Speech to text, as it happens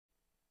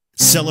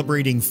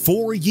Celebrating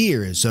 4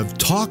 years of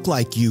talk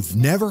like you've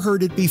never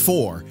heard it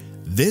before,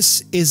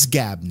 this is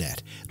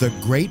GabNet, the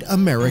Great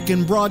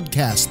American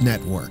Broadcast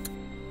Network.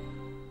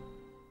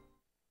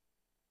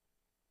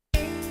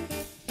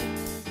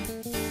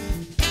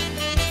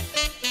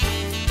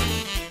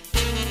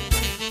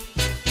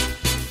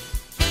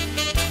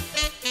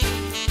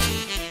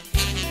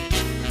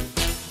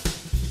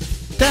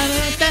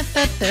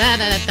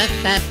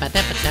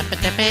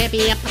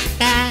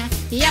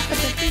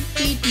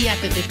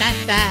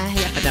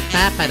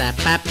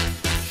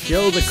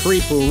 Show the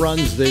creep who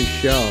runs this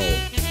show.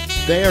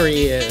 There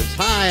he is.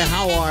 Hi,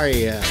 how are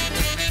you?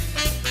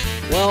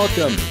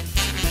 Welcome.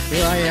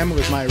 Here I am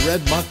with my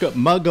red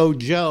Muggo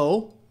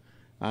Joe.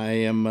 I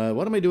am,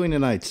 what am I doing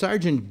tonight?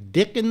 Sergeant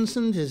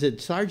Dickinson's? Is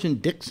it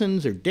Sergeant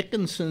Dixon's or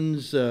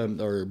Dickinson's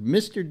or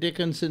Mr.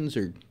 Dickinson's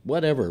or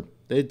whatever?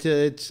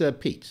 It's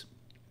Pete's.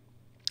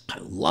 I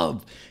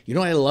love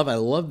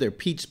their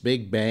Pete's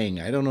Big Bang.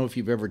 I don't know if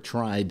you've ever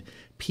tried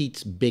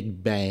Pete's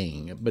Big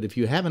Bang, but if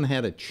you haven't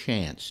had a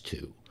chance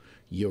to,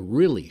 you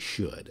really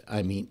should.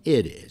 I mean,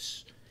 it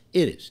is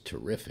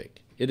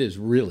terrific. It is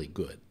really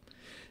good.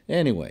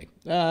 Anyway,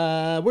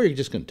 we're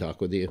just going to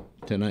talk with you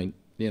tonight,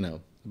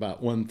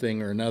 about one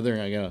thing or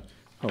another. I got a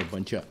whole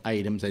bunch of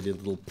items. I did a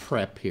little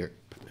prep here.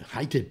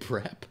 I did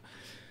prep.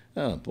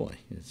 Oh boy,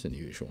 it's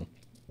unusual.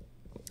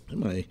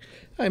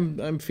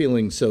 I'm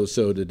feeling so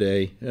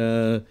today.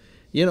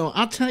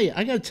 I'll tell you.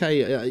 I got to tell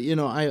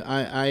you.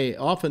 I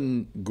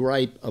often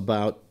gripe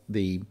about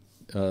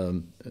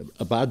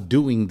about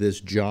doing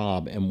this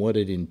job and what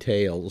it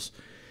entails,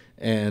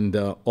 and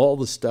all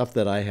the stuff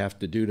that I have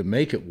to do to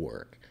make it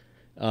work.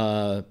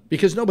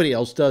 Because nobody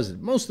else does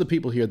it. Most of the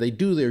people here, they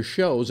do their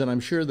shows, and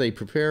I'm sure they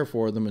prepare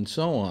for them and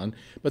so on,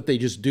 but they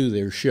just do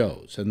their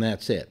shows, and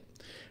that's it.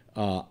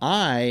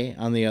 I,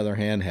 on the other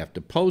hand, have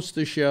to post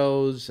the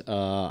shows.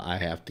 I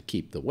have to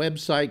keep the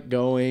website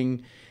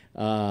going.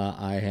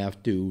 I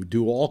have to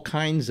do all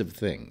kinds of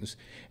things.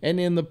 And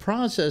in the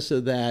process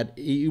of that,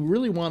 you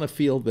really want to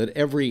feel that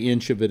every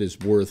inch of it is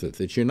worth it,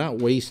 that you're not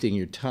wasting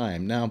your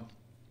time. Now,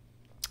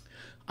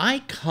 I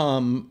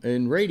come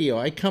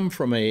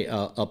from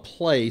a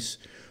place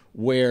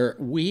where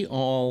we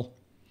all,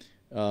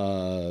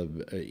 when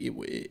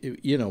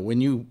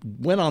you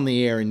went on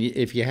the air and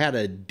if you had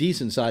a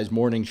decent-sized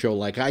morning show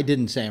like I did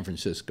in San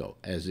Francisco,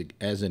 as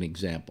an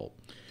example,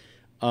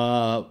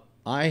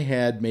 I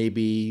had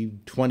maybe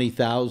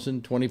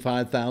 20,000,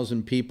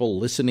 25,000 people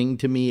listening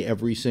to me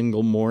every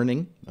single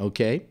morning,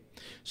 okay?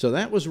 So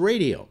that was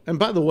radio. And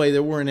by the way,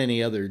 there weren't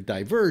any other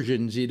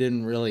diversions. You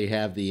didn't really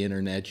have the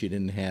internet. You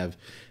didn't have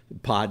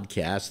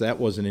podcasts. That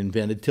wasn't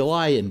invented till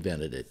I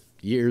invented it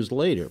years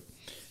later.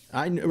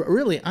 I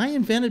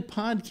invented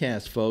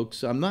podcasts,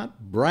 folks. I'm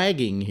not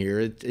bragging here.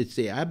 It's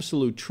the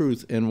absolute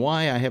truth. And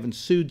why I haven't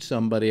sued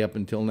somebody up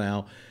until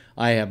now,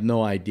 I have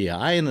no idea.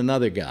 I and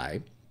another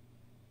guy,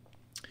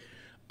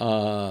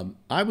 let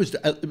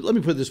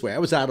me put it this way. I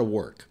was out of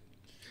work.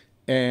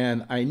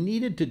 And I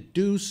needed to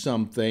do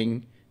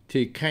something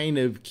to kind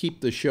of keep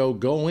the show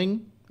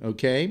going,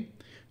 okay?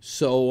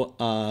 So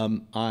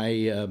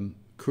I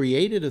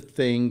created a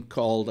thing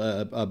called,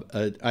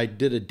 I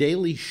did a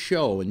daily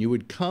show, and you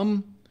would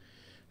come.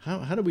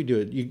 How do we do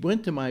it? You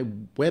went to my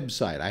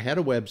website. I had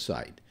a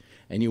website.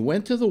 And you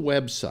went to the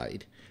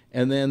website,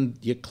 and then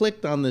you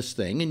clicked on this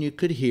thing, and you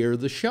could hear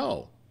the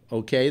show.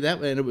 Okay?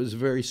 And it was a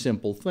very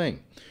simple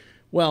thing.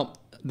 Well,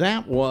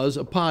 that was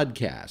a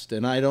podcast,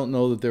 and I don't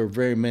know that there were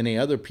very many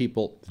other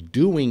people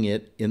doing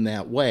it in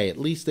that way. At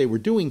least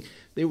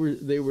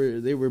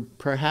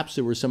perhaps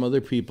there were some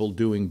other people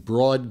doing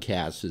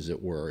broadcasts, as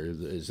it were,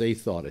 as they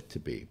thought it to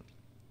be.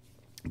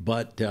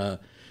 But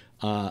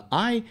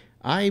I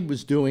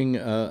was doing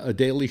a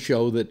daily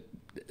show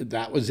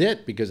that was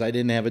it because I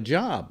didn't have a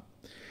job.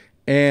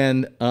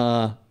 And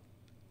I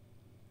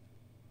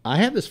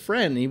had this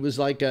friend. He was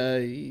like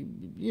he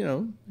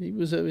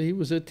was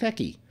a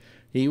techie.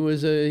 He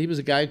was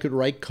a guy who could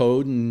write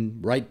code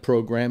and write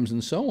programs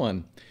and so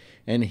on.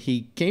 And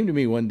he came to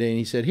me one day and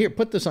he said, "Here,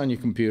 put this on your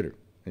computer."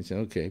 I said,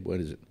 "Okay, what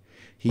is it?"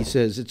 He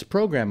says, "It's a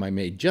program I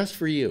made just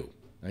for you."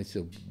 I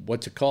said,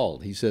 "What's it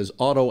called?" He says,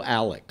 "Auto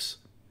Alex."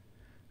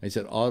 I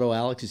said, "Auto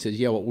Alex?" He says,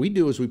 "Yeah, what we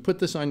do is we put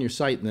this on your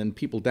site and then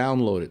people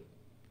download it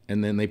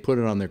and then they put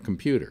it on their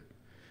computer."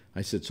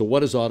 I said, "So what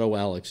does Auto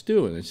Alex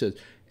do?" And it says,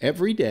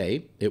 "Every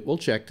day it will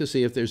check to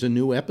see if there's a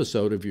new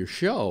episode of your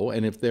show,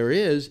 and if there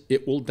is,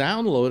 it will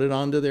download it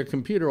onto their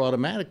computer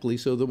automatically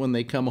so that when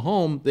they come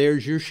home,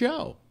 there's your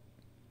show."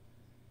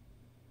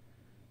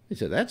 I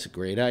said, "That's a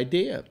great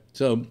idea."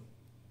 So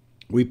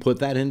we put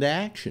that into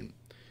action.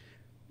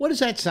 What does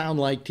that sound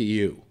like to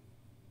you?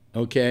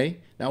 Okay?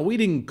 Now, we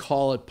didn't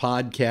call it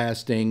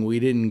podcasting. We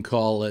didn't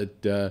call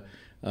it,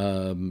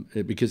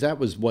 because that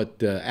was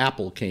what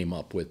Apple came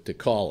up with to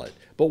call it.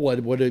 But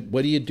what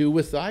do you do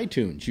with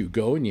iTunes? You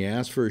go and you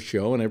ask for a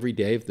show, and every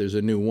day if there's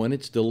a new one,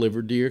 it's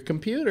delivered to your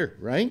computer,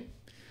 right?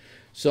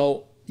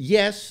 So,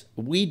 yes,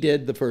 we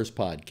did the first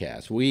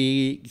podcast.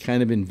 We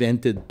kind of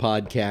invented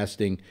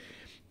podcasting.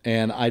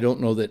 And I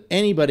don't know that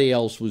anybody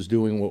else was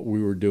doing what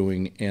we were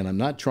doing. And I'm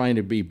not trying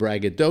to be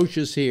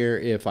braggadocious here.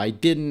 If I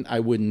didn't,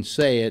 I wouldn't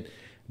say it.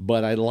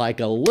 But I'd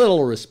like a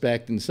little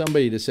respect and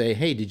somebody to say,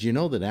 hey, did you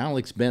know that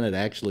Alex Bennett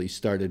actually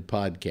started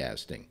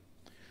podcasting?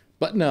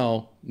 But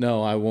no,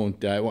 I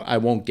won't. I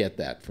won't get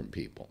that from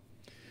people.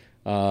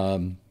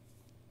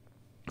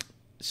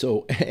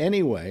 So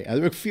anyway,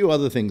 there were a few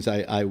other things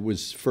I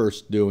was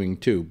first doing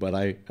too, but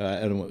I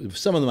don't,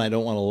 some of them I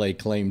don't want to lay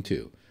claim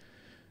to.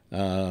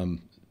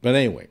 But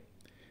anyway,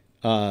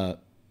 so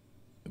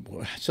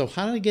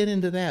how did I get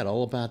into that?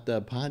 All about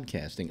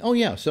podcasting. Oh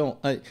yeah, so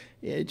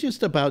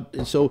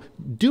so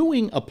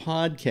doing a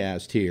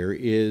podcast here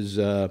is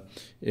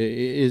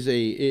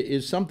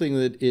something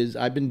that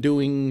I've been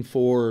doing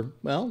for,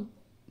 well,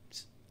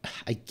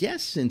 I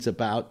guess since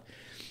about,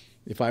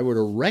 if I were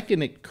to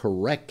reckon it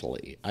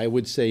correctly, I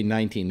would say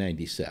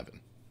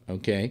 1997.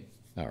 Okay,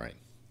 all right.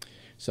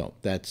 So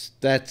that's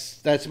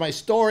my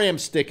story. I'm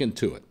sticking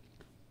to it.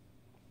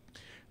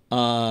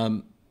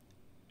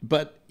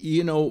 But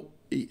you know,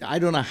 I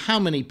don't know how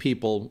many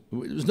people.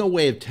 There's no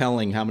way of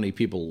telling how many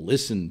people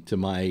listen to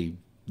my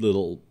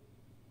little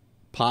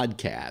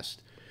podcast,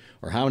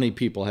 or how many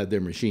people had their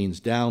machines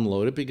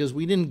downloaded, because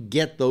we didn't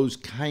get those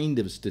kind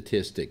of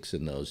statistics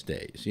in those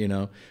days. You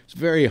know, it's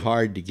very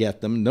hard to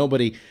get them.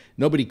 Nobody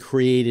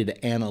created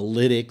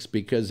analytics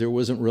because there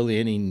wasn't really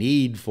any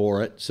need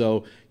for it.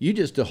 So you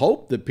just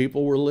hope that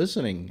people were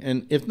listening.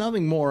 And if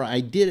nothing more, I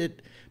did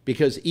it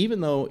because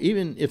even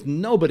if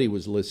nobody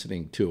was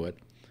listening to it,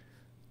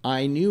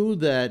 I knew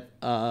that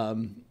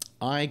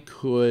I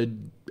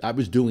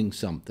was doing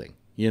something.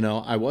 You know,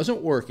 I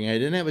wasn't working. I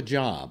didn't have a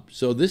job.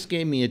 So this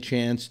gave me a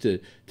chance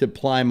to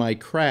ply my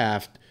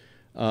craft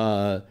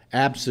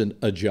absent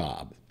a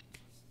job.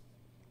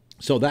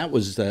 So that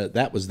was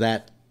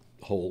that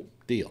whole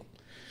deal.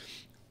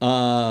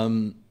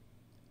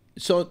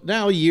 So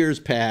now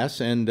years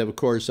pass, and of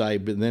course I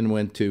then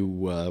went to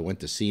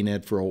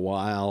CNET for a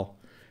while,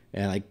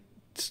 and I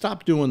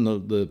stopped doing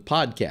the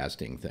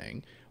podcasting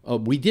thing.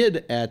 We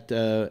did at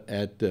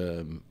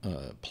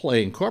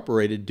Play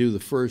Incorporated do the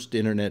first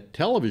internet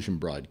television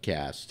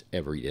broadcast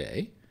every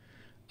day.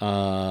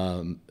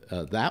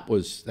 That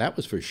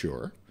was for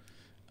sure.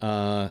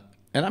 And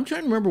I'm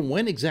trying to remember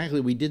when exactly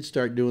we did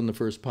start doing the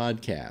first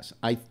podcast.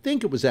 I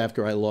think it was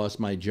after I lost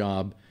my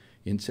job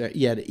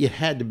it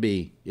had to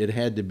be.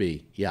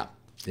 Yeah,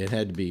 it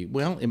had to be.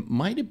 Well, it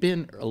might have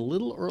been a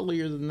little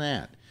earlier than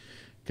that,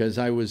 because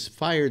I was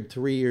fired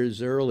 3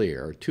 years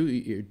earlier,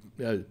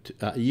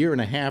 a year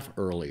and a half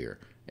earlier,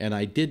 and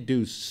I did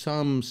do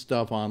some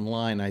stuff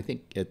online. I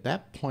think at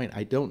that point,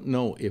 I don't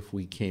know if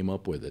we came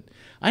up with it.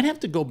 I'd have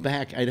to go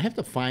back. I'd have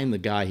to find the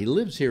guy. He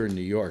lives here in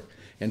New York,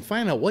 and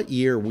find out what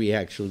year we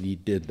actually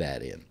did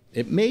that in.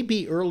 It may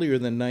be earlier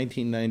than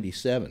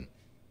 1997.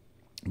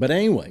 But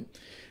anyway,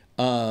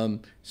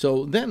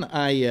 so then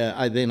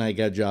I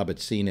got a job at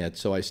CNET,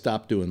 so I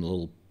stopped doing the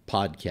little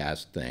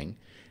podcast thing.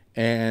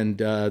 And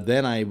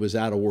then I was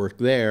out of work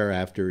there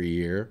after a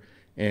year,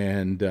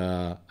 and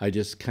I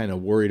just kind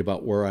of worried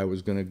about where I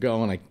was going to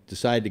go, and I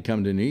decided to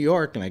come to New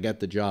York, and I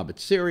got the job at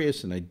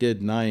Sirius, and I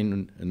did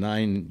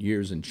nine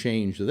years and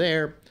change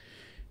there.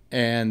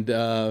 And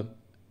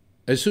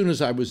as soon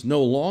as I was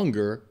no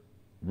longer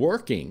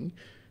working,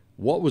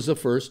 what was the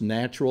first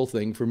natural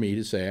thing for me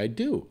to say I'd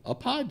do? A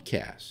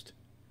podcast.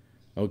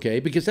 Okay,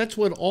 because that's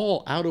what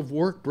all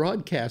out-of-work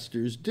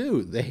broadcasters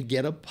do. They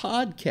get a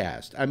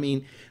podcast. I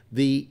mean,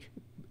 the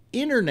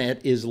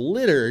internet is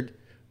littered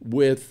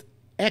with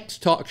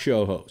ex-talk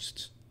show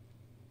hosts.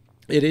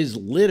 It is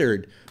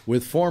littered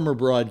with former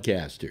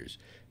broadcasters,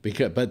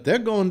 but they're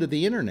going to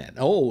the internet.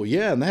 Oh,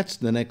 yeah, and that's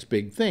the next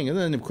big thing. And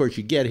then, of course,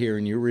 you get here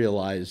and you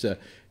realize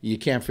you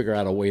can't figure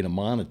out a way to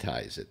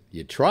monetize it.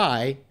 You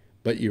try,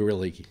 but you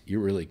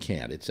really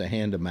can't. It's a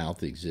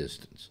hand-to-mouth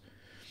existence.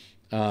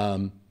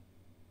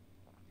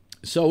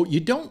 So you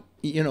don't,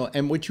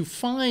 and what you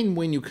find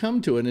when you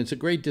come to it, and it's a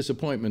great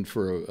disappointment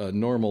for a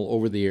normal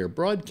over-the-air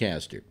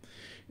broadcaster,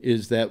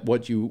 is that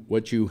what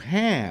you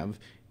have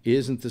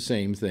isn't the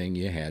same thing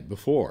you had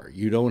before.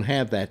 You don't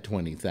have that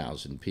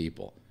 20,000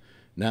 people.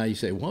 Now you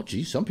say, well,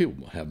 gee, some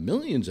people have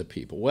millions of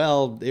people.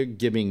 Well, they're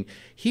giving,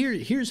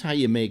 here's how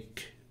you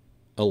make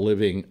a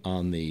living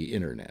on the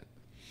internet.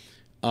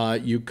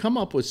 You come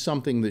up with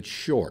something that's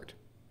short,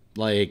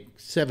 like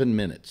 7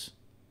 minutes,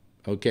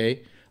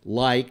 okay?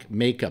 Like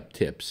makeup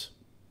tips,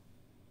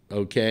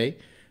 okay?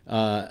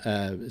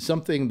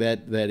 Something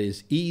that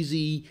is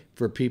easy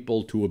for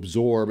people to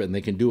absorb, and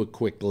they can do it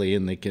quickly,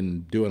 and they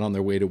can do it on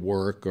their way to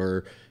work,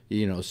 or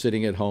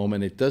sitting at home,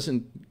 and it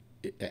doesn't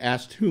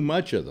ask too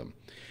much of them.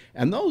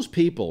 And those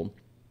people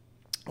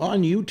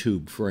on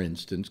YouTube, for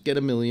instance, get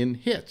 1 million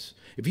hits.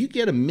 If you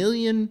get 1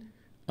 million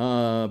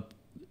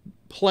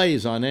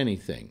plays on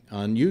anything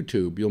on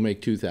YouTube, you'll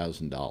make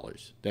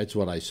 $2,000. That's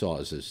what I saw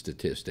as a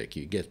statistic.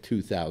 You get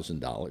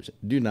 $2,000.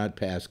 Do not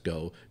pass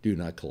go. Do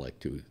not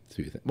collect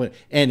 $2,000. Well,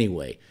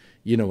 anyway,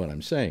 you know what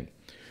I'm saying.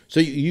 So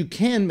you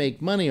can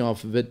make money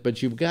off of it,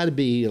 but you've got to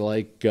be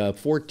like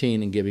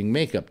 14 and giving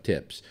makeup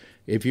tips.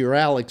 if you're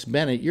Alex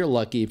Bennett, you're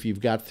lucky if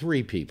you've got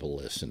 3 people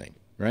listening,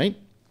 right?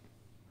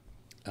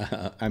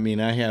 I mean,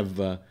 I have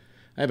a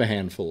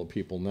handful of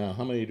people now.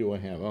 How many do I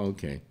have? Oh,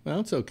 okay. Well,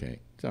 it's okay.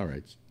 It's all right.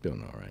 It's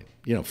doing all right.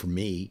 You know, for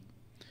me.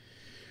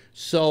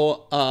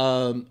 So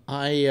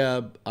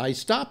I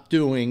stopped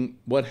doing.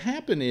 What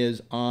happened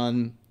is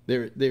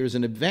there's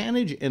an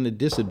advantage and a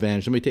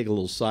disadvantage. Let me take a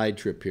little side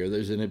trip here.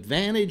 There's an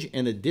advantage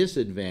and a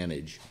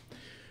disadvantage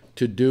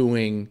to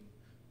doing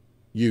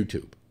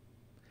YouTube.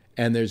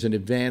 And there's an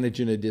advantage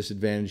and a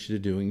disadvantage to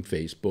doing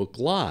Facebook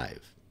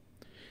Live.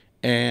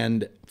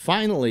 And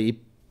finally,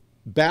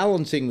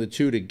 balancing the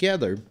two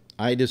together,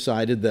 I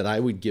decided that I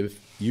would give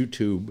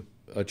YouTube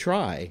a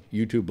try,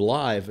 YouTube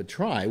Live a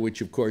try,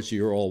 which of course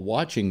you're all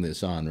watching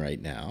this on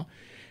right now.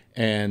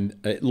 And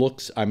it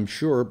looks, I'm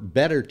sure,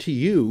 better to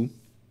you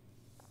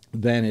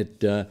than it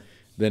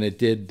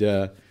did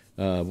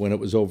when it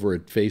was over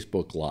at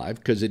Facebook Live,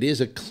 because it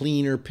is a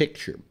cleaner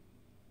picture.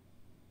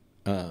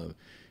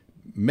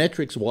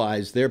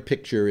 Metrics-wise, their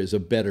picture is a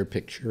better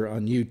picture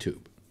on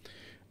YouTube.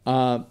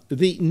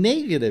 The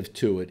negative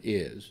to it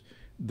is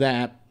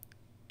that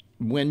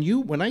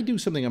when I do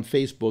something on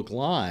Facebook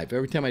Live,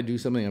 every time I do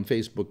something on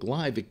Facebook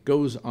Live, it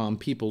goes on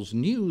people's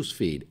news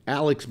feed.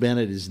 Alex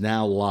Bennett is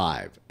now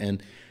live.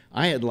 And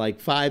I had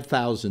like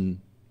 5,000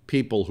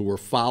 people who were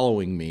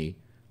following me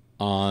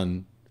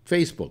on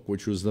Facebook,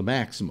 which was the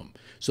maximum.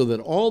 So that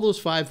all those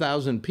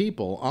 5,000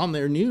 people on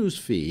their news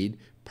feed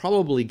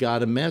probably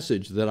got a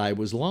message that I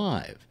was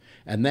live.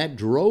 And that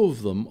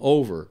drove them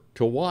over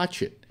to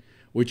watch it,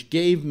 which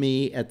gave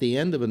me, at the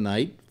end of the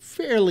night,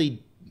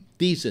 fairly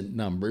decent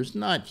numbers,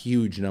 not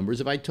huge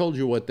numbers. If I told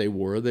you what they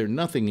were, they're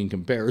nothing in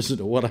comparison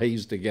to what I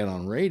used to get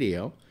on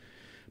radio,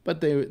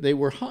 but they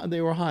were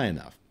high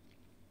enough.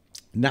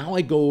 Now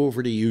I go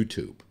over to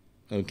YouTube,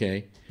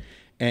 okay?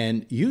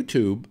 And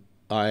YouTube,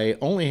 I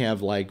only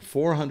have like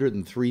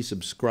 403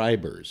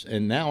 subscribers,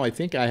 and now I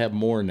think I have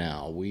more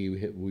now.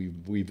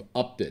 We've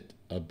upped it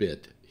a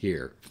bit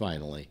here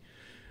finally,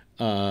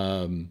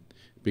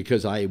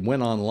 because I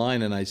went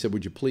online and I said,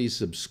 "Would you please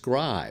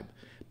subscribe?"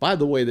 By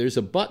the way, there's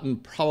a button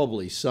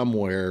probably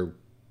somewhere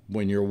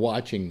when you're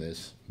watching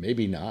this,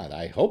 maybe not,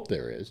 I hope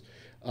there is,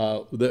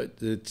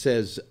 that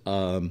says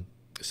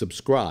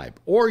subscribe.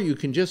 Or you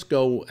can just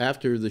go,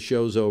 after the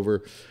show's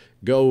over,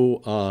 go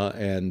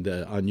and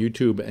on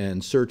YouTube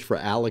and search for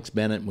Alex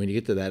Bennett. When you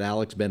get to that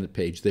Alex Bennett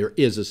page, there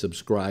is a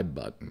subscribe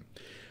button.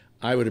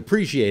 I would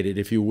appreciate it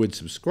if you would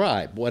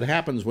subscribe. What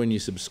happens when you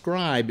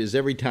subscribe is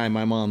every time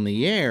I'm on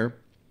the air,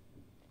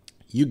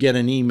 you get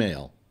an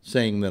email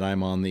saying that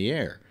I'm on the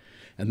air.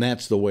 And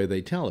that's the way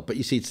they tell it. But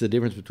you see, it's the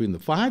difference between the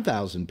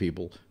 5,000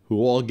 people who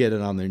all get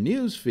it on their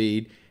news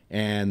feed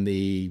and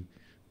the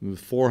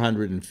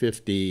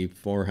 450,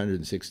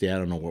 460, I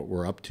don't know what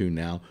we're up to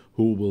now,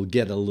 who will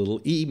get a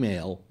little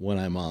email when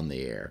I'm on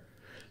the air.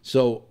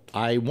 So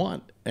I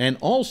want, and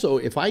also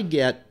if I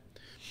get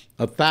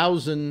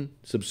 1,000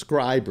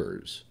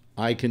 subscribers,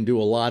 I can do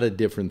a lot of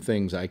different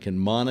things. I can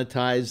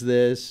monetize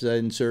this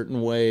in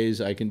certain ways.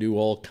 I can do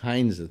all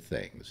kinds of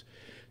things.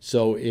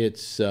 So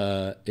it's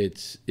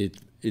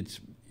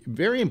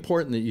very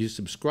important that you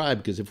subscribe,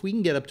 because if we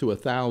can get up to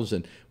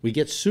 1,000, we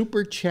get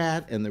super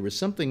chat, and there was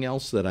something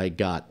else that I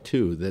got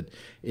too, that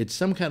it's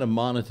some kind of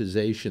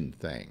monetization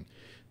thing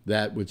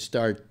that would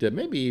start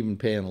maybe even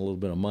paying a little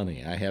bit of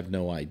money. I have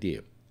no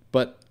idea.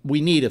 But we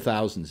need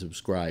 1,000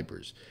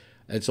 subscribers.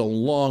 It's a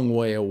long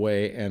way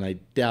away, and I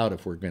doubt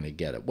if we're going to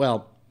get it.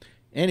 Well,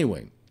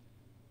 anyway,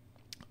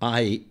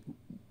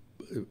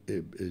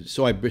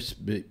 so I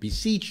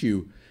beseech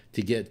you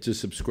to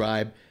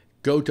subscribe.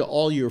 Go to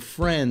all your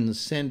friends,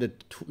 send a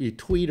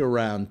tweet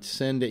around,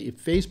 send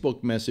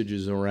Facebook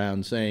messages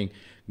around saying,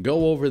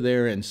 go over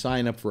there and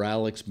sign up for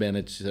Alex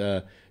Bennett's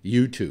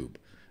YouTube,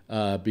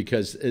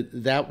 because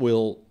that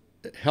will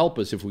help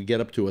us. If we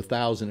get up to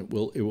 1,000,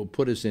 it will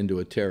put us into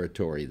a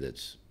territory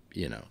that's,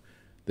 you know,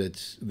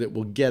 that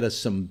will get us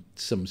some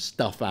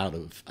stuff out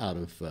of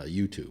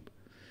YouTube.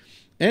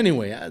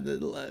 Anyway,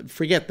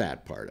 forget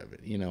that part of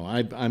it. You know,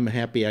 I'm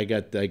happy I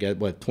got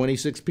what,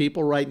 26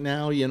 people right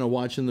now, you know,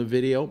 watching the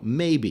video.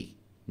 Maybe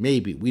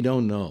we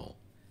don't know.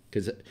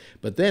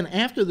 But then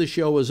after the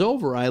show is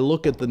over, I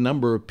look at the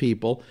number of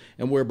people,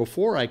 and where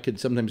before I could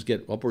sometimes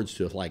get upwards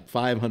to like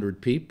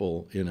 500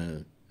 people in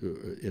a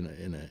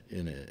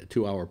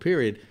 2-hour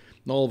period,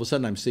 and all of a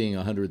sudden I'm seeing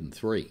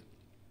 103,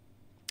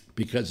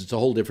 because it's a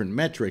whole different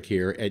metric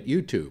here at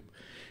YouTube.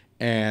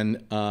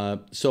 And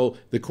so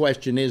the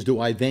question is, do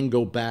I then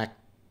go back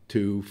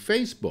to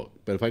Facebook?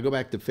 But if I go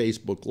back to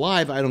Facebook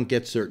Live, I don't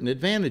get certain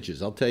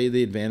advantages. I'll tell you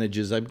the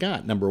advantages I've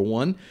got. Number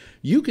one,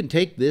 you can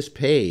take this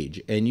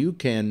page and you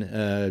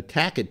can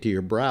tack it to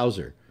your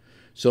browser,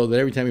 so that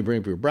every time you bring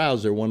up your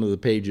browser, one of the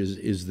pages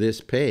is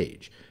this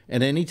page.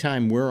 And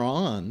anytime we're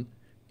on,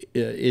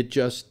 it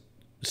just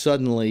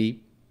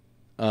suddenly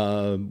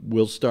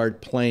will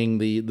start playing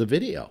the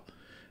video.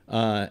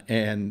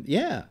 And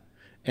yeah.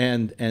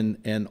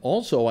 And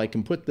also I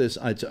can put this,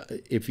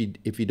 if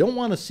you don't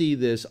want to see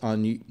this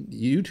on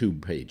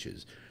YouTube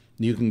pages,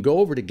 you can go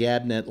over to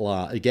gabnet.net,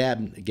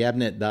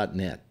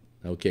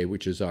 okay,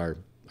 which is our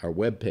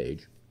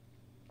webpage.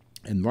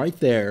 And right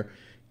there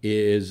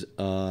is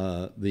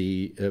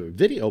the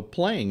video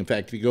playing. In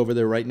fact, if you go over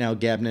there right now,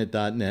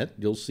 gabnet.net,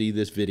 you'll see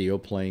this video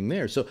playing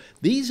there. So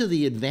these are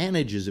the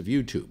advantages of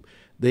YouTube.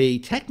 They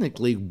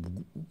technically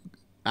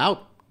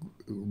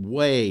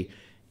outweigh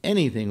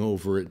anything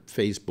over at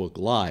Facebook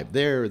Live.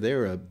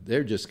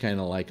 They're just kind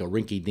of like a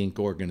rinky-dink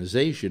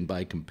organization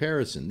by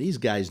comparison. These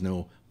guys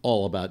know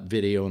all about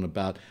video and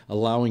about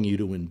allowing you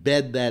to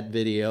embed that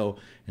video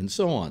and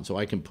so on. So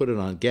I can put it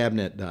on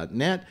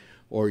gabnet.net,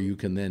 or you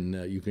can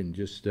then you can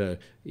just go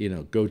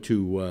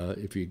to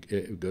if you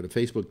go to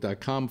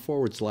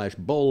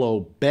facebook.com/Bolo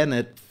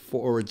Bennett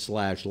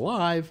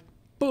 /live.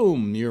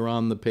 Boom, you're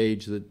on the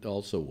page that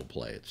also will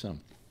play it.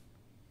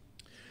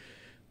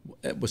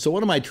 So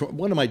what am I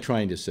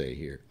trying to say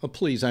here? Oh,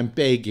 please, I'm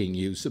begging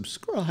you,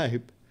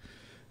 subscribe.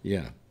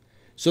 Yeah.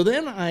 So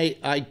then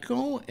I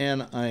go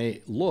and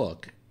I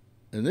look,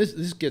 and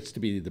this gets to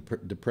be the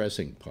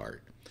depressing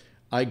part.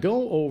 I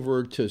go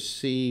over to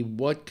see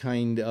what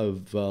kind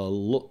of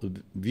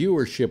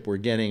viewership we're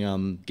getting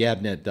on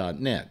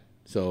gabnet.net.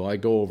 So I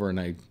go over and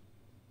I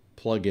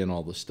plug in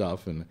all the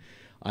stuff, and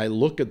I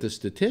look at the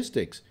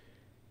statistics,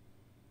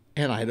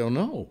 and I don't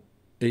know.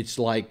 It's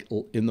like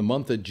in the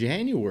month of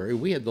January,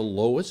 we had the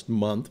lowest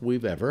month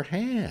we've ever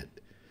had.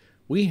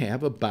 We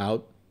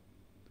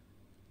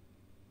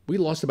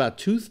lost about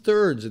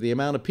 2/3 of the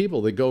amount of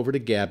people that go over to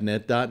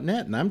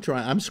gabnet.net, and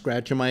I'm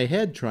scratching my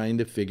head trying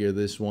to figure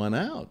this one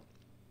out.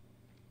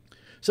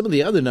 Some of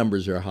the other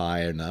numbers are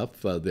high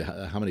enough.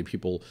 How many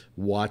people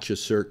watch a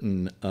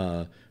certain,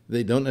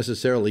 they don't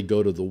necessarily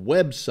go to the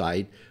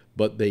website,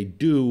 but they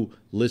do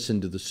listen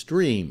to the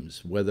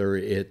streams, whether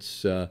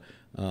it's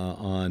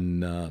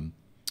on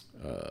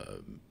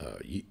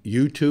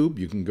YouTube.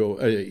 You can go,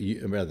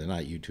 rather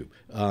not YouTube,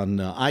 on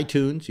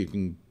iTunes. You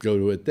can go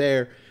to it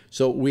there.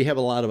 So we have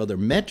a lot of other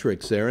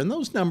metrics there, and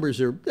those numbers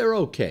they're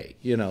okay.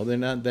 You know,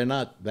 they're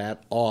not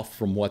that off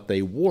from what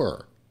they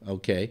were.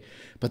 Okay,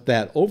 but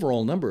that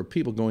overall number of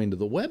people going to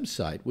the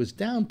website was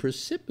down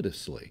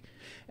precipitously.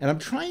 And I'm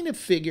trying to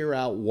figure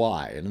out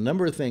why. And a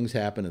number of things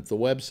happen at the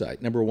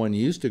website. Number one,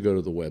 you used to go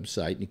to the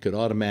website and you could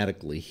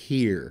automatically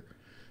hear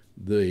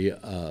the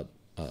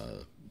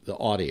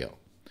audio.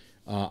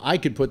 I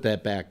could put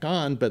that back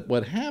on, but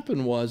what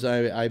happened was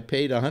I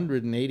paid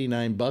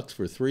 $189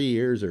 for 3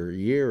 years or a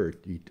year, or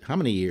how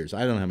many years?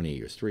 I don't know how many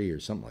years, 3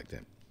 years, something like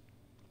that,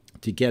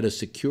 to get a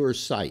secure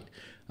site.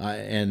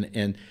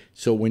 And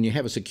so when you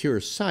have a secure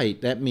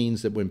site, that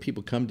means that when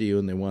people come to you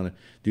and they want to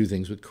do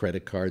things with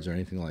credit cards or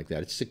anything like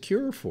that, it's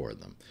secure for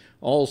them.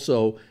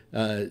 Also,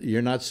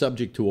 you're not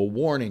subject to a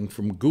warning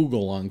from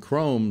Google on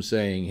Chrome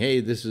saying, hey,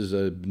 this is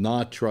a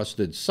not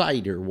trusted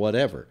site or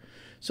whatever.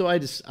 So I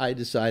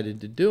decided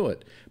to do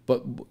it.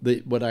 But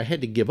what I had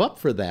to give up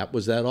for that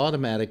was that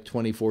automatic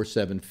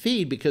 24/7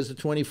 feed, because the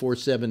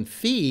 24/7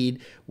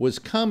 feed was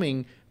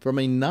coming from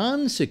a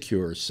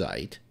non-secure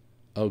site,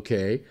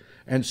 okay?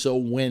 And so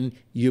when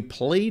you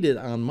played it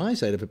on my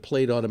site, if it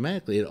played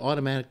automatically, it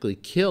automatically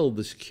killed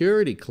the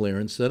security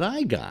clearance that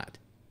I got.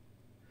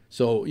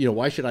 So, you know,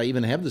 why should I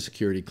even have the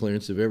security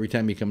clearance if every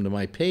time you come to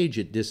my page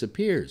it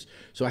disappears?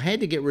 So I had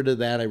to get rid of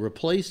that. I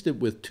replaced it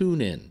with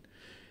TuneIn.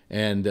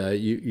 And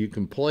you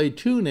can play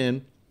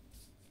TuneIn,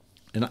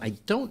 and I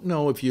don't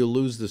know if you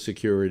lose the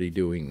security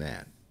doing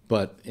that.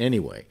 But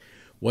anyway,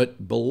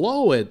 what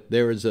below it,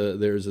 there's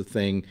a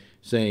thing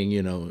saying,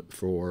 you know,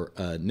 for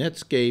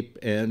Netscape,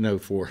 and no,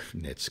 for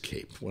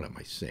Netscape, what am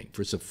I saying?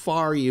 For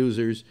Safari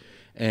users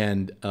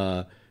and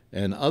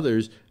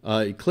others,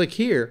 click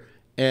here,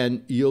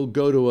 and you'll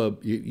go to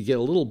you get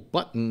a little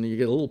button, you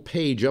get a little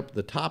page up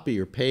the top of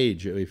your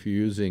page if you're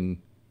using,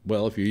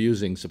 well, if you're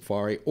using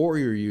Safari or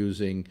you're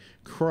using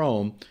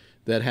Chrome,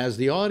 that has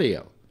the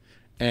audio.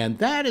 And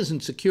that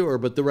isn't secure,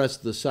 but the rest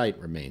of the site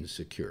remains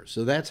secure.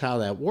 So that's how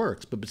that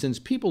works. But since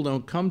people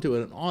don't come to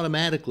it and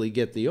automatically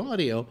get the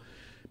audio,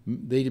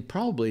 they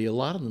probably, a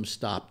lot of them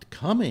stopped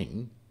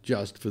coming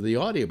just for the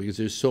audio, because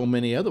there's so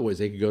many other ways.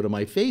 They could go to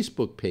my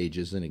Facebook page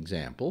as an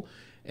example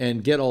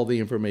and get all the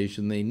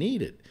information they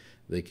needed.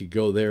 They could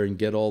go there and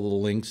get all the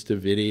links to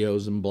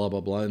videos and blah,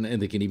 blah, blah,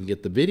 and they can even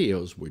get the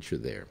videos which are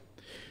there.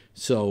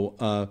 So,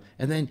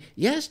 and then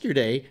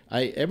yesterday,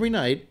 every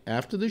night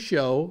after the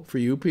show, for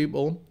you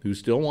people who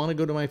still want to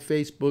go to my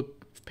Facebook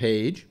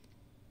page,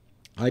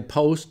 I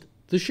post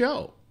the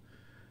show.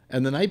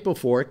 And the night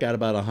before, it got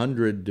about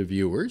 100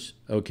 viewers,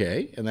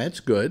 okay, and that's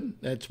good.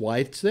 That's why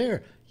it's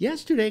there.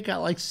 Yesterday, it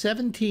got like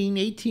 17,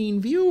 18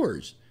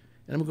 viewers.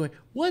 And I'm going,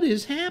 what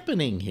is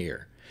happening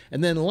here?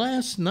 And then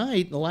last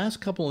night, the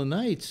last couple of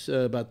nights,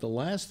 about the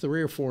last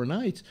 3 or 4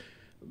 nights,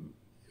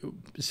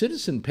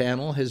 Citizen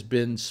Panel has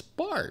been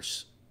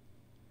sparse.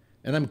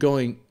 And I'm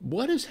going,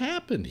 what has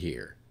happened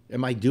here?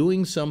 Am I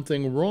doing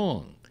something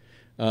wrong?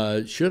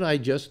 Should I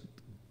just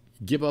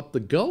give up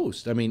the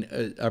ghost? I mean,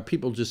 are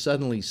people just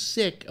suddenly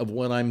sick of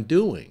what I'm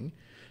doing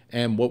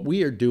and what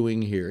we are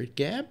doing here at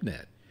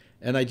Gabnet?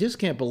 And I just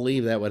can't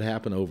believe that would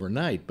happen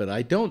overnight. But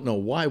I don't know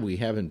why we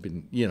haven't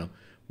been,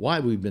 why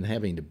we've been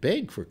having to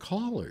beg for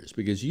callers.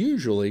 Because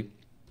usually,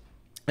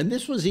 and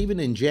this was even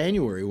in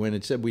January when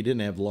it said we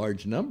didn't have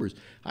large numbers,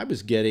 I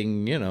was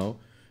getting, a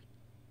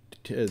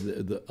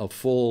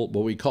full,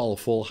 what we call a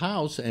full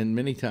house, and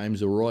many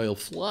times a royal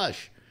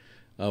flush,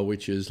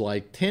 which is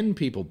like 10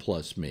 people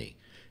plus me.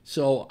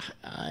 So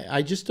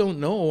I just don't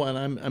know,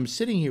 and I'm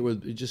sitting here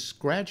with just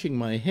scratching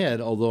my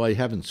head, although I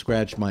haven't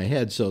scratched my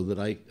head, so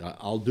that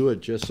I'll do it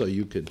just so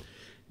you can,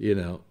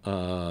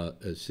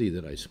 see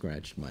that I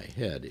scratched my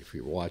head. If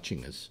you're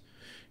watching us,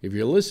 if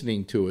you're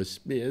listening to us,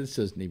 this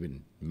doesn't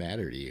even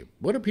matter to you.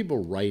 What are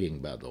people writing,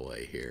 by the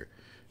way, here?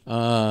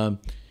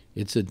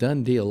 It's a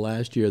done deal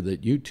last year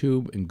that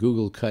YouTube and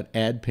Google cut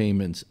ad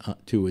payments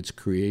to its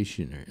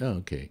creation.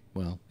 Okay,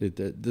 well,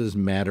 it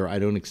doesn't matter. I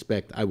don't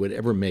expect I would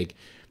ever make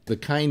the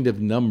kind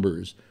of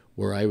numbers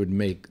where I would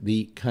make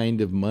the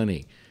kind of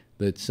money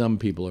that some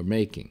people are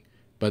making.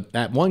 But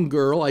that one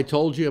girl I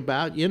told you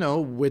about,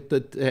 with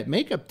the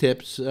makeup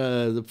tips,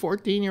 the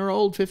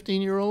 14-year-old,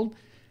 15-year-old,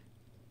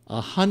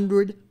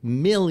 100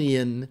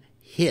 million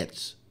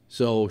hits.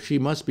 So she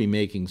must be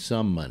making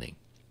some money.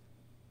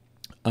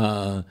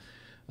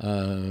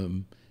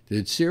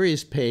 Did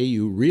Sirius pay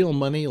you real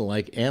money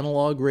like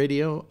analog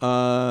radio?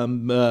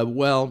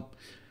 Well,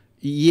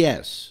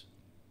 yes.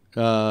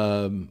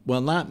 Well,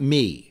 not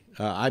me.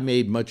 I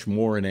made much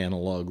more in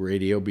analog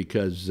radio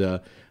because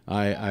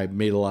I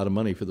made a lot of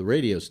money for the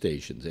radio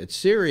stations. At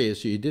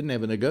Sirius, you didn't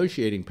have a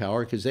negotiating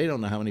power because they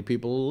don't know how many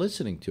people are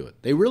listening to it.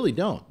 They really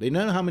don't. They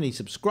know how many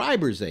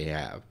subscribers they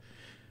have,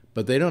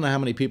 but they don't know how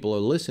many people are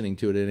listening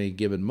to it at any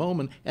given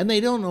moment, and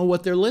they don't know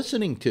what they're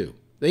listening to.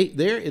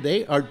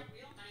 They are.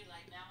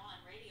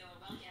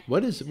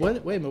 Wait a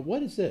minute,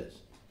 what is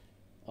this?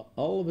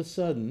 All of a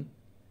sudden,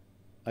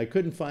 I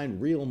couldn't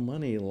find real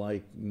money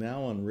like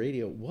now on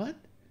radio. What?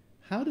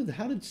 How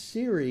did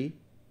Siri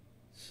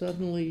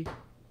suddenly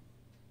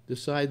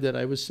decide that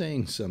I was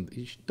saying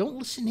something? Don't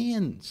listen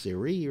in,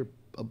 Siri. You're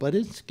a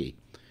Budinsky.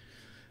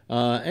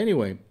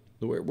 Anyway,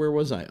 where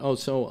was I? Oh,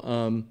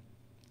 so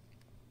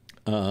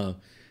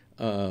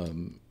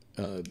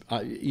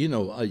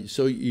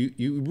so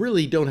you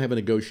really don't have a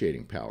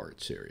negotiating power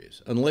at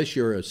Sirius unless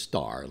you're a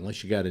star,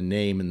 unless you got a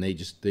name, and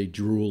they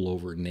drool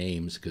over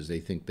names because they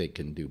think they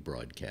can do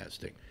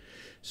broadcasting.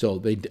 So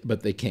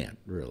but they can't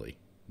really,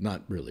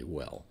 not really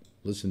well.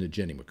 Listen to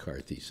Jenny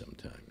McCarthy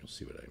sometime, you'll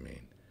see what I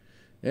mean.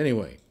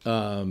 Anyway,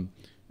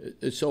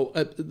 so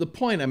the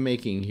point I'm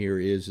making here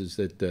is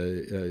that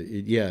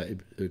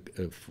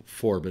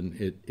Forbin,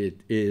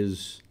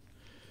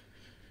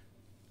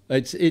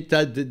 it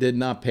did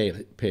not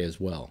pay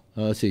as well.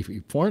 Let's see,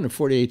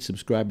 448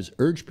 subscribers.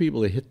 Urge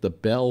people to hit the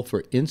bell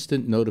for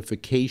instant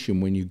notification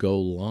when you go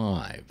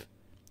live.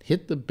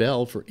 Hit the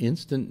bell for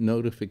instant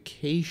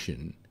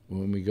notification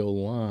when we go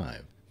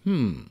live.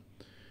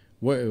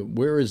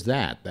 Where is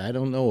that? I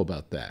don't know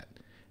about that.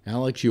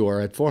 Alex, you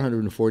are at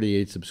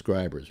 448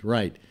 subscribers.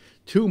 Right.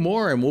 2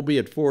 more and we'll be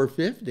at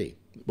 450.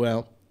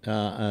 Well,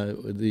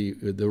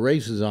 the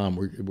race is on.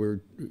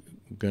 We're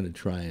going to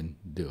try and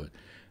do it.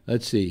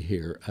 Let's see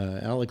here.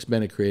 Alex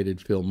Bennett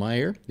created Phil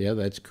Meyer. Yeah,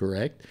 that's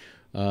correct.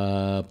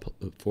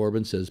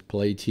 Forbin says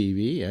play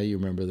TV. Yeah, you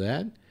remember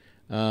that.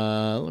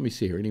 Let me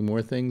see here. Any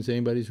more things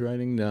anybody's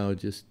writing? No,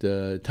 just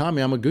Tom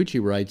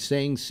Yamaguchi writes,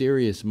 saying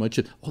serious much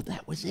of... Oh,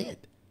 that was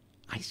it.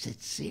 I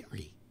said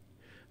Siri.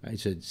 I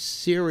said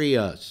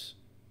Sirius.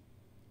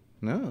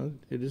 No,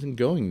 it isn't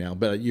going now,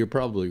 but you're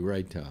probably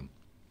right, Tom.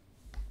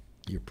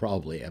 You're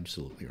probably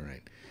absolutely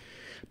right.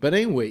 But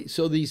anyway,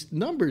 so these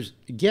numbers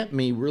get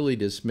me really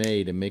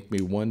dismayed and make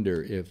me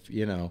wonder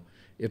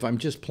if I'm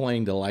just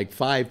playing to like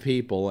 5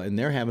 people and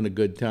they're having a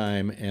good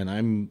time and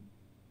I'm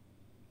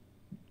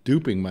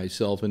duping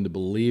myself into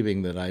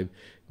believing that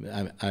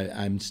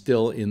I'm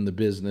still in the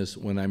business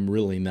when I'm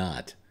really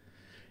not.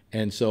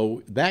 And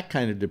so that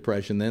kind of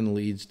depression then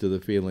leads to the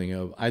feeling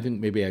of, I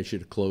think maybe I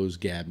should close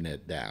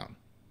Gabnet down.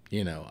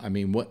 I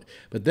mean, what?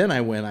 But then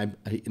I went,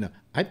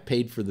 I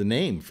paid for the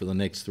name for the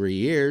next 3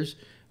 years.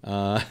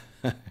 Also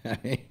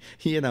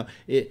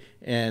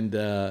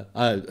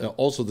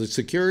the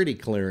security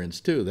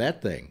clearance too,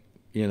 that thing,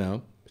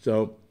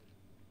 So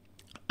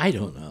I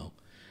don't know.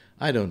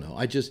 I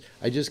just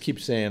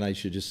keep saying I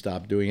should just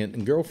stop doing it.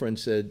 And girlfriend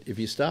said, if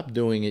you stop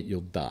doing it,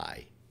 you'll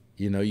die.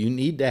 You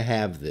need to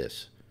have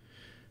this.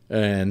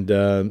 And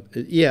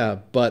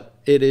but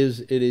it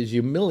is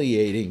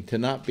humiliating to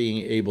not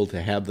being able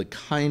to have the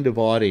kind of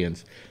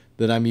audience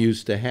that I'm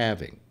used to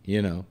having.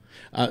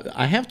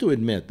 I have to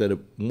admit that at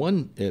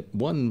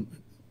one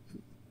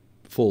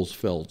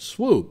full-felt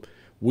swoop,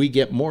 we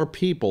get more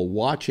people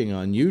watching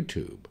on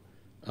YouTube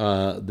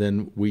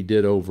than we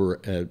did over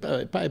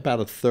by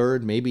about a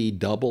third, maybe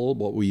double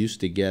what we used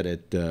to get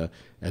at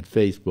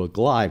Facebook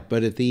Live.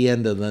 But at the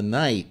end of the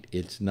night,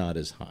 it's not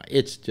as high.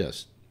 It's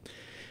just.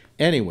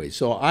 Anyway,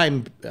 so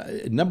I'm,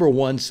 number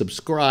 1,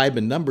 subscribe,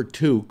 and number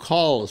 2,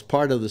 call as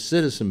part of the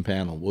citizen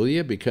panel, will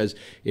you? Because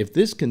if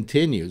this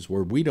continues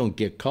where we don't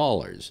get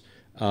callers,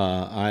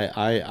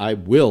 I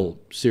will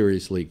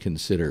seriously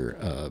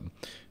consider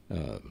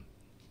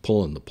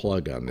pulling the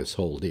plug on this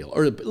whole deal,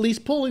 or at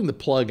least pulling the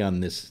plug on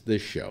this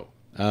show.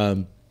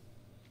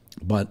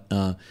 But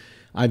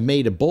I've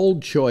made a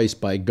bold choice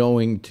by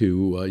going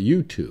to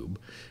YouTube,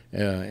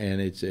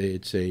 and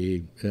it's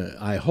a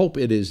I hope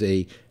it is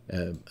a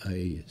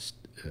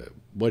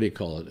what do you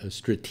call it? A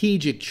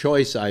strategic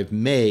choice I've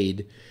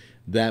made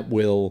that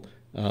will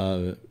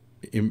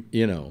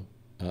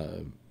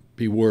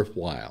be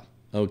worthwhile.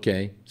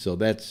 Okay, so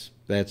that's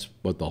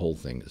what the whole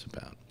thing is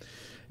about.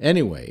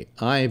 Anyway,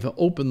 I've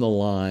opened the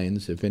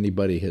lines. If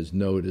anybody has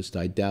noticed,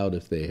 I doubt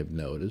if they have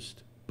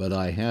noticed, but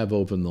I have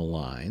opened the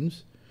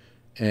lines.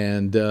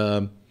 And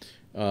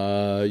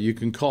you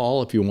can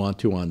call if you want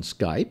to on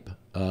Skype.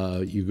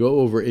 You go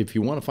over, if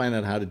you want to find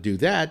out how to do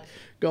that,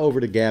 go over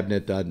to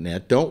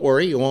gabnet.net. Don't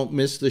worry, you won't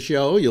miss the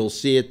show. You'll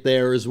see it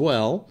there as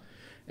well.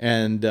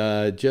 And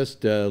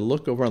just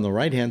look over on the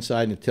right-hand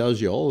side, and it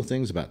tells you all the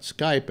things about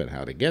Skype and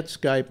how to get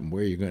Skype and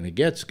where you're going to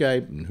get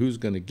Skype and who's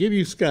going to give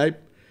you Skype.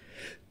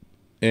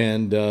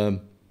 And,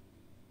 and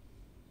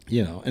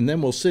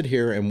then we'll sit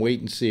here and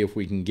wait and see if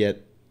we can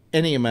get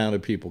any amount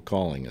of people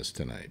calling us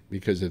tonight,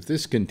 because if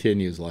this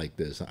continues like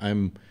this,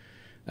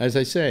 as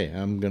I say,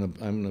 I'm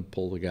gonna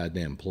pull the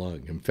goddamn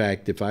plug. In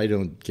fact, if I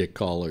don't get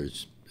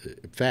callers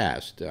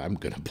fast, I'm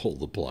gonna pull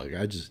the plug.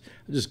 I just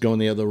go in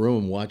the other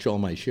room and watch all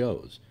my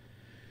shows.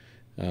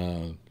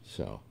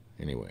 So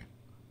anyway,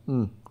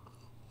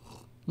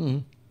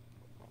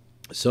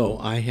 so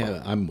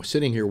I'm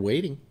sitting here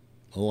waiting.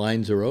 The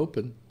lines are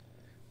open.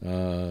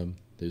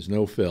 There's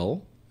no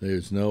Phil.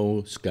 There's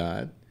no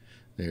Scott.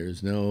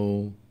 There's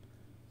no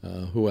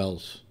who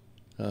else?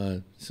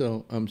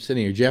 So I'm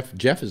sitting here.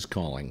 Jeff is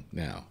calling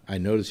now. I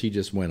notice he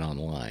just went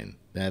online.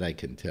 That I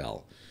can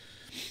tell.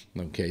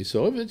 Okay,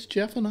 so if it's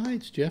Jeff and I,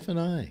 it's Jeff and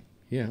I.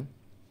 Yeah.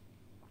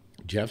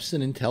 Jeff's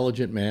an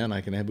intelligent man.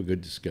 I can have a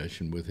good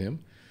discussion with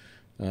him.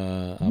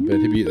 I'll bet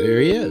he'll be there.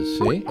 He is.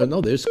 See? Oh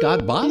no, there's Scott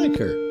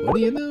Boddicker. What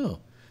do you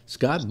know?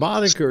 Scott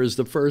Boddicker is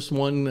the first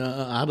one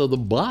out of the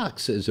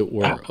box, as it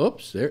were.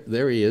 Oops,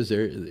 there he is.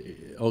 There.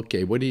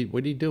 Okay, what are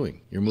you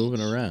doing? You're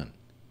moving around.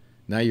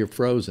 Now you're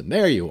frozen.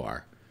 There you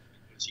are.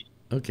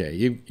 Okay,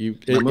 you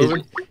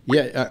moving?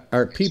 Yeah.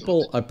 Are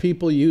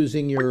people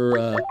using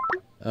your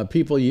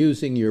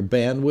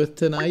bandwidth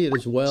tonight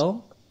as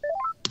well?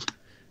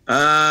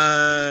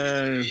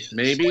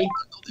 Maybe.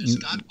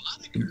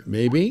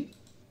 Maybe.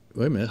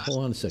 Wait a minute.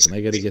 Hold on a second.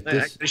 I got to get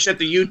this. I shut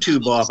the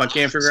YouTube off. I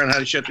can't figure out how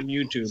to shut the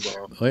YouTube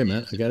off. Wait a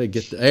minute. I got to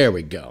get. There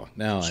we go.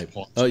 Now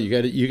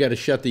you got to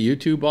shut the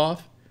YouTube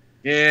off.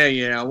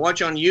 Yeah. I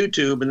watch on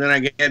YouTube, and then I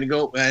got to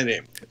go.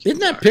 Isn't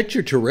that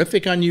picture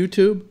terrific on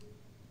YouTube?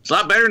 It's a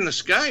lot better than the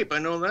Skype. I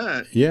know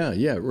that. Yeah.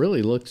 It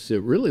really looks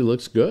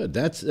good.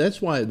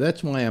 That's why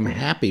I'm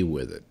happy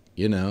with it.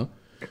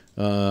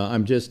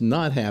 I'm just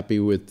not happy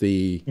with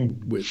the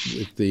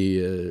with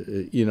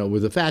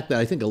the fact that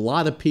I think a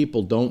lot of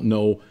people don't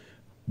know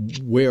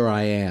where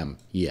I am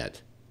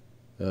yet.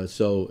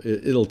 So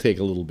it'll take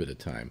a little bit of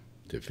time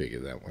to figure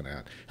that one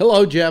out.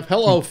 Hello, Jeff.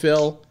 Hello,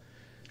 Phil.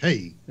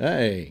 Hey.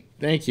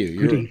 Thank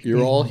you.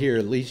 You're all here.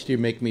 At least you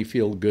make me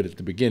feel good at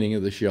the beginning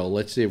of the show.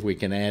 Let's see if we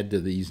can add to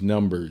these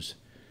numbers.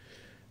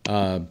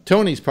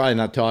 Tony's probably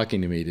not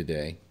talking to me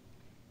today.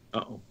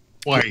 Uh-oh.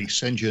 Why, he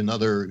send you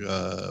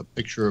another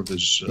picture of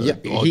his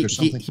dog or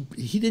something?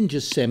 He didn't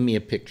just send me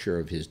a picture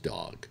of his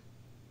dog.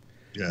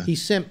 Yeah.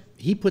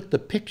 He put the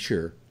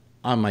picture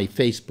on my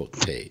Facebook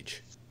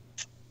page.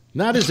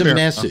 Not as a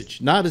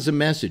message. Not as a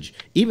message.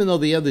 Even though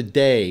the other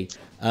day,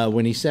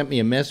 when he sent me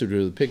a message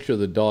with a picture of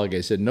the dog, I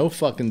said, no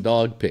fucking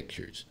dog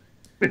pictures.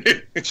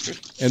 And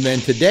then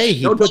today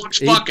he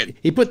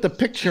put the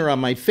picture on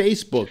my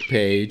Facebook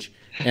page,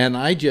 and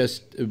I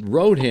just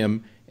wrote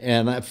him,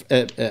 and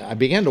I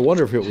began to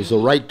wonder if it was the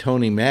right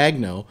Tony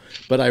Magno,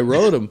 but I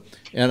wrote him,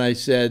 and I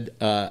said,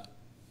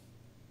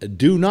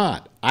 do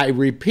not, I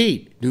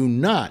repeat, do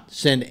not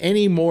send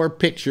any more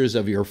pictures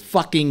of your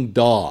fucking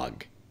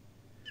dog.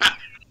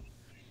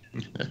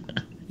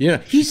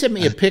 He sent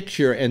me a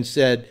picture and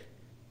said,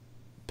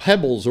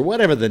 Pebbles, or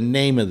whatever the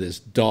name of this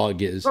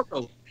dog is.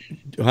 Coco.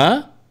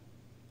 Huh?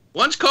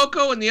 One's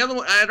Coco and the other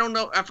one, I don't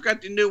know. I forgot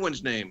the new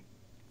one's name.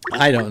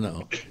 I don't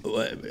know.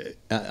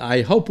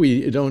 I hope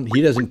he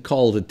doesn't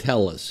call to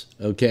tell us,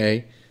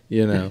 okay?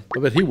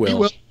 But he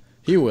will.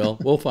 He will.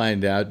 We'll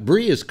find out.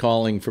 Bree is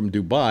calling from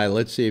Dubai.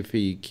 Let's see if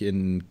he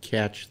can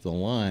catch the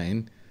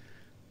line.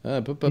 Hello,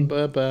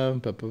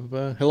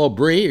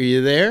 Bree. Are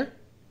you there?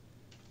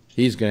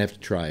 He's going to have to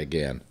try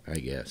again, I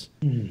guess.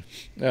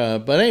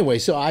 But anyway,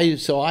 so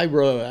I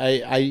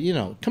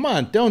wrote, come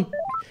on, don't,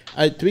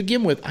 to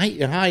begin with,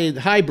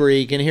 hi,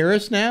 Bree, can you hear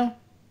us now?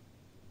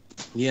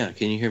 Yeah,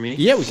 can you hear me?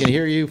 Yeah, we can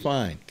hear you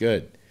fine.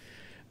 Good.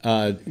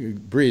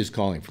 Bree is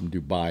calling from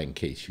Dubai in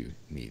case you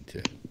need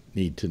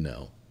to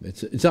know.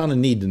 It's on a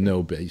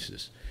need-to-know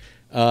basis.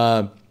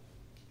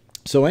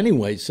 So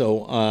anyway,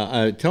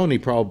 Tony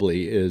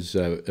probably is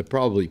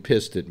probably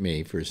pissed at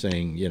me for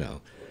saying,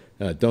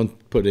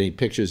 don't put any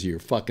pictures of your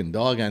fucking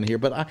dog on here.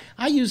 But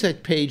I use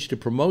that page to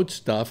promote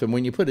stuff. And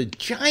when you put a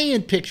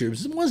giant picture,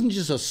 it wasn't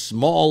just a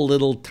small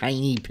little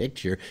tiny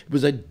picture. It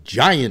was a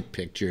giant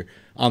picture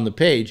on the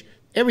page.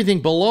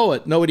 Everything below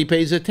it, nobody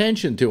pays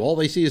attention to. All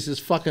they see is this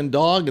fucking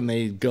dog, and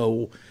they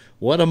go,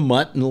 what a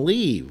mutt, and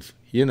leave.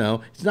 You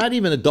know, it's not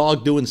even a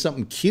dog doing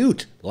something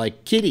cute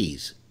like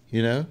kitties,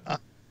 you know?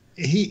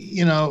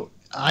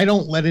 I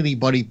don't let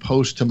anybody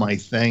post to my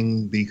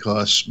thing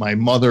because my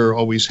mother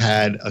always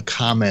had a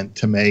comment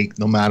to make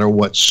no matter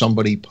what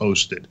somebody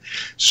posted.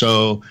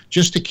 So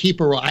just to keep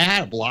her, I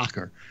had to block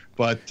her.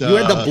 But you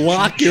had to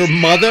block your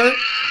mother?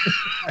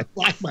 I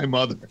blocked my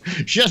mother.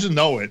 She doesn't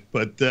know it,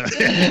 but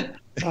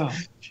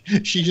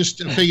she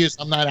just figures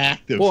I'm not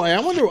active. Boy,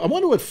 I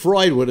wonder what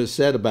Freud would have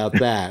said about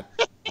that.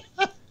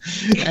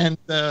 And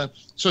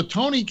so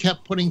Tony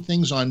kept putting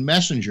things on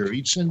Messenger.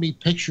 He'd send me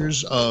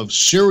pictures of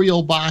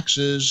cereal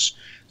boxes,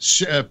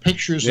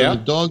 pictures of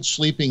the dog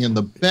sleeping in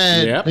the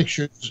bed,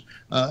 pictures,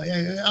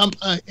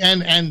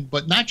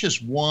 but not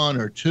just one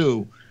or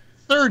two,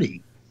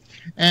 30,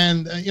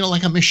 and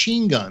like a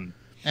machine gun.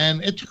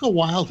 And it took a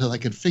while till I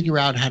could figure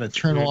out how to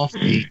turn off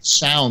the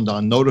sound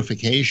on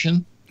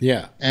notification.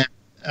 Yeah.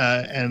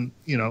 And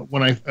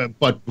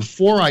but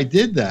before I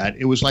did that,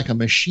 it was like a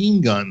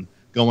machine gun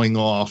going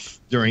off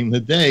during the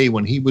day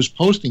when he was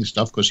posting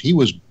stuff because he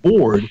was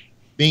bored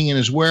being in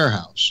his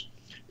warehouse.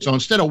 So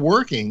instead of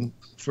working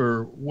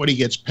for what he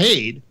gets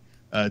paid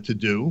to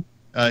do,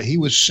 he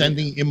was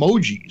sending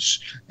emojis,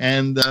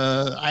 and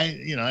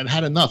I'd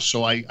had enough,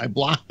 so I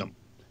blocked them.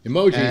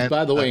 Emojis, and,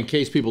 by the way, in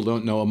case people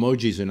don't know,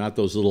 emojis are not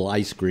those little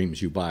ice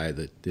creams you buy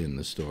in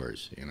the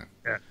stores, you know.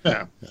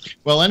 Yeah.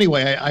 Well,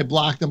 anyway, I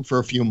blocked him for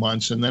a few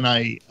months, and then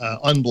I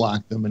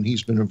unblocked him, and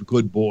he's been a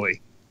good boy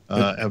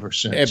ever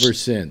since. Ever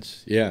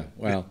since, yeah.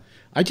 Well,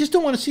 I just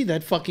don't want to see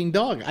that fucking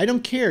dog. I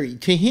don't care.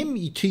 To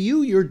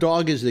you, your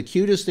dog is the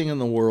cutest thing in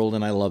the world,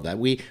 and I love that.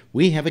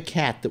 We have a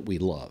cat that we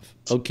love,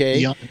 okay?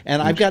 Yeah.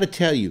 And I've got to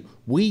tell you,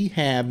 we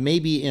have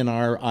maybe in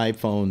our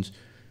iPhones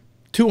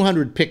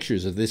 200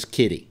 pictures of this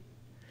kitty.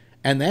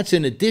 And that's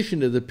in addition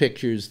to the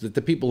pictures that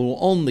the people who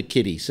own the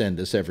kitty send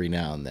us every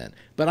now and then.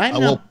 But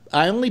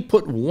I only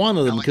put one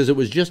of them because it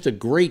was just a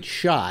great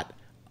shot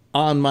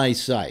on my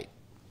site.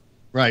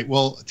 Right.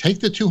 Well,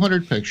 take the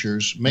 200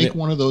 pictures, make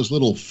one of those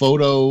little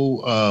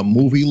photo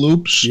movie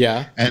loops,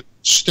 and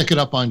stick it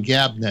up on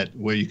GabNet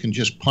where you can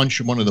just punch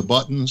one of the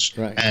buttons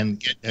and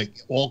get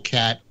all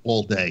cat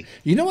all day.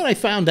 You know what I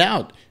found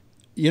out?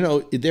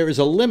 There is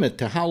a limit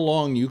to how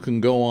long you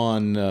can go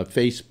on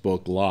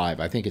Facebook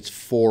Live. I think it's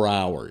 4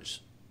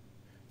 hours.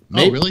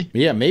 Oh, really?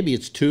 Yeah, maybe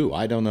it's 2.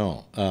 I don't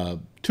know.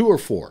 2 or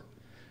 4.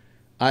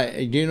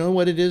 Do you know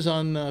what it is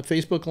on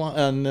Facebook,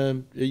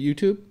 on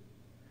YouTube?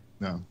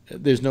 No.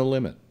 There's no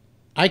limit.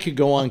 I could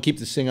go on, keep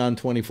this thing on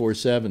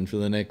 24/7 for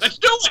the next... Let's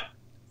do it!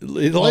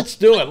 Let's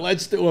do it.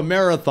 Let's do a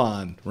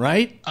marathon,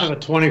 right? I have a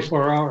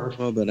 24-hour.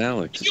 How about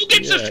Alex? You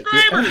get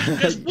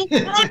subscribers. We'll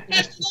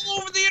broadcast it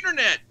all over the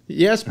internet.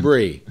 Yes,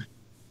 Bree.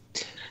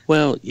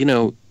 Well,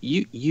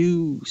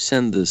 you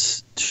send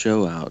this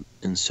show out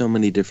in so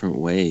many different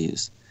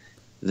ways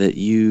that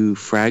you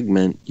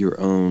fragment your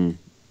own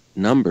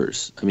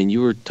numbers. I mean,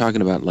 you were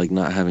talking about like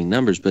not having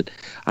numbers, but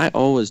I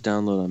always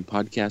download on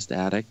Podcast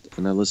Addict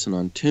and I listen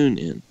on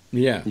TuneIn.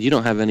 Yeah. You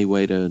don't have any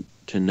way to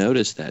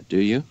notice that, do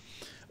you?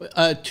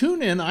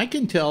 TuneIn, I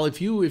can tell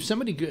if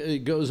somebody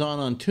goes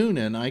on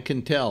TuneIn, I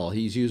can tell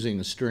he's using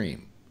a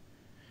stream.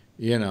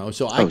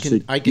 So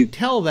I can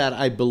tell that.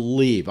 I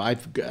believe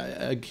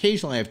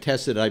occasionally I've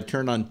tested. I've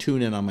turned on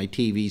TuneIn on my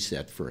TV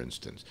set, for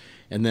instance,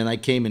 and then I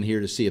came in here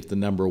to see if the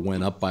number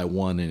went up by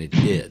 1, and it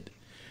did.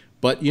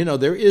 But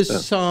there is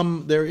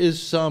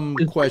some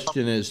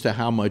question as to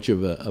how much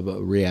of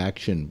a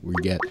reaction we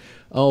get.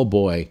 Oh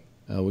boy,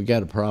 we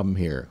got a problem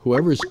here.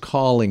 Whoever's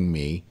calling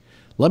me.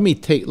 Let me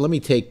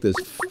take this,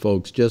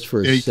 folks, just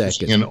for a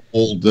second.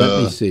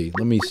 Let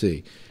me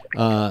see.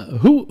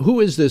 Who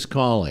is this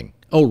calling?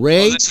 Oh,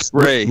 Ray. Oh, this is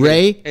Ray.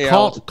 Ray, hey,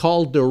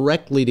 call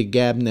directly to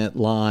GabNet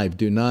Live.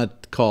 Do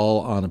not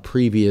call on a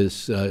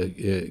previous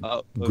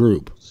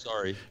group.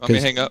 Sorry, I'm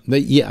gonna hang up.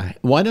 Yeah.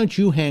 Why don't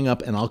you hang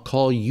up and I'll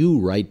call you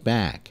right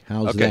back?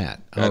 How's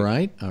that? All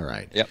right.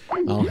 Yep.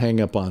 I'll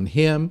hang up on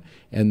him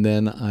and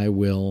then I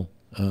will.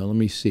 Let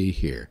me see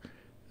here.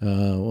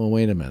 Well,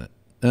 wait a minute.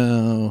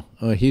 Oh,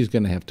 he's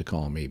going to have to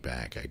call me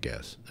back, I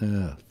guess.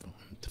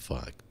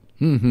 Fuck.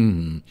 Ha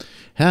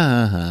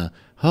ha ha.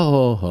 Ho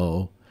ho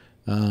ho.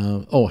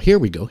 Oh, here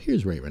we go.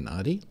 Here's Ray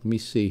Renati. Let me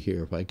see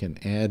here if I can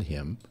add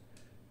him.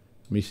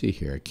 Let me see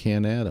here. I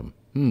can't add him.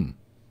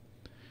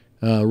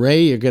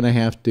 Ray, you're going to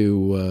have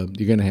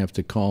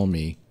to call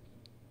me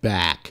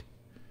back.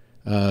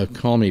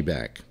 Call me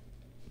back.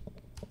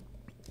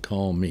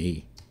 Call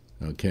me.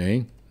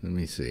 Okay. Let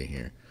me see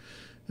here.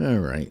 All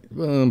right.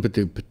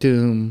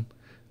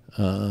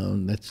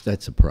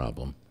 That's a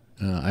problem.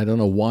 I don't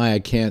know why I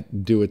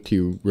can't do it to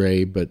you,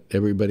 Ray, but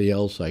everybody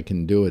else I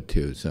can do it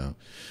to. So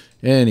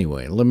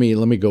anyway, let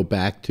me go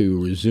back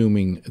to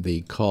resuming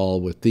the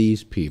call with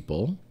these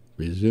people.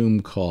 Resume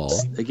call.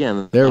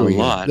 Again, There a we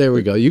lot. go. There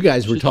we go. You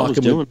guys were She's always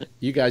talking. doing it,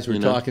 You guys were you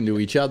know? talking to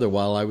each other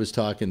while I was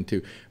talking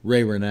to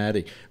Ray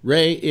Renati.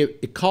 Ray,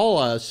 call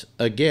us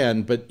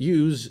again, but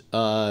use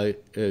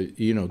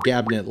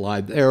Gabnet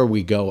Live. There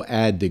we go.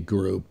 Add to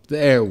group.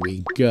 There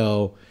we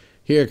go.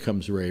 Here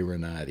comes Ray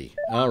Renati.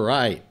 All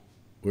right.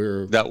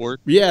 That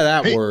worked? Yeah,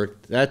 that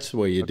worked. That's the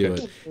way you do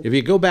it. If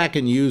you go back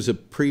and use a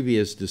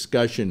previous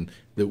discussion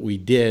that we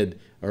did,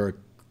 or a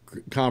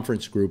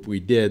conference group we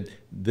did,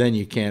 then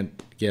you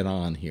can't get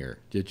on here.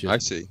 It just I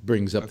see.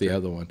 brings up the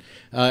other one.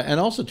 And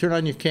also turn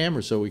on your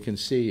camera so we can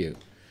see you.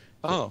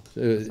 Oh.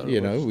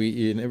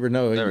 You never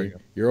know. There we go.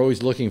 You're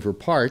always looking for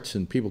parts,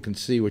 and people can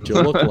see what you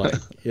look like,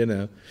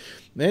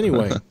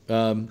 Anyway,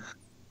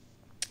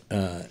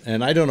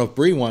 and I don't know if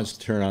Bree wants to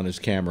turn on his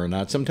camera or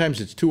not. Sometimes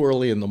it's too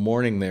early in the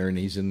morning there, and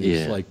he's in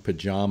these like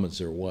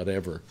pajamas or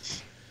whatever.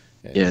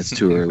 Yeah, it's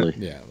too early.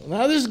 Yeah.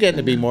 Now this is getting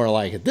to be more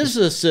like it. This is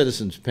a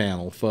citizens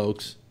panel,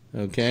 folks.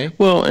 Okay.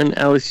 Well, and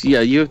Alex, yeah,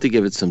 you have to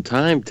give it some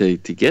time to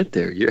get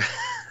there.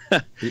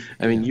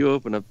 I mean, you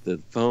open up the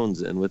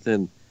phones, and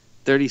within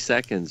 30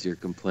 seconds, you're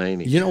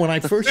complaining. When I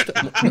first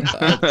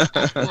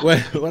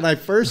when I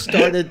first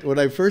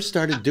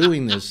started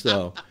doing this,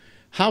 though,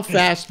 how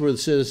fast were the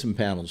citizen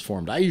panels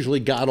formed? I usually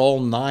got all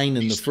 9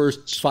 in the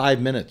first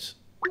 5 minutes.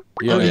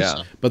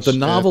 Yeah. But the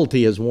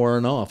novelty has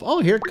worn off.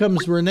 Oh, here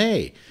comes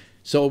Renee.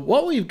 So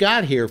what we've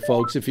got here,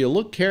 folks, if you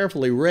look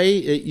carefully, Ray,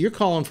 you're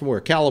calling from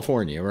where?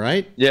 California,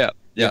 right? Yeah.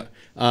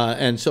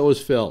 And so is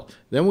Phil.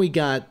 Then we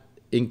got,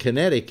 in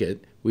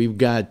Connecticut, we've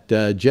got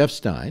Jeff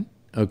Stein,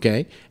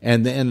 okay?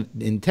 And then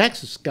in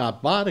Texas,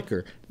 Scott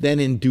Boddicker. Then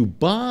in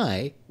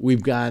Dubai,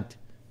 we've got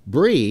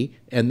Bree.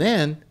 And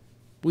then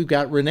we've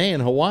got Renee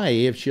in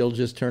Hawaii, if she'll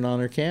just turn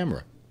on her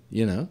camera,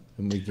 and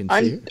we can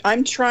see her.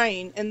 I'm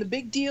trying. And the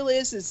big deal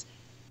is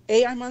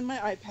A, I'm on my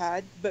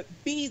iPad, but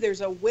B, there's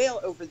a whale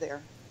over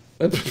there.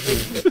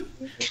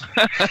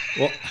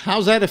 Well,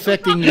 how's that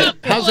affecting you?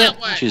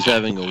 She's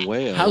having a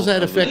whale. How's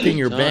that affecting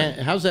your time.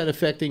 How's that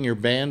affecting your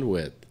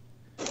bandwidth?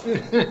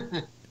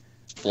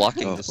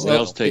 Blocking the Whales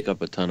signal. take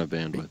up a ton of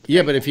bandwidth.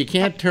 Yeah, but if you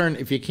can't turn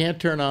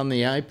on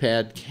the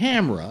iPad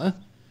camera,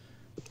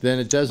 then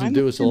it doesn't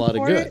do us a lot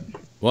of good. it.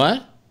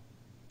 What?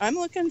 I'm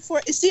looking for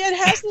it. See, it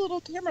has the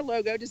little camera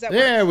logo. Does that work?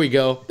 There we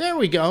go. There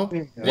we go.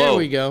 There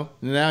we go.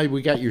 Now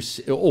we got your.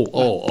 sunset.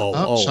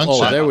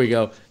 There we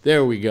go.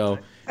 There we go.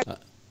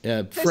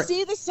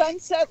 See the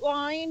sunset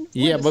line?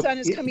 Yeah, the but sun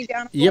is coming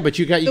down. Yeah, but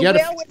you got the to.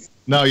 whale was,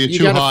 No, you're You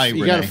too gotta, high,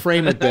 you got to Renee.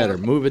 frame it better.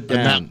 Move it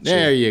down. mountains,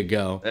 There you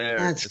go.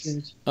 That's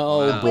good.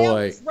 Oh the whale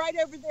boy. is right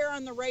over there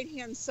on the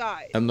right-hand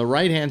side. On the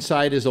right hand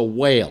side is a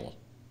whale.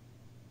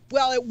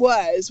 Well, it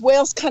was.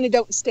 Whales kind of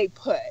don't stay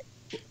put.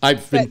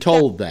 I've been But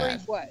told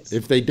that's where that. it was.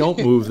 If they don't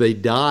move, they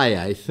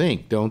die. I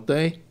think, don't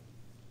they?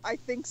 I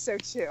think so,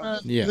 too.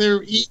 Yeah.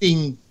 They're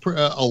eating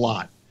a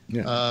lot.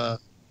 Yeah.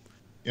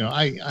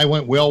 I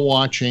went whale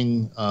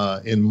watching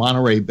in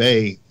Monterey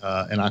Bay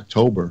in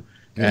October,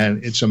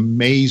 and it's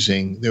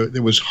amazing.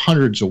 There was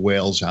hundreds of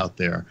whales out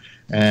there,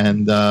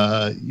 and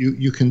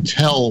you can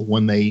tell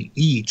when they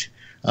eat.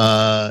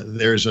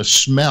 There's a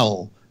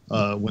smell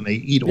when they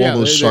eat all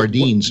those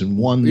sardines in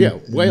one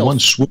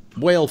swoop.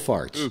 Whale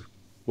farts. Ooh.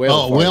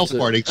 Whale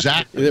fart,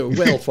 exactly.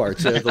 Whale farts,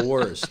 they're the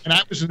worst. And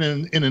I was in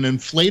an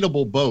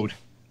inflatable boat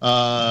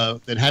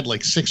that had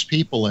like 6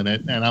 people in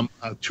it, and I'm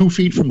 2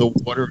 feet from the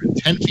water and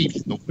 10 feet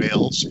from the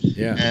whales.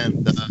 Yeah.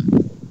 And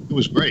it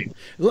was great.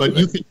 But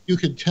you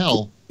could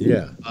tell.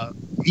 Yeah.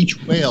 Each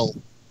whale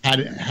had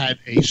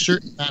a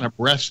certain amount of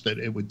breath that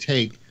it would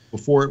take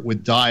before it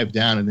would dive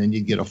down, and then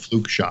you'd get a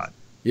fluke shot.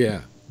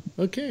 Yeah.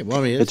 Okay. Well,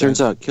 I mean, It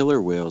turns out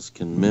killer whales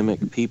can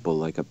mimic people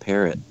like a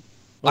parrot.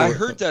 I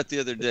heard that the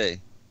other day.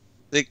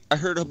 I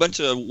heard a bunch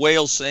of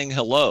whales saying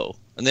hello,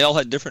 and they all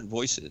had different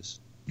voices.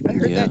 I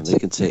heard Yeah, that, they too.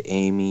 can say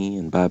Amy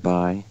and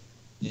bye-bye.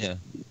 Yeah.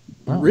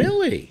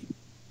 Really?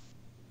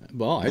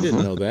 Well, I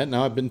didn't know that.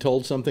 Now I've been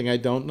told something I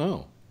don't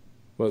know.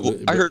 Well,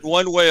 I heard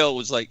one whale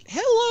was like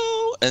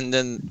hello, and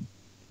then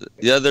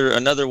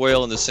another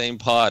whale in the same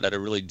pod had a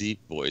really deep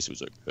voice. It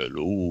was like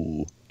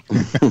hello.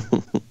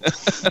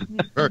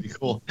 Very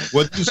cool.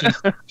 Were these in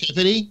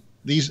captivity?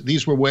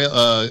 These were whale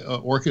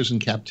orcas in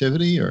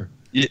captivity, or?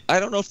 Yeah, I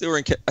don't know if they were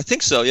in. I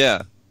think so.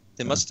 Yeah,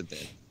 they must have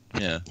been.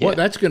 Yeah. Well,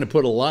 that's going to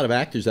put a lot of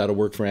actors out of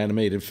work for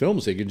animated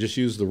films. They could just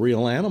use the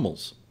real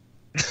animals.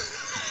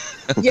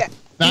 Yeah.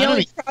 Not The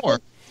only anymore.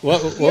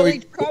 the only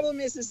problem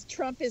is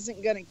Trump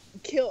isn't going to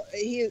kill.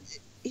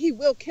 He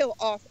will kill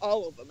off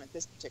all of them at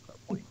this particular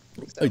point.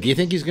 So. Do you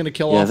think he's going to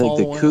kill Yeah, I off think all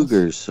the whales?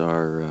 cougars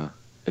are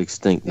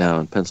extinct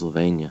now in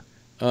Pennsylvania.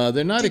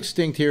 They're not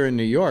extinct here in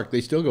New York. They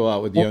still go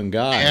out with young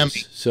guys. Miami.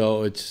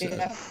 So it's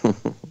Yeah.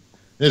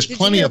 There's Did you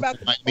plenty hear of about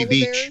the Miami polar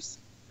Beach. bears?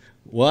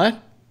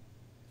 what?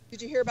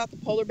 Did you hear about the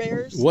polar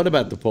bears? What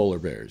about the polar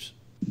bears?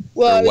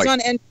 Well, They're it was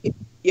white. on NBC.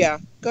 Yeah,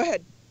 go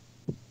ahead.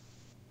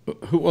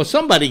 Well,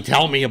 somebody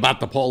tell me about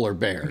the polar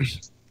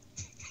bears.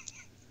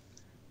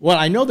 Well,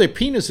 I know their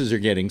penises are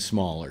getting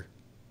smaller.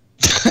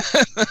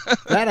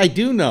 That I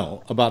do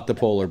know about the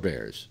polar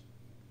bears.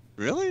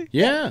 Really?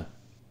 Yeah,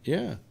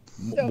 yeah.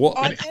 So Well,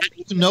 on And how do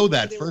NPR, you know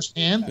that they were-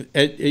 firsthand?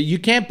 You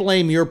can't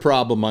blame your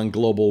problem on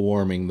global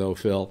warming, though,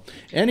 Phil.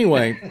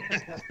 Anyway,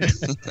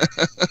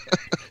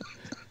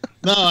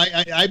 No,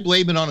 I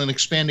blame it on an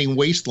expanding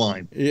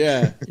waistline.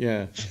 yeah.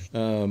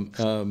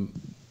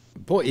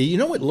 Boy, you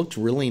know what looked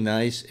really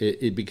nice?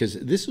 Because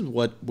this is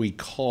what we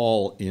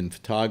call in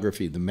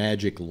photography the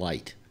magic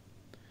light.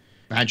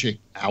 Magic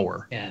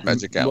hour. Yeah.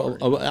 Magic hour.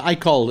 Well, I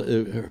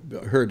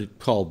heard it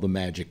called the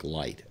magic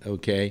light.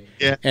 Okay.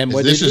 Yeah. And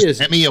what this it is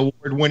Emmy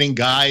award-winning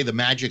guy, the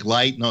magic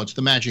light. No, it's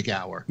the magic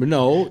hour.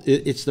 No,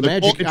 it's the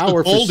magic It's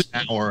hour the golden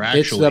for. hour. Actually,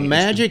 It's the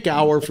magic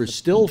hour for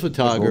still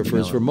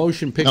photographers, for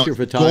motion picture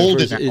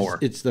photographers. golden hour.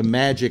 It's the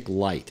magic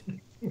light.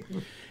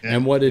 Yeah,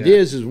 And what it yeah.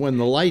 is when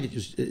the light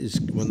is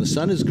when the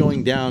sun is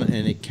going down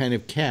and it kind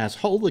of casts.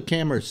 Hold the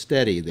camera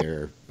steady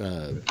there,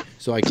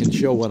 so I can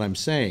show what I'm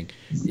saying.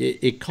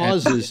 It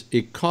causes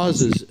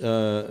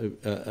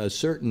a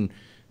certain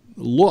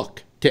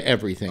look to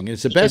everything.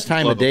 It's the best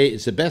time of day.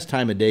 It's the best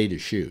time of day to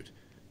shoot.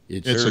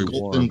 It's a very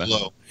golden warm.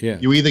 glow. Yeah.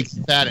 You either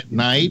get that at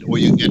night or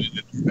you get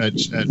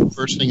it at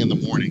first thing in the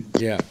morning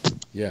Yeah.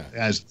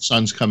 as the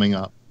sun's coming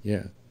up.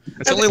 Yeah.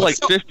 It's only like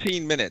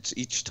 15 minutes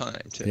each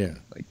time, too. Yeah.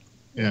 Like,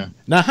 Yeah.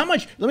 Now, how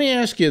much? Let me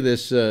ask you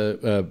this,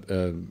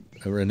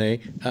 Renee.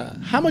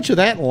 How much of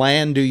that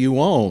land do you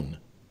own?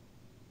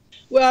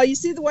 Well, you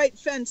see the white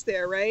fence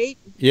there, right?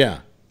 Yeah.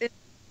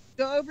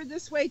 Go over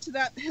this way to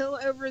that hill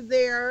over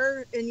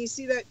there, and you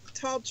see that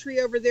tall tree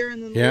over there,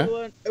 and then the Yeah.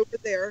 little one over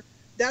there.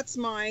 That's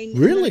mine.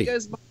 Really? And then it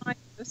goes behind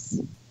us,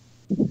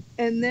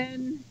 and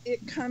then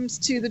it comes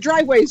to the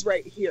driveway's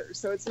right here,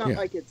 so it's not Yeah.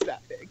 like it's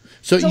that big.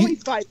 So It's only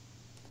 5.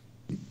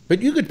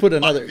 but you could put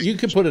another. You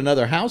could put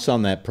another house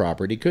on that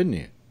property, couldn't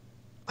you?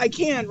 I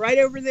can right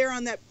over there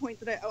on that point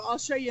that I'll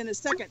show you in a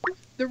second.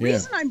 The Yeah.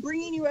 reason I'm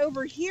bringing you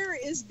over here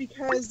is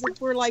because if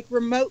we're like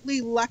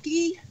remotely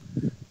lucky.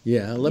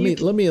 Yeah. Let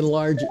me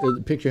enlarge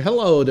the picture.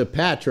 Hello to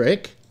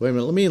Patrick. Wait a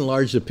minute. Let me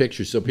enlarge the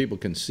picture so people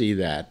can see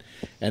that.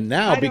 And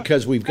now,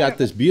 because we've got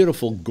this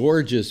beautiful,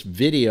 gorgeous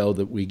video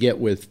that we get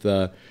with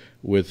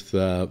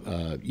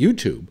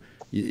YouTube.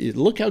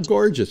 Look how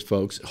gorgeous,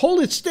 folks.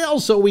 Hold it still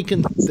so we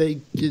can.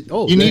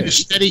 You need a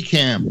steady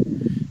cam.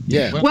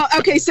 Yeah. Well,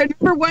 okay, so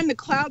number one, the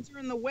clouds are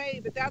in the way,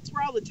 but that's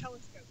where all the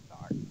telescopes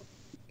are.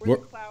 Where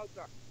the clouds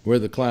are. Where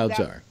the clouds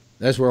are.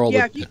 That's where all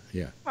If the. you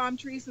Yeah. palm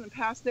trees in the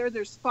past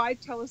there's 5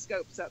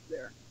 telescopes up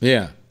there.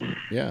 Yeah.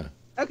 Yeah.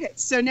 Okay,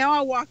 so now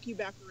I'll walk you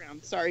back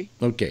around. Sorry.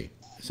 Okay.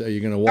 So you're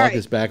going to walk right.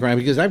 us back around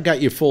because I've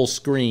got you full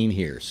screen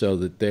here so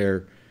that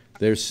they're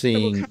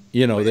seeing,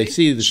 come they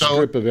see the So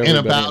strip of in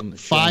everybody. about and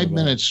 5 showing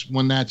minutes,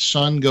 when that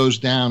sun goes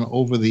down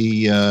over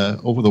the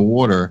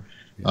water,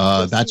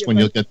 that's see when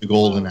it you'll like get the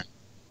golden hour.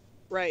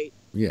 Right.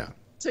 Yeah.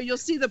 So you'll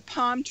see the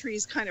palm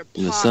trees kind of pop.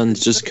 And the sun's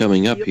just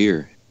coming up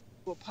here.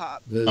 Will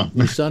pop.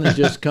 The sun is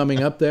just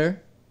coming up there.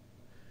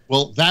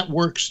 Well, that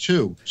works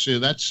too. So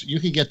you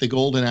can get the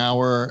golden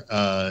hour,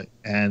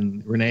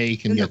 and Renee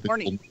can In the get the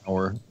morning.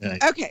 golden hour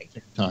Okay. at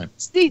the same time.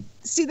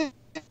 See the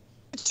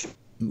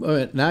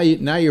Now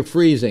you're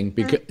freezing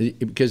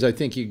because I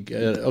think you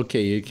got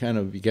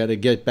to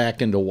get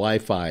back into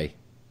Wi-Fi.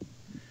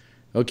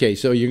 Okay,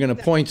 so you're going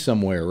to point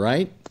somewhere,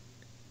 right?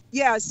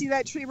 yeah, see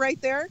that tree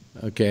right there?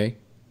 Okay.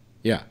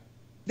 Yeah.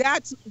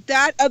 That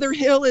other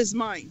hill is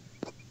mine.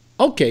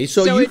 Okay,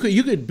 so So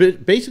you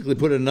could basically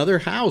put another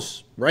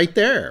house right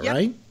there, Yep.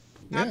 right?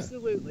 Yeah.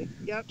 Absolutely.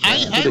 Yep.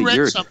 I But read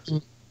you're-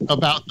 something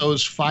about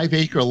those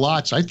 5-acre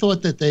lots. I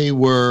thought that they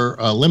were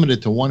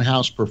limited to one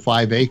house per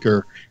 5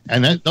 acre,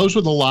 and those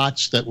were the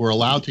lots that were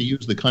allowed to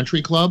use the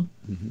country club.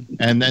 Mm-hmm.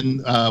 And then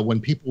when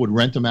people would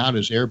rent them out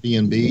as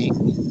Airbnb,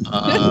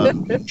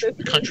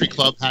 the country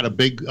club had a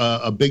big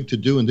to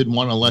do and didn't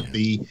want to let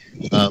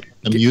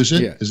them use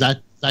it. Yeah. Is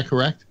that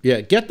correct? Yeah,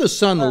 get the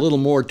sun a little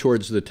more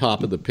towards the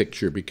top of the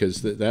picture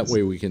because that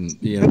way we can,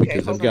 Okay, because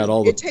I've hold got on.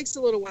 all the. It takes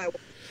a little while.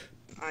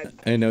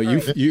 I know all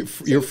right.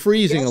 you're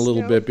freezing a yes,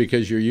 little no. bit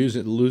because you're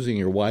losing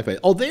your Wi-Fi.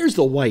 Oh, there's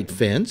the white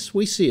fence.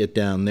 We see it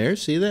down there.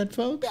 See that,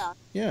 folks? Yeah.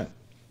 Yeah.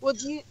 Well,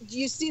 do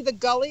you see the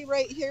gully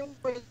right here?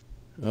 Where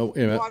Oh,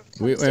 yeah. water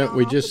We comes down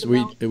we off of just the we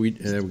mountain?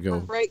 there we go.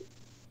 Right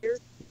here.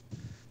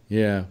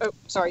 Yeah. Oh,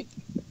 sorry.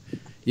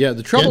 Yeah.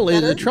 The trouble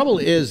Better?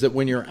 is that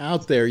when you're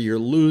out there, you're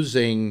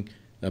losing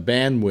a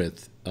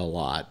bandwidth a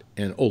lot.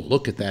 And oh,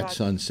 look at that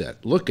sunset.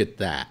 Look at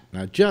that.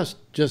 Now, just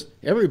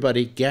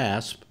everybody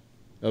gasp.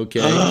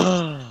 Okay.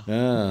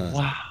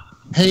 wow.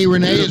 Hey,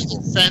 Renee,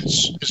 is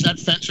that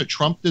fence a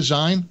Trump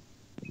design?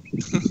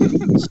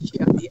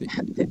 Yeah,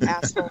 the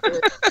asshole.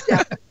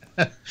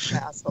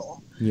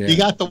 Asshole. Yeah. You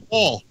got the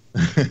wall.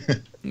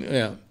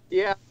 Yeah.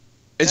 Yeah.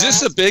 Is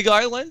this a big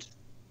island?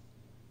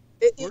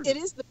 It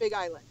is the Big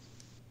Island.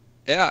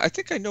 Yeah, I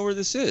think I know where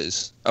this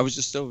is. I was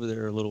just over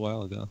there a little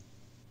while ago.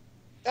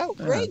 Oh,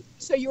 great!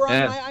 So you were on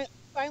Yeah. my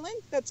island.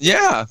 That's great.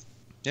 Yeah.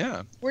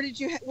 Yeah.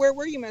 Where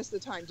were you most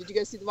of the time? Did you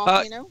go see the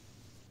volcano?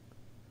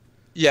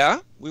 Yeah,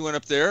 we went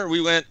up there.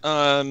 We went,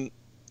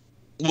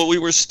 we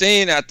were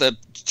staying at the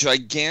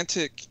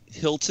gigantic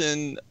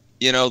Hilton,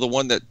 the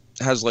one that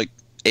has like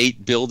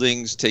 8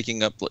 buildings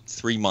taking up like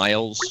 3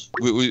 miles.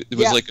 It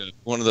was like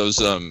one of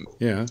those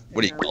Yeah.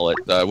 what do you call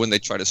it when they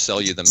try to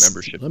sell you the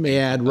membership? Let me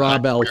add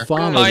Rob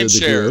Alfano to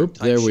the group.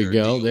 There we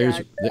go.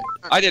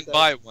 I didn't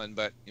buy one,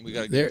 but we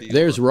got a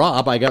there's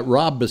Rob. I got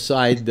Rob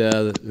beside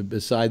the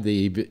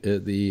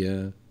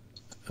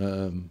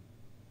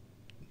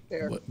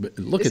There.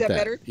 look Is at that that.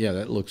 better? Yeah,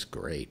 that looks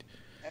great.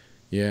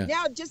 Yeah.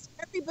 Now, just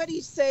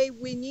everybody say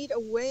we need a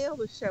whale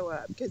to show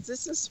up because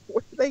this is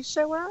where they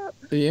show up.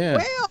 Yeah.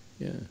 Whale.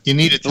 Yeah. You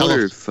need to I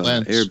wonder tell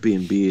if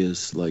Airbnb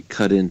is like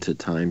cut into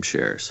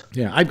timeshares.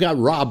 Yeah, I've got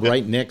Rob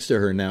right next to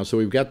her now, so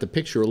we've got the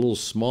picture a little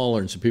smaller,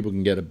 and so people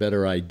can get a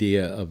better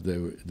idea of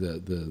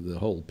the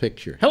whole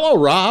picture.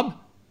 Hello, Rob.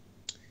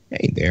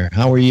 Hey there.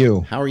 How are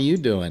you? How are you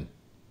doing?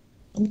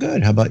 I'm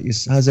good. How about you?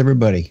 How's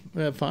everybody?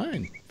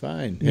 Fine.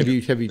 Have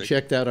you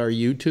checked out our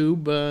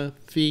YouTube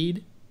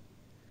feed?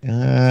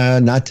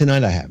 Not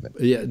tonight. I haven't.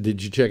 Yeah.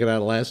 Did you check it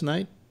out last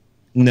night?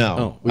 No.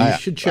 Oh, well, you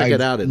should check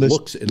it out. It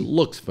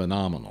looks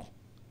phenomenal.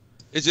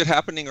 Is it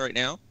happening right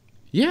now?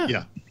 Yeah.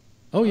 Yeah.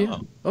 Oh yeah.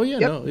 Oh yeah.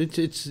 Yep. No,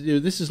 it's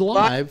this is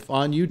live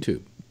on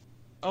YouTube.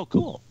 Oh,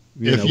 cool.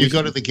 If you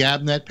go to the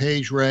Gabnet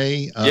page,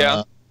 Ray,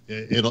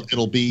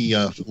 it'll be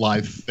a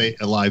live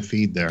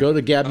feed there. Go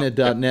to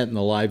gabnet.net and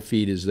the live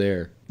feed is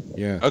there.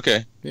 Yeah.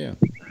 Okay. Yeah.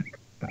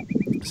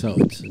 So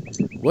it's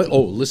what?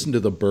 Oh, listen to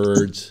the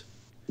birds.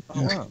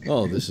 Oh, wow.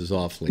 Oh, this is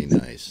awfully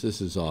nice. This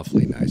is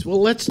awfully nice.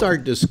 Well, let's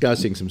start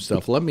discussing some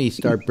stuff. Let me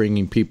start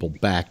bringing people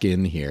back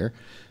in here.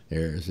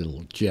 There's a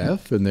little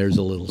Jeff, and there's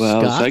a little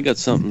Well, Scott. so I got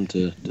something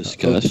to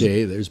discuss.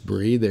 Okay, there's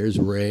Bree, there's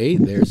Ray,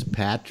 there's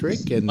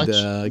Patrick, and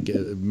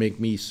make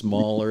me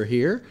smaller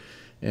here.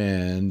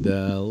 And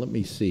let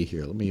me see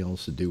here. Let me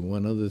also do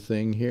one other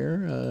thing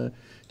here.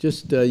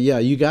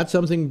 You got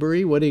something,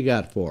 Bree? What do you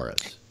got for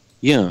us?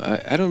 Yeah,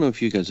 I don't know if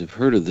you guys have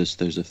heard of this.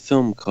 There's a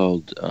film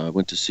called I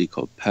went to see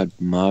called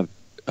Padmavat.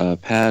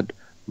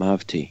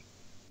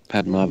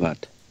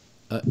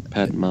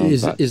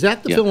 Is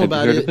that the film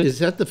about it? Is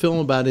that the film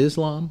about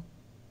Islam?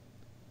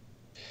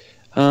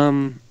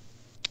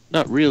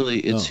 Not really.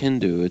 It's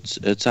Hindu. It's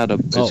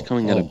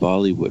coming out of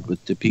Bollywood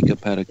with Deepika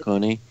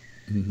Padukone,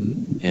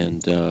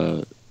 and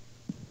a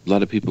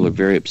lot of people are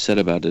very upset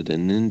about it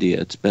in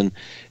India.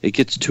 It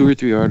gets 2 or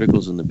 3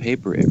 articles in the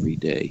paper every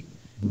day.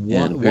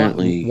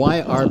 Why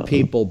are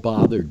people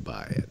bothered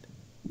by it?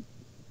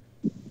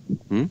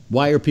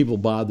 Why are people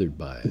bothered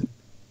by it?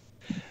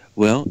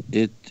 Well,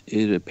 it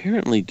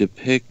apparently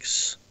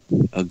depicts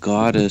a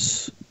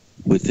goddess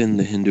within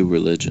the Hindu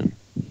religion,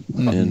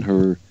 and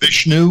her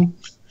Vishnu.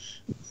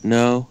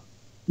 No,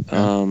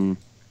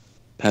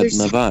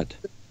 Padmavat.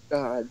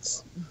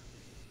 Gods.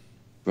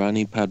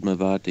 Rani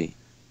Padmavati.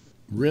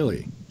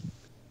 Really?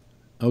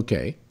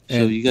 Okay.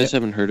 So you guys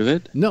haven't heard of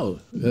it? No.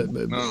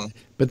 No.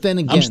 But then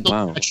again, I'm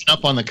still catching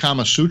up on the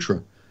Kama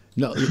Sutra.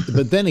 No,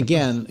 but then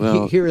again,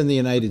 here in the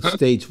United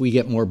States, we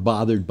get more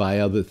bothered by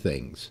other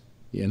things.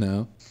 You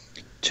know.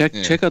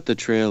 Check out the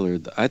trailer.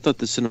 I thought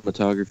the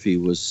cinematography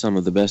was some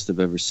of the best I've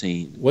ever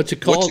seen. What's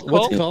it called?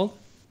 What's it called?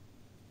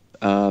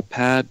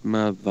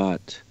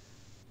 Padmavat.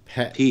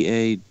 Padmaavt.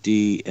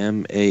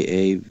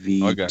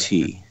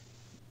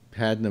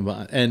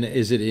 Padmavat. And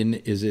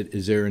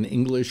is there an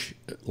English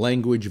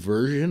language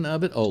version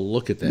of it? Oh,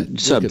 look at that.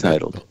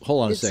 Subtitled.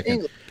 Hold on a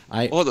second.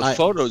 The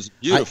photo's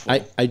beautiful.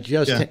 I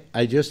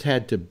just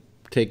had to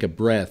take a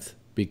breath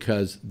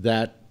because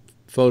that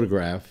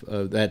photograph,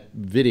 that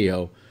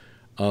video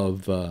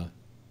of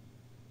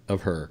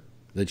her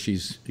that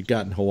she's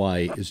got in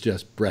Hawaii is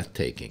just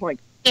breathtaking.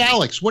 Hey,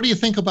 Alex, what do you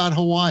think about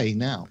Hawaii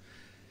now?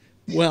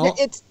 Well,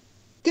 it's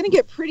going to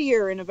get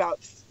prettier in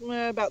about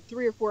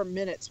 3 or 4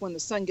 minutes when the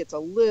sun gets a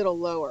little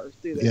lower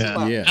through the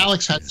clouds. Yeah.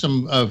 Alex had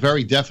some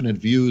very definite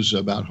views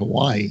about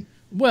Hawaii.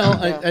 Well,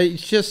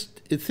 it's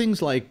just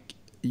things like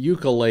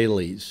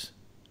ukuleles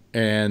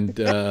and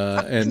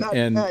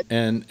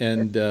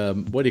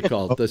what do you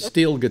call it? The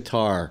steel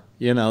guitar.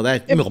 You know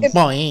that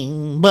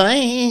boing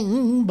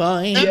boing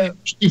boing.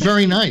 They're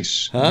very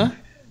nice. Huh?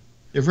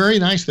 They're very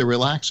nice. They're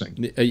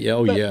relaxing.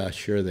 Yeah,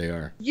 sure they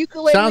are.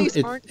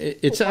 Ukuleles aren't.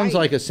 It sounds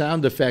like a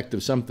sound effect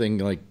of something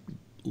like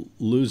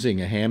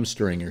losing a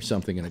hamstring or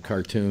something in a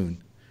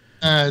cartoon.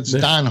 It's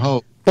Don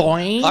Ho.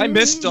 Boing. I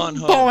miss Don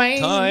Ho. Boing.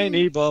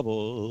 Tiny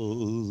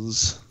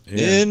bubbles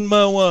in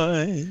my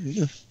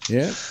wine.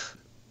 Yeah.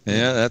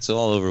 Yeah, that's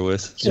all over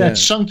with. Yeah,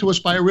 it's sung to us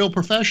by a real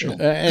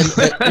professional. And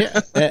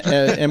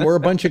we're a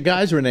bunch of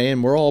guys, Renee,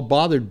 and we're all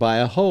bothered by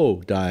a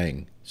hoe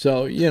dying.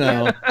 So, you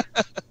know.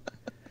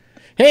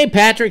 Hey,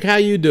 Patrick, how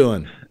you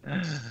doing?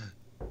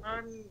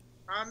 I'm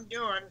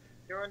doing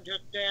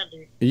just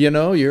dandy. You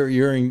know,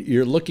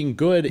 you're looking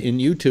good in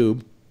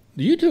YouTube.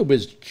 YouTube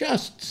is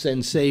just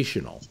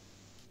sensational.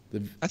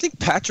 I think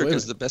Patrick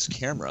is the best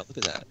camera. Look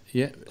at that.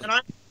 Yeah. Can I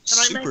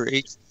Super make a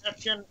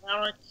exception,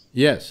 Alex?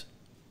 Yes.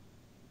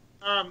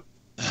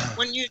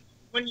 When you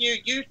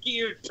used to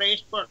use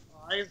Facebook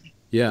Live,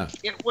 Yeah.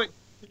 it would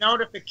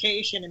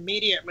notification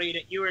immediately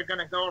that you were going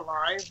to go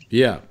live.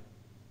 Yeah.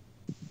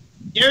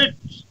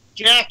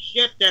 jack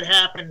shit that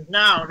happens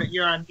now that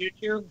you're on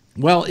YouTube.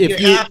 Well, if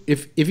You have- you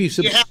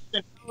You have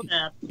to know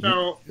that.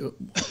 So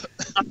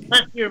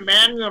unless you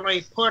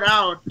manually put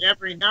out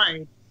every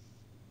night,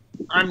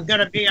 I'm going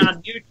to be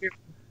on YouTube.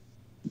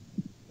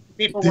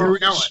 People There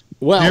won't know is- it.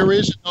 well, There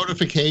is a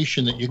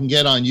notification that you can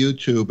get on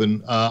YouTube,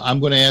 and I'm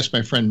going to ask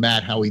my friend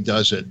Matt how he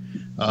does it,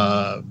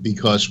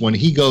 because when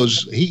he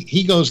goes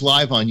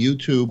live on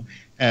YouTube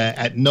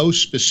at no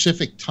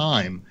specific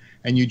time,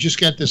 and you just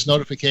get this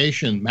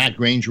notification: Matt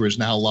Granger is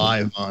now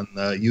live on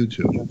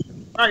YouTube.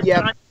 Right,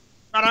 Yep.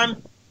 but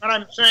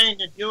I'm saying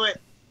to do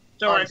it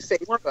so On it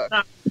works Facebook.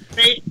 on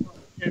Facebook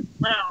as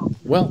well.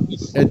 well,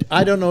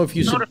 I don't know if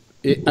you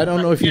I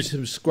don't know if you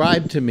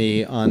subscribe to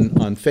me on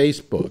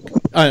Facebook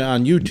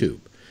on YouTube,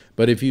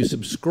 but if you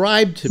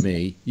subscribe to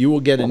me, you will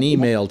get an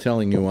email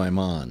telling you I'm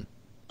on.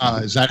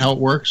 Is that how it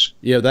works?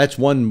 Yeah, that's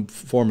one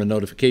form of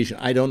notification.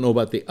 I don't know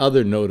about the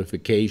other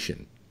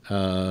notification.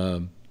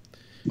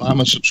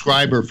 I'm a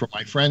subscriber for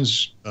my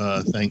friend's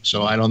thing,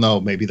 so I don't know.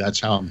 Maybe that's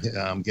how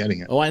I'm getting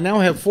it. Oh, I now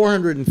have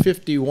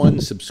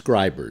 451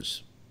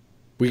 subscribers.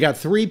 We got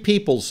 3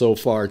 people so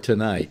far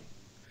tonight.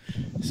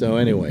 So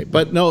anyway,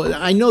 but no,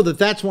 I know that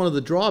that's one of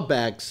the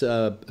drawbacks,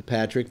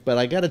 Patrick. But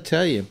I got to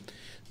tell you,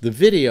 the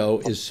video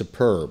is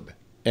superb,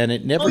 and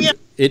it never yeah.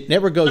 it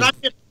never goes. But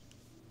I'm just,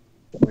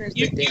 Where's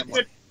you, the you damn one?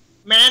 could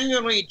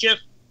manually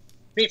just,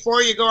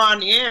 before you go on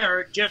the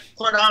air, just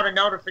put out a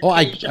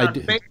notification I on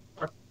do.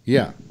 Facebook.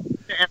 Yeah.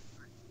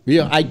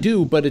 Yeah, I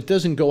do, but it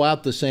doesn't go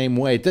out the same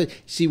way.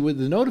 See, with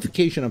the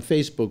notification on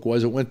Facebook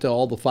was it went to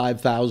all the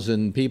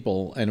 5,000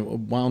 people and it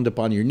wound up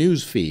on your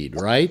news feed,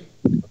 right?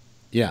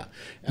 Yeah,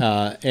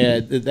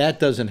 and that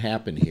doesn't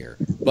happen here.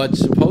 But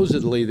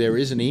supposedly there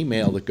is an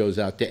email that goes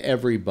out to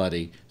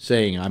everybody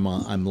saying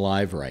I'm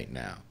live right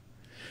now.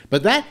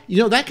 But that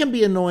that can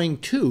be annoying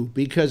too,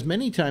 because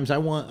many times I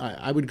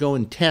would go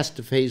and test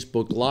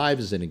Facebook Live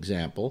as an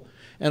example,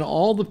 and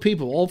all the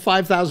people, all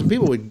 5,000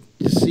 people would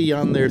see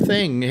on their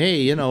thing,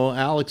 hey,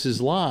 Alex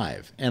is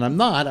live, and I'm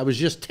not. I was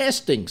just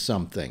testing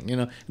something,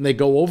 and they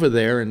go over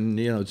there, and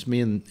it's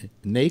me and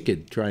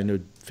naked trying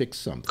to fix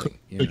something.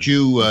 Could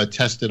you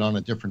test it on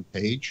a different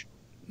page?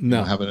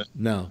 No, have it.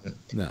 no.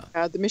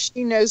 The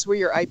machine knows where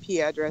your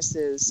IP address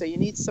is, so you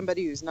need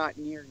somebody who's not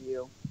near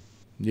you.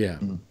 Yeah.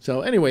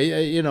 So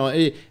anyway,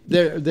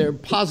 there are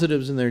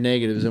positives and there are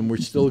negatives, and we're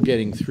still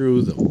getting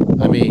through them.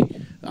 I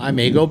mean, I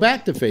may go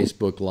back to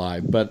Facebook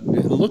Live, but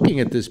looking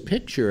at this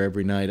picture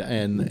every night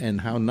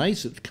and how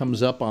nice it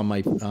comes up on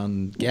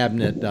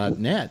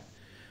gabnet.net,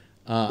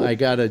 I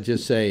gotta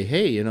just say,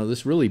 hey,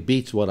 this really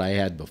beats what I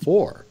had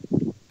before.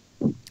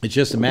 It's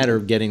just a matter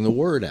of getting the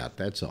word out.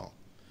 That's all,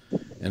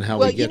 and how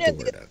we get the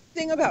word out.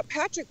 Thing about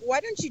Patrick,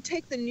 why don't you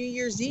take the New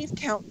Year's Eve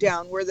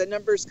countdown where the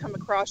numbers come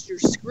across your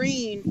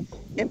screen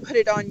and put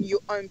it on your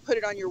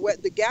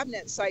the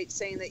Gabnet site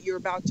saying that you're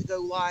about to go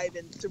live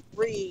in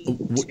 3,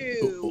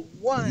 2,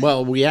 1.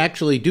 Well, we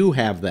actually do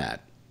have that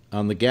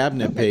on the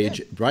Gabnet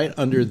page. Right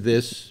under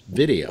this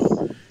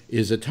video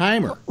is a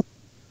timer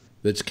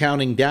that's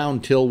counting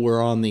down till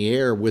we're on the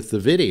air with the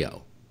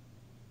video,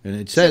 and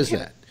it says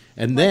that.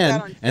 And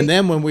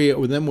then when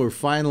we're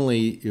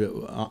finally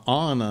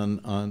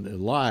on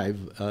live,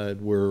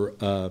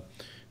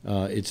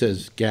 it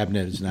says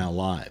Gabnet is now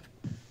live.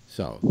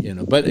 So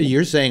but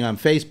you're saying on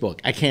Facebook,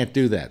 I can't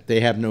do that.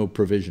 They have no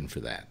provision for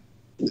that.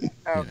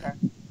 Okay.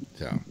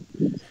 So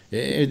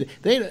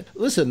they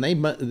listen.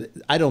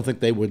 I don't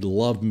think they would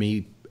love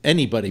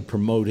anybody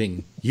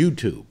promoting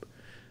YouTube.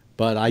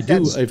 But I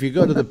do. If you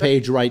go to the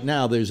page right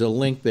now, there's a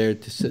link there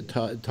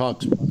to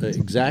talks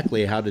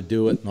exactly how to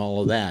do it and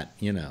all of that.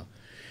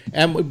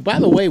 And by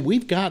the way,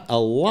 we've got a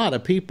lot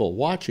of people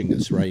watching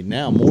us right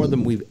now, more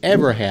than we've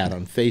ever had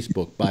on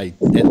Facebook, by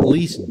at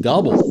least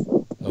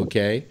double.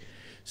 Okay,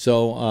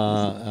 so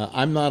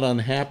I'm not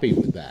unhappy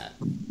with that.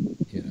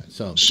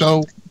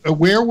 So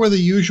where were the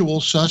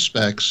usual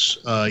suspects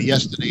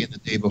yesterday and the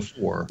day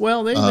before?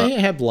 Well, they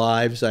have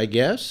lives, I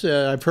guess.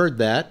 I've heard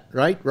that,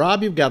 right?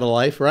 Rob, you've got a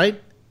life,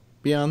 right?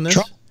 Beyond this?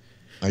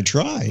 I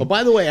try. Oh,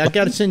 by the way, I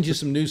got to send you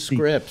some new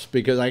scripts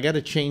because I got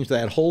to change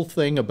that whole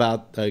thing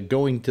about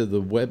going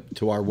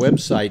to our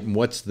website and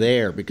what's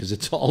there, because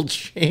it's all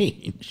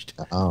changed.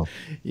 Oh.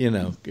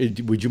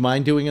 Would you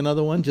mind doing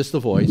another one? Just the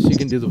voice. You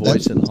can do the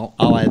voice, and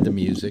I'll add the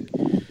music.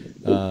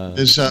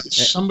 Has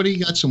somebody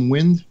got some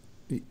wind?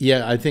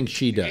 Yeah, I think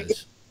she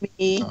does.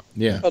 Me.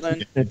 Yeah. Hold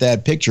on.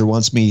 That picture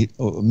makes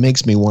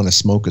me want to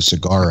smoke a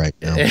cigar right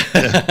now. What's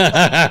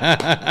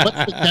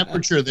the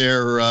temperature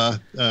there,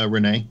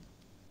 Renee?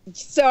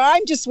 So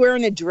I'm just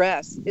wearing a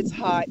dress. It's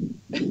hot.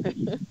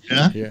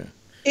 Yeah? Yeah.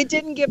 It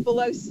didn't get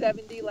below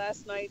 70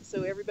 last night,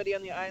 so everybody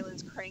on the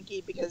island's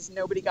cranky because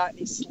nobody got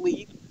any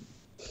sleep.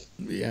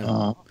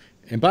 Yeah.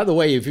 And by the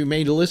way, if you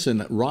may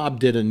listen, Rob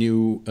did a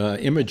new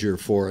imager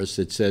for us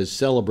that says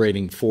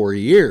celebrating 4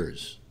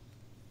 years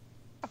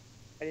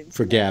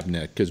for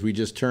Gabnet, because we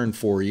just turned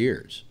 4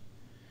 years.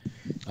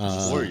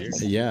 4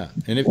 years. Yeah.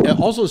 And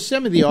also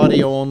send me the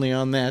audio only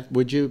on that,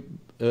 would you?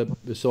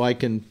 So I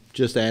can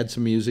just add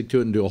some music to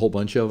it and do a whole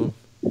bunch of them.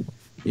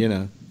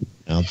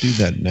 I'll do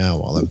that now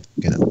while I'm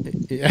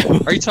thinking. Yeah.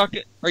 Are you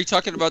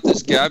talking about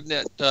this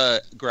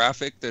GabNet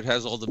graphic that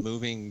has all the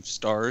moving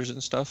stars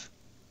and stuff?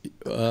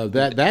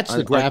 That's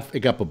the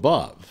graphic up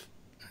above.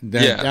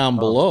 Down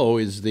below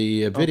is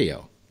the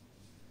video.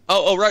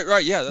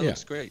 Right. Yeah, that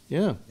looks great.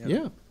 Yeah.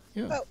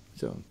 Oh,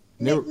 So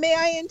may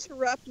I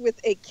interrupt with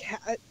a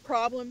cat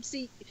problem?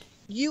 See,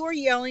 you are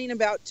yelling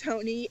about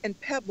Tony and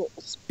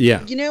Pebbles.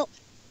 Yeah. You know,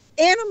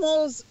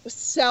 animals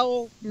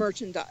sell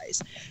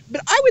merchandise,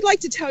 but I would like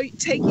to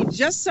take you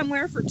just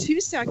somewhere for 2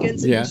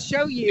 seconds and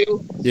show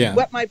you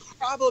what my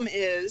problem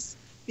is,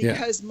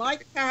 because my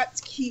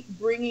cats keep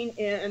bringing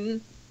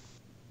in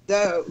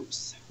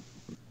those.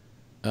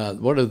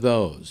 What are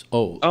those?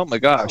 Oh my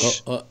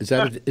gosh! Is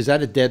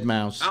that a dead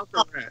mouse?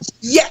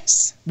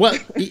 Yes. Well,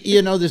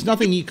 there's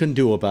nothing you can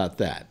do about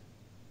that.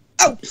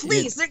 Oh,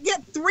 please! They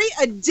get 3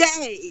 a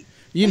day.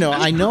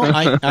 I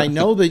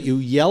know that you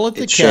yell at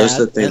the cat, shows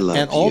that they love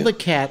and all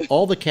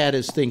the cat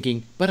is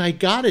thinking, but I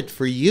got it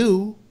for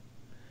you.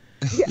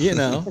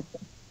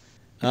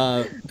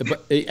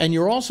 And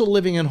you're also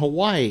living in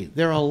Hawaii.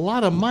 There are a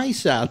lot of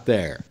mice out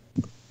there.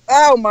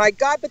 Oh my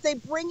God! But they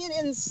bring it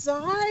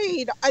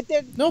inside.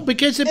 No,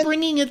 because they're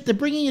bringing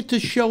it to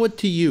show it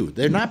to you.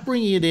 They're not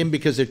bringing it in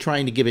because they're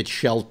trying to give it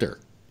shelter.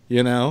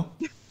 But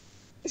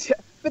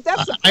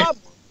that's the problem.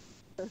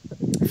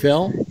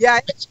 Phil? Yeah.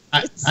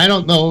 I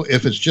don't know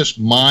if it's just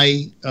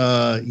my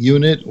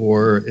unit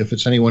or if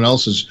it's anyone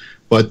else's,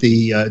 but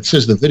it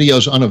says the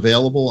video's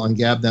unavailable on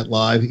GabNet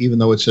Live, even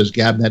though it says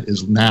GabNet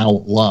is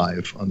now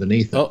live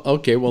underneath it. Oh,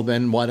 okay. Well,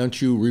 then why don't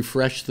you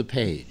refresh the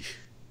page?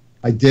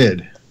 I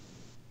did.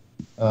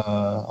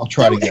 I'll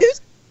try to get.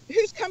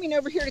 Who's coming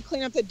over here to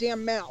clean up the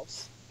damn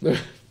mouse?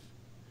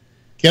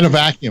 Get a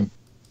vacuum.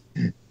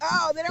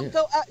 Oh, they don't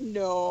go up.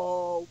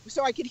 No.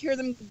 So I could hear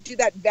them do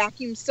that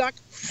vacuum suck.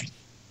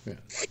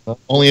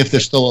 Only if they're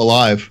still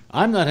alive.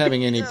 I'm not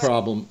having any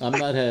problem. I'm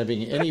not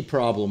having any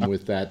problem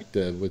with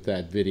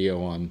that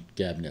video on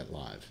GabNet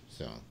Live.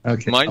 So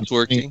okay, mine's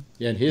working.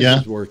 Yeah, and his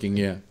is working.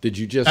 Yeah. Did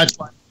you just? That's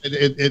fine.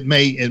 It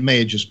may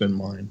have just been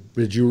mine.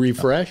 Did you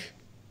refresh?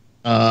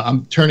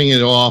 I'm turning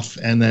it off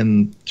and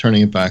then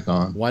turning it back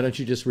on. Why don't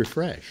you just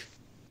refresh?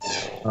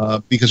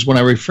 Because when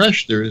I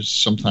refresh,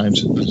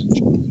 sometimes it doesn't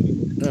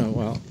change. Oh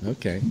well,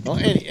 okay. Well,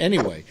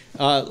 anyway,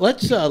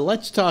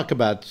 let's talk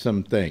about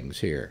some things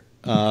here.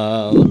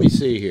 Let me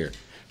see here.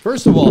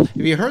 First of all, have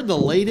you heard the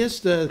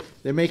latest? They're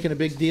making a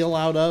big deal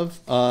out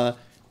of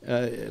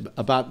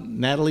about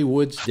Natalie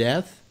Wood's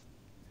death.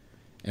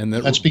 And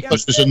that's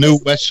because there's a new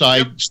West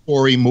Side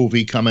Story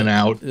movie coming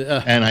out,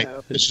 and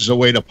this is a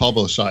way to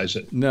publicize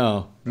it.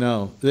 No.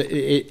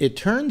 It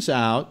turns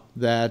out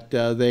that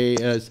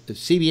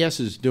CBS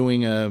is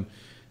doing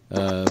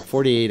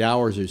 48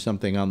 hours or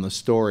something on the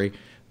story,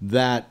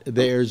 that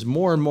there's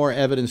more and more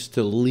evidence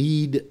to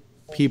lead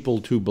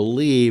people to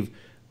believe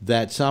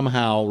that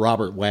somehow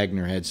Robert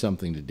Wagner had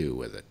something to do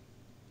with it.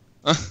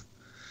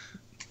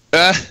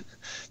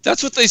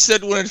 That's what they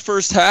said when it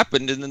first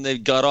happened, and then they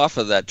got off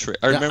of that trip.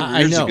 I remember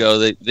years ago.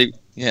 They.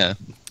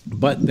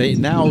 But they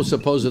now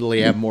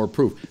supposedly have more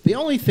proof. The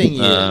only thing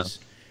is,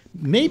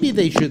 maybe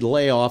they should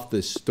lay off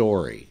this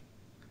story.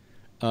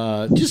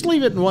 Just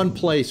leave it in one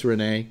place,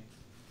 Renee.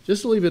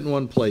 Just leave it in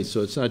one place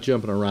so it's not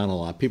jumping around a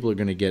lot. People are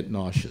going to get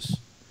nauseous.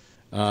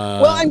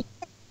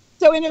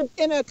 So in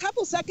a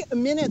couple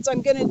minutes,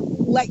 I'm going to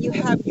let you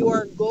have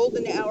your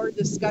golden hour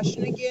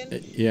discussion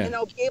again, and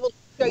I'll be able to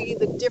show you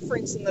the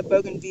difference in the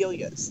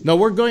bougainvilleas. No,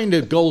 we're going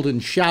to golden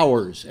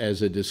showers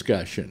as a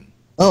discussion.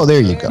 Oh, there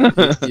you go.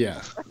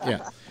 Yeah.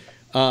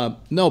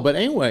 No, but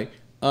anyway,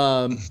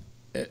 I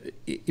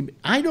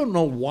don't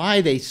know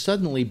why they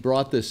suddenly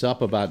brought this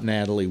up about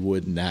Natalie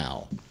Wood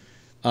now.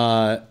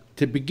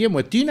 To begin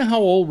with, do you know how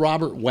old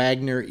Robert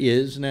Wagner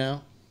is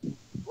now?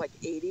 Like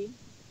 80.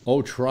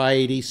 Oh, try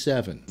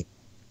 87.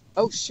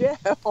 Oh, shit.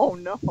 Oh,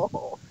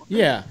 no.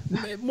 Yeah.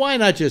 Why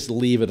not just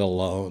leave it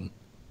alone?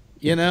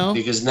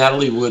 Because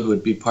Natalie Wood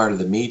would be part of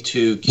the Me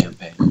Too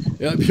campaign.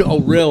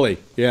 Oh, really?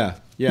 Yeah.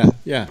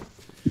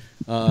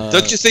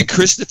 Don't you think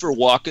Christopher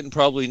Walken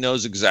probably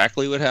knows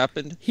exactly what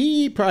happened?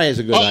 He probably has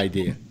a good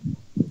idea.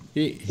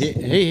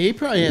 He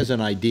probably has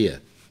an idea.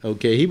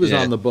 Okay, he was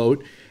on the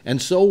boat,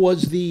 and so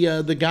was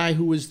the guy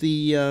who was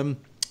the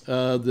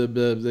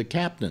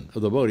captain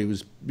of the boat. He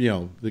was,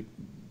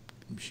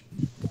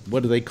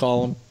 what do they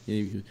call him?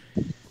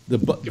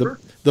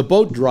 The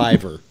boat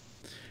driver.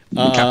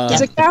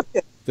 He's a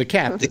captain. The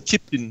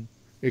captain.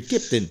 The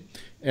captain.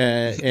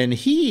 And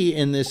he,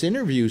 in this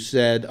interview,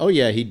 said, "Oh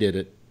yeah, he did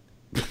it."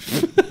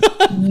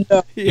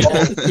 No.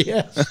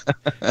 Yes.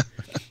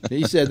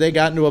 He said they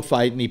got into a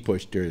fight and he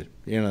pushed her.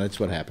 That's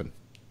what happened.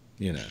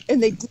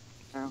 And they did.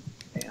 Oh,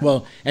 yeah.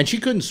 Well, and she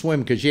couldn't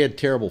swim because she had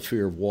terrible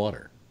fear of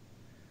water.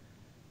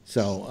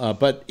 So,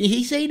 but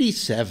he's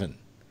 87.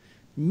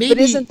 Maybe.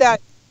 But isn't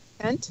that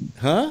intent?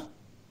 Huh?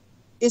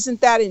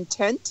 Isn't that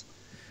intent?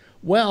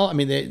 Well, I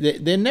mean,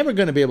 they're never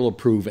going to be able to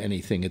prove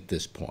anything at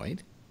this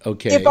point.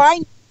 Okay. If I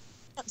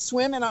can't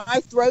swim and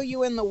I throw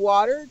you in the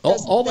water?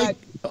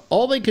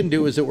 All they can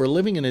do is that we're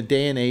living in a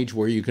day and age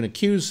where you can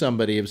accuse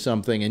somebody of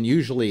something and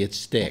usually it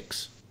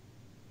sticks.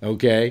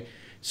 Okay?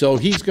 So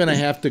he's going to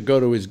have to go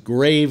to his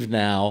grave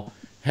now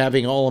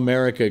having all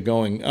America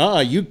going,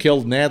 you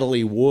killed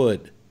Natalie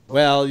Wood.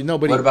 Well,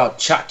 nobody... What about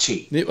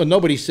Chachi?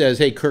 Nobody says,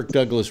 hey, Kirk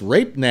Douglas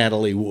raped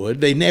Natalie Wood.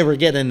 They never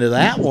get into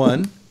that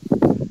one.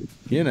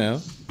 You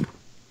know.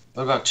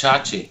 What about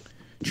Chachi?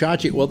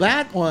 Chachi. Well,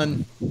 that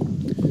one...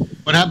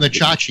 What happened to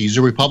Chachi? He's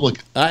a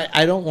Republican.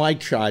 I don't like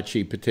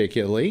Chachi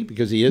particularly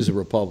because he is a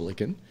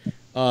Republican.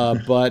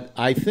 But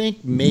I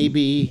think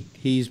maybe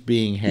he's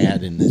being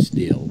had in this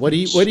deal. What do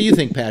you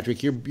think,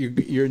 Patrick?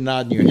 You're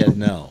nodding your head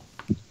no.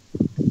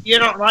 You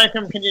don't like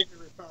him because he's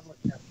a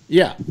Republican.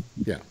 Yeah.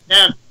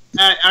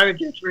 I would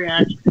just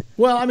react.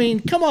 Well, I mean,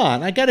 come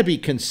on. I got to be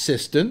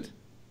consistent.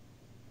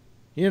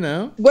 You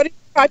know. What did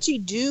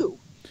Chachi do?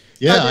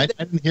 Yeah, I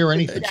didn't hear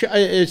anything.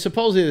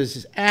 Supposedly there's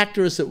this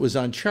actress that was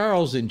on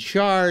Charles in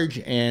Charge,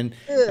 and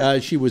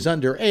she was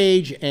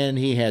underage, and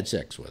he had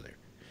sex with her.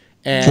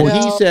 And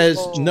he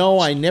says, no,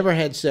 I never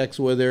had sex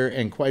with her,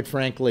 and quite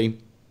frankly,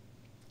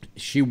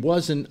 she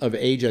wasn't of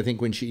age, I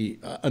think,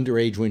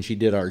 underage when she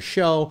did our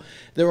show.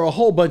 There were a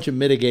whole bunch of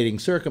mitigating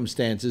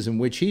circumstances in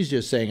which he's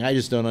just saying, I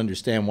just don't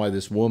understand why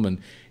this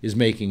woman is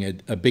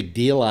making a big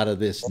deal out of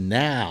this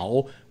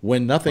now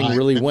when nothing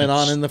really went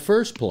on in the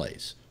first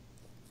place.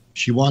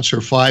 She wants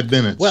her 5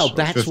 minutes. Well,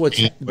 that's but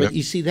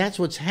you see, that's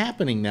what's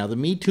happening now. The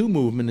Me Too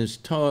movement is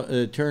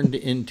turned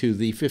into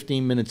the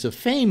 15 minutes of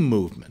fame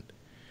movement.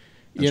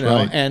 You know,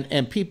 right.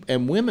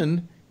 and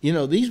women, you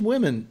know, these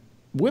women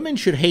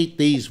should hate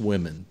these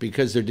women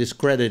because they're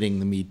discrediting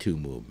the Me Too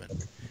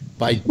movement.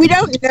 We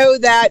don't know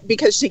that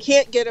because she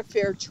can't get a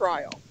fair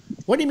trial.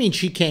 What do you mean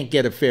she can't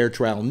get a fair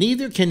trial?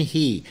 Neither can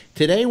he.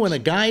 Today, when a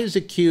guy is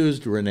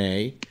accused,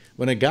 Renee,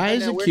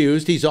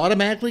 he's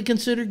automatically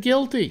considered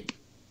guilty.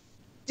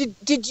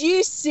 Did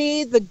you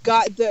see the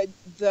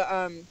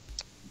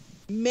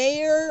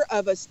mayor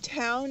of a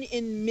town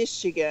in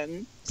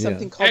Michigan,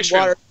 something called Asheville.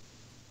 Water,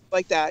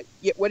 like that?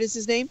 Yeah, what is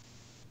his name?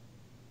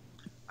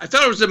 I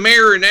thought it was the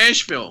mayor in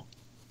Nashville.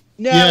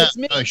 No, it's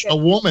Michigan. A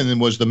woman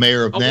was the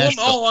mayor of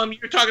Nashville.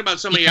 You're talking about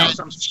somebody else.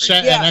 I'm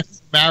sorry. An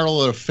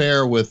extramarital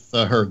affair with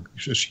her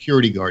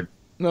security guard.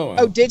 No.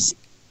 Oh, did she?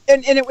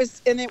 And it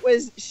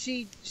was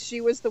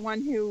she was the one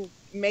who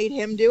made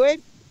him do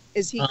it.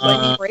 Is he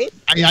claiming rape?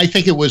 I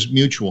think it was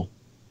mutual.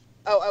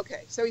 Oh,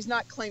 okay. So he's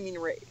not claiming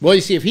rape. Well,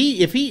 you see, if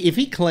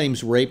he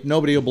claims rape,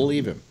 nobody will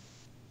believe him.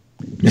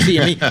 You see,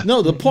 I mean,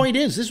 no. The point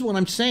is, this is what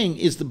I'm saying: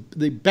 is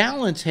the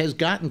balance has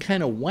gotten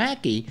kind of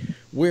wacky,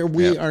 where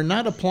we are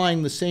not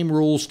applying the same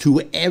rules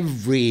to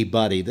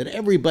everybody. That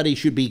everybody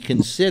should be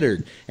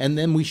considered, and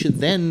then we should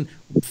then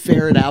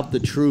ferret out the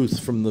truth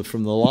from the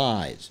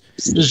lies.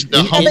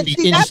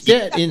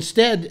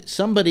 Instead,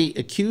 somebody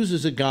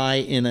accuses a guy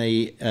in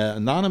a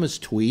anonymous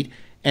tweet,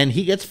 and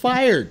he gets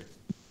fired.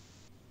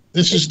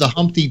 This is the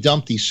Humpty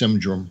Dumpty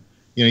syndrome.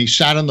 You know, he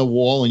sat on the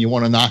wall, and you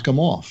want to knock him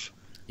off.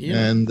 Yeah.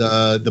 And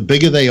the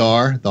bigger they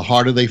are, the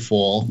harder they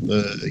fall,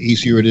 the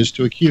easier it is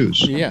to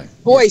accuse. Yeah.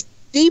 Boy,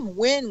 Steve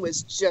Wynn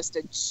was just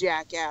a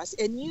jackass,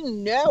 and you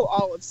know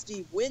all of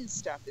Steve Wynn's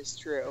stuff is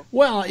true.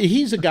 Well,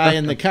 he's a guy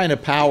in the kind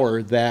of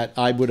power that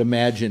I would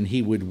imagine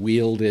he would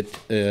wield it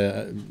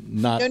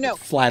not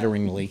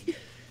flatteringly.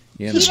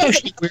 You know?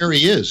 Especially where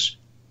he is.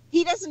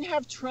 He doesn't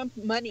have Trump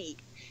money.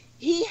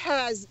 He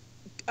has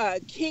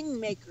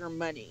Kingmaker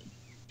money.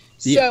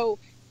 So...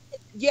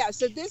 Yeah,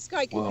 so this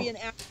guy could be an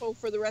asshole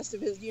for the rest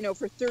of his,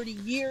 for 30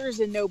 years,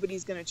 and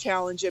nobody's going to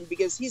challenge him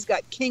because he's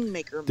got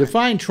Kingmaker money.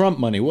 Define Trump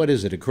money. What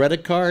is it, a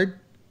credit card?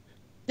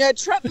 No,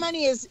 Trump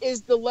money is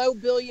the low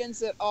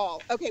billions at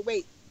all. Okay,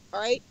 wait. All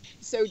right.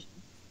 So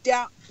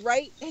down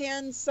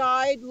right-hand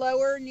side,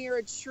 lower near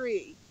a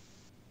tree,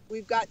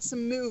 we've got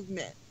some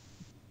movement.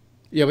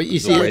 Yeah, but you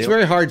see, it's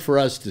very hard for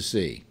us to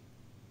see.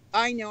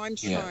 I know, I'm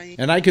trying.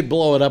 And I could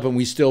blow it up and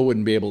we still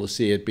wouldn't be able to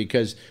see it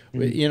because,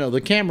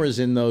 the cameras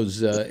in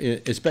those,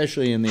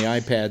 especially in the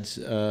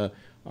iPads,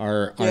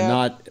 are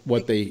not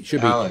what they should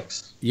be.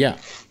 Alex. Yeah.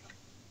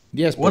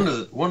 Yes. One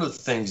of the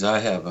things I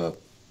have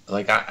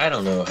I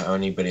don't know how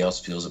anybody else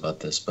feels about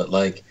this, but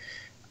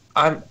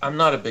I'm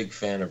not a big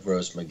fan of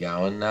Rose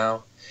McGowan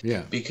now.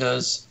 Yeah.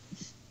 Because,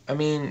 I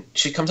mean,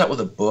 she comes out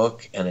with a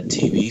book and a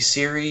TV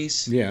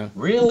series. Yeah.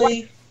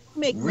 Really?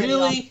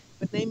 Really?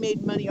 But they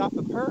made money off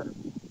of her.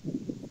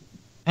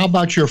 How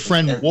about your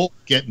friend Wolf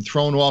getting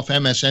thrown off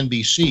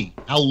MSNBC?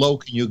 How low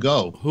can you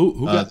go?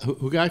 Who got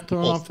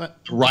thrown off? The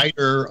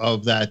writer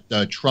of that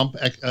Trump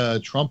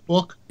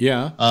book.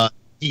 Yeah.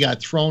 He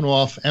got thrown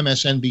off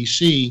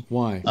MSNBC.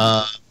 Why?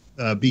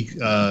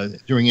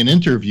 During an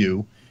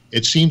interview,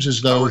 it seems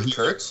as though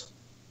Kurtz.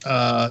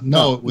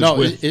 No, it was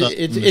with,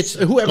 it's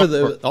whoever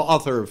the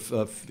author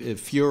of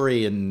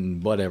Fury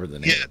and whatever the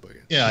name.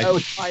 Yeah.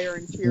 Fire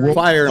and Fury.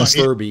 Fire and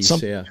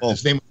Furbies. Yeah.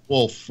 His name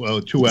was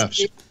Wolf. 2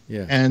 F's.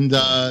 Yeah. And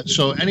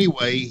so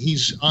anyway,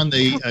 he's on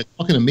the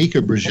talking to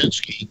Mika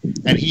Brzezinski,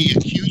 and he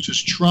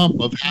accuses Trump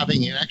of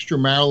having an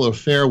extramarital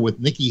affair with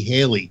Nikki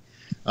Haley.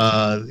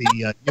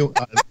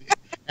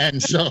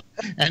 And so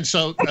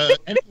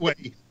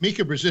anyway,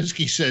 Mika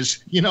Brzezinski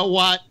says, "You know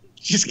what?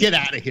 Just get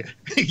out of here.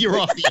 You're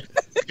off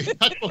the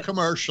cut to a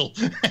commercial."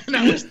 And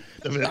that was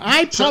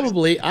I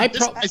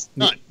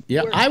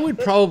would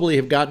probably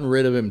have gotten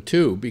rid of him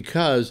too,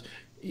 because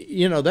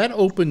that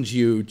opens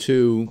you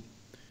to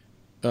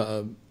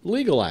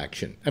legal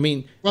action. I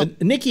mean,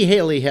 Nikki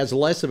Haley has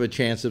less of a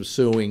chance of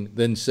suing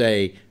than,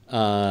 say,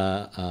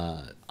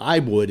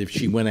 I would if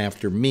she went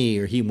after me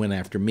or he went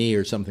after me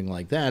or something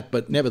like that.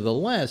 But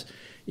nevertheless,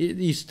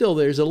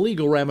 there's a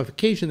legal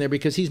ramification there,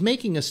 because he's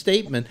making a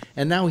statement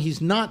and now he's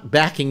not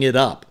backing it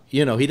up.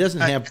 He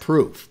doesn't have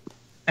proof.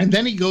 And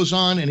then he goes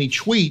on and he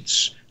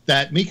tweets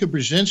that Mika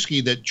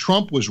Brzezinski, that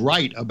Trump was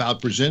right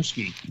about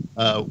Brzezinski,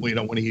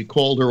 when he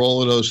called her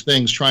all of those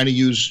things, trying to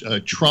use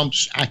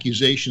Trump's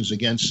accusations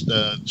against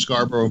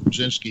Scarborough and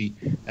Brzezinski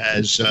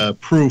as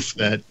proof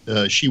that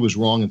she was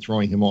wrong in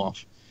throwing him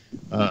off.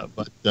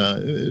 But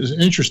it was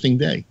an interesting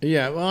day.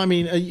 Yeah, well, I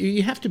mean,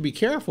 you have to be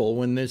careful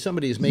when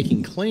somebody is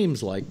making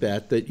claims like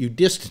that you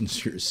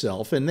distance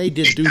yourself, and they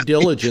did due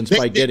diligence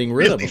by getting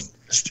rid of them.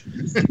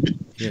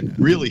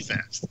 Really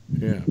fast.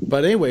 Yeah,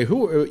 but anyway,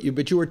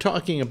 but you were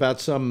talking about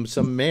some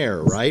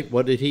mayor, right?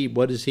 What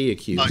is he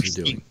accused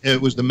of doing?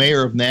 It was the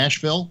mayor of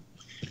Nashville,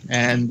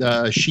 and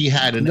she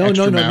had an no.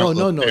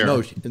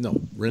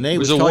 extramarital Renee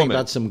was talking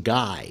about some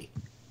guy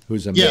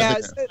who's a mayor. Yeah,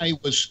 the guy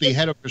was the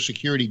head of her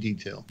security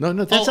detail. No,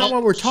 that's not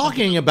what we're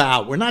talking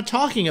about. We're not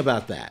talking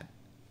about that.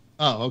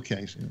 Oh,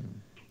 okay.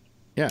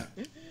 Yeah.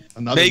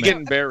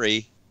 Megan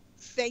Barry.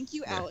 Thank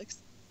you, Alex.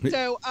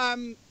 So,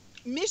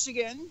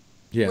 Michigan,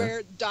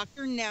 where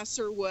Dr.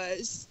 Nasser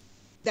was,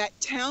 that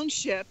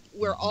township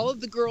where all of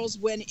the girls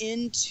went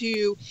in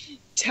to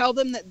tell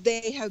them that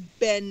they have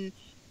been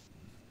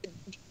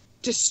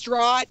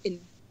distraught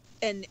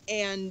and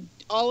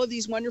all of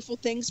these wonderful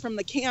things from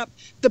the camp.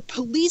 The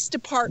police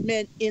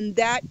department in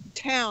that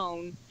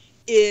town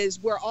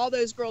is where all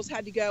those girls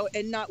had to go,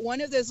 and not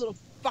one of those little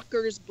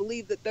fuckers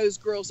believed that those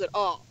girls at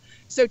all.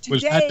 So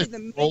today,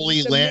 the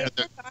mayor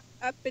got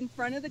up in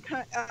front of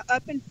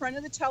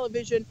the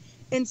television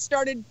and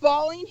started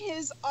bawling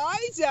his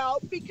eyes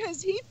out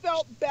because he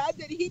felt bad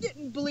that he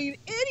didn't believe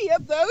any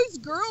of those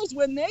girls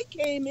when they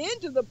came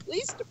into the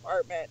police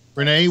department.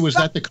 Renee, was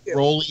that the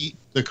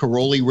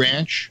Caroli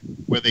Ranch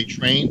where they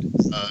trained?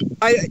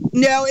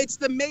 No, it's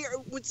the mayor.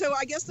 So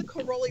I guess the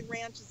Caroli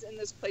Ranch is in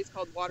this place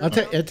called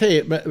Watertown. I'll tell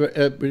you,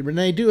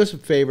 Renee, do us a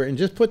favor and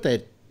just put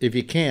that, if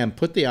you can,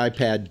 put the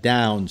iPad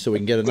down so we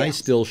can get a nice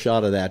still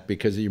shot of that,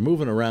 because you're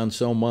moving around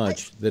so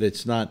much that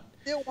it's not.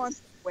 Still wants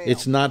the whale.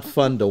 It's not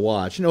fun to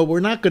watch. No,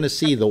 we're not going to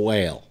see the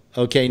whale.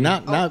 Okay,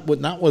 not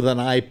with an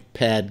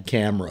iPad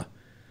camera,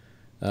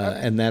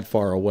 and that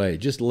far away.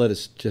 Just let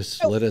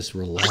us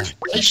relax.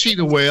 I see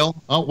the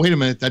whale. Oh, wait a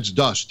minute, that's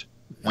dust.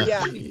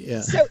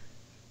 Yeah. So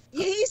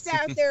he's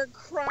out there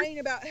crying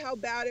about how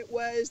bad it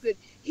was, that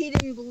he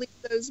didn't believe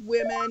those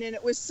women, and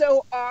it was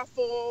so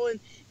awful,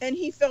 and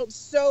he felt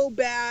so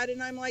bad.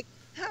 And I'm like,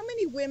 how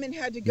many women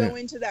had to go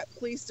into that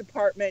police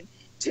department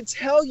to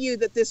tell you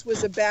that this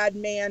was a bad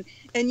man,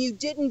 and you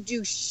didn't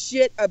do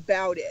shit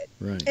about it?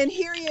 Right. And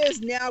here he is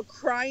now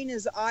crying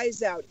his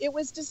eyes out. It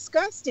was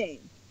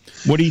disgusting.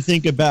 What do you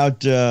think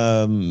about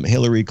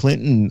Hillary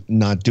Clinton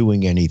not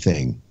doing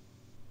anything?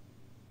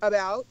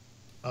 About?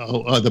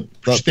 The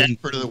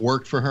staffer that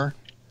worked for her?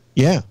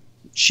 Yeah.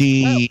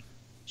 You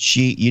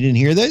didn't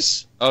hear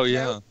this? Oh,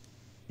 yeah.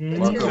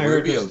 Marco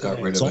Rubio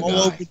got rid of a guy. It's all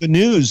over the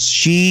news.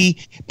 She,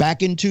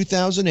 back in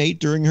 2008,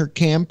 during her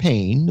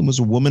campaign, there was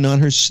a woman on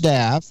her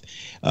staff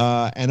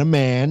and a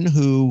man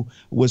who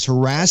was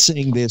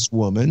harassing this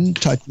woman,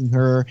 touching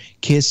her,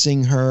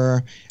 kissing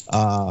her,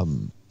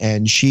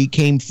 and she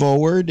came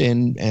forward,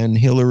 and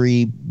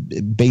Hillary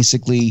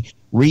basically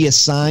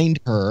reassigned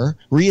her,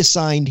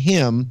 reassigned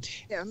her,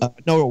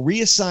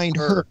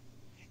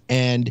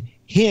 and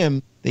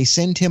him. They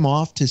sent him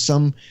off to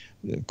some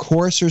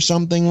course or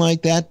something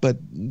like that, but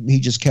he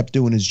just kept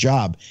doing his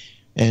job.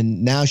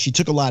 And now she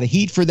took a lot of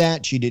heat for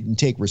that. She didn't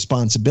take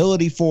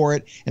responsibility for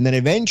it. And then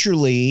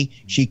eventually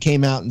she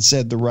came out and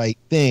said the right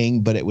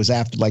thing, but it was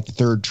after like the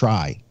third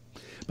try.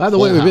 By the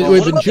way,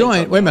 we've been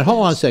joined. Wait a minute,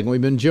 hold on a second.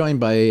 We've been joined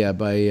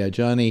by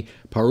Johnny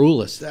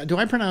Paroulis. Do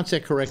I pronounce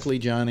that correctly,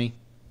 Johnny?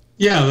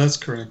 Yeah, that's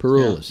correct.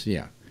 Paroulis,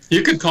 yeah.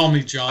 You could call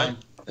me John.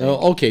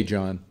 Oh, okay,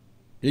 John.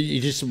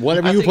 You just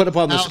whatever you put up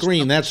on the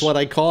screen, that's what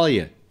I call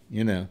you.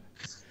 You know.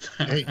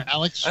 Hey,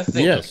 Alex. I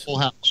think Yes. Full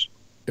house.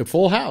 A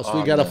full house.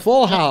 We got a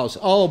full house.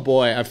 Oh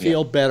boy, I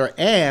feel better.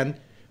 And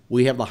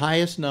we have the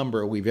highest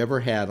number we've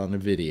ever had on a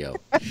video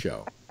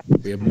show.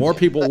 We have more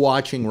people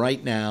watching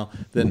right now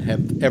than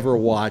have ever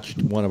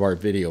watched one of our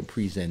video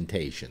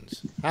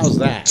presentations. How's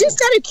that?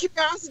 Just out of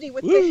curiosity,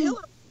 with the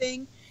Hillary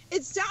thing,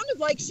 it sounded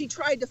like she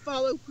tried to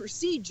follow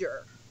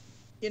procedure,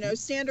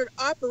 standard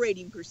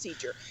operating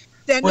procedure.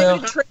 Then well,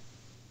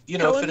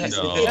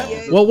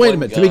 wait a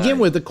minute. To begin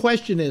with, the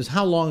question is,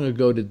 how long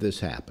ago did this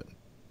happen?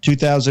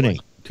 2008.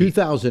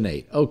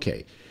 2008.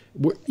 Okay.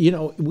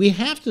 We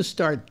have to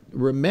start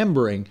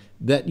remembering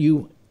that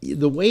you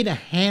the way to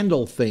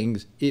handle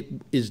things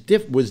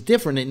was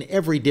different in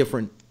every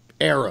different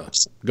era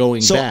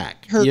going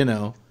back.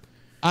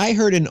 I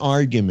heard an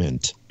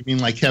argument. You mean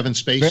like Kevin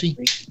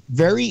Spacey?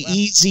 Very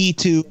easy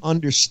to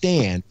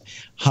understand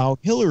how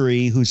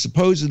Hillary, who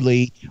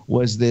supposedly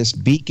was this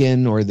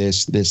beacon or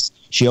this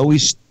she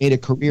always made a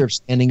career of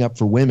standing up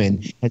for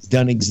women, has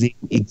done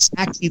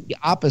exactly the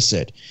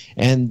opposite.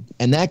 And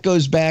that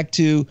goes back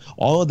to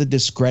all of the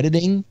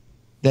discrediting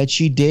that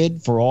she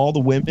did for all the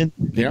women.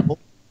 Yeah.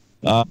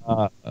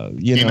 Bill.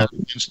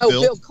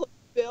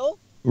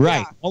 Right.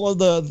 Yeah.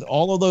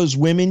 All of those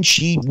women,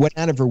 she went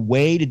out of her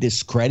way to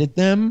discredit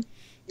them.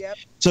 Yep.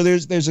 So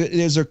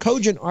there's a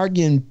cogent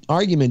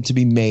argument to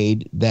be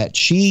made that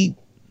she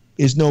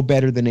is no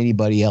better than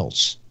anybody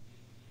else.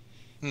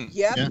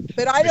 Yep. Yeah.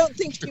 But I don't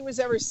think she was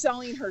ever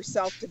selling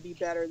herself to be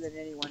better than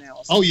anyone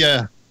else. Oh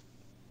yeah.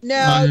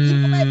 No, you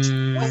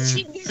know what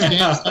she did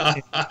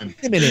that.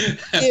 Wait a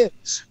minute.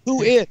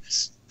 Who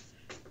is?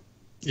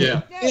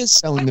 Yeah. Who is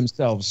selling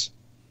themselves?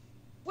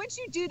 Once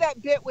you do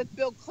that bit with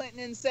Bill Clinton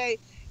and say,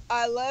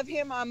 I love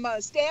him, I'm going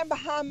to stand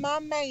behind my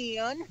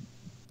man.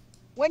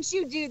 Once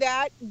you do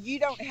that, you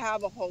don't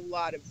have a whole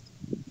lot of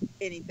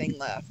anything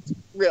left,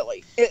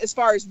 really, as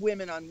far as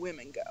women on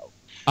women go.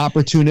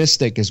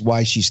 Opportunistic is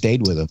why she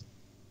stayed with him.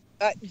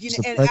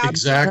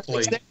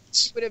 Exactly.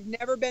 She would have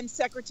never been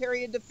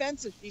Secretary of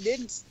Defense if she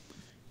didn't.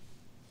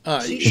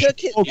 She She took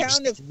his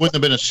count of. wouldn't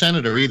have been a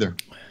senator either.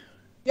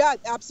 Yeah,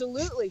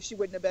 absolutely. She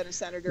wouldn't have been a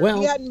senator. Well,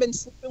 he hadn't been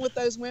sleeping with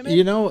those women.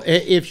 You know,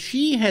 if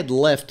she had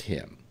left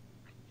him,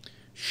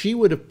 she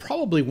would have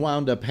probably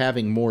wound up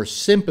having more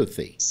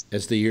sympathy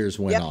as the years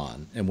went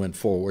on and went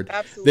forward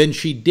than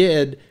she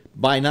did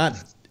by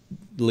not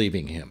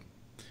leaving him.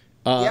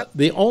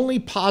 The only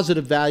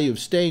positive value of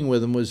staying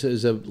with him was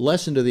as a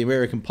lesson to the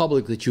American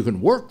public that you can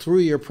work through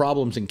your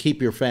problems and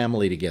keep your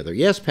family together.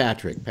 Yes,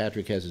 Patrick.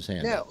 Patrick has his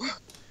hand up.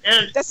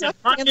 That's not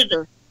the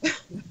answer.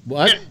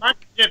 What? As much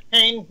as it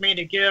pains me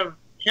to give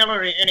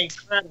Hillary any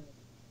credit,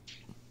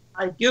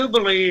 I do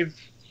believe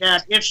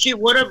that if she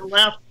would have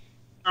left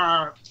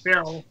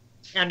Bill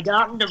and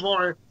gotten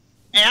divorced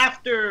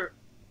after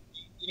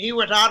he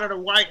was out of the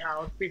White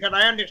House, because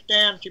I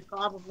understand she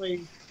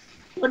probably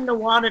wouldn't have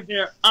wanted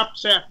to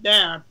upset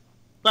Dad,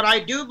 but I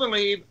do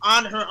believe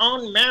on her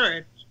own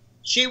merits,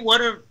 she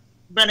would have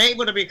been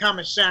able to become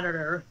a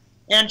senator,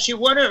 and she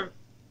would have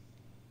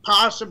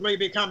possibly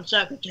become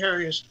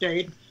Secretary of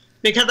State,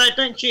 because I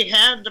think she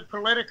had the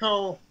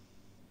political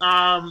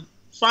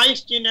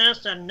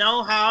feistiness and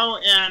know-how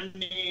and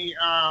the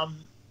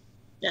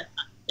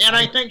and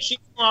I think she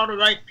knew all the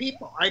right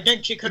people. I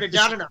think she could have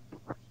done it.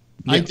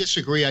 I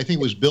disagree. I think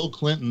it was Bill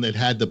Clinton that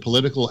had the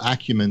political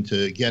acumen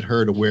to get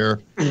her to where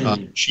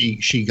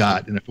she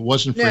got, and if it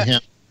wasn't for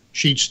him,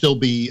 she'd still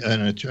be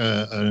an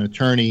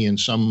attorney in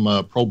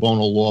some pro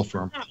bono law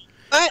firm.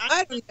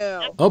 I don't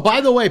know. Oh,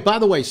 by the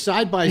way,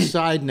 side by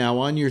side now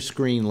on your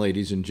screen,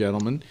 ladies and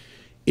gentlemen,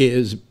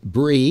 is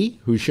Bree,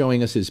 who's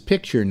showing us his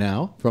picture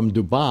now from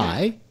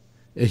Dubai.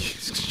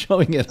 He's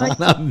showing it on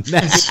a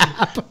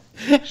map.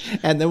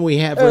 And then we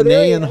have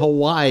Renee in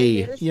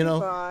Hawaii.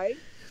 Dubai.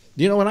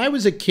 You know, when I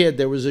was a kid,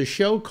 there was a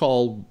show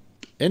called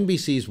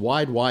NBC's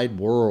Wide Wide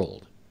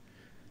World.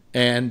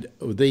 And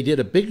they did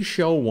a big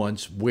show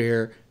once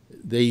where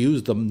they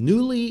used the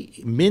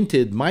newly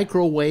minted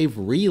microwave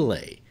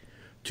relay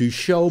to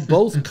show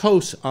both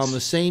coasts on the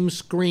same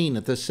screen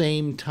at the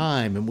same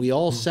time. And we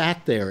all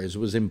sat there as it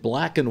was in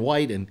black and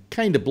white and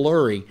kind of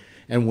blurry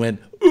and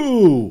went,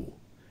 ooh.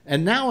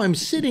 And now I'm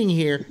sitting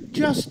here,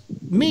 just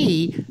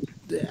me.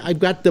 I've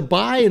got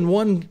Dubai in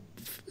one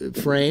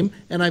frame,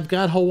 and I've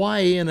got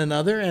Hawaii in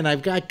another, and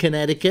I've got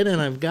Connecticut,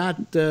 and I've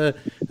got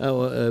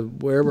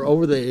wherever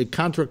over the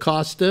Contra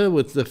Costa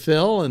with the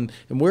Phil, and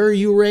where are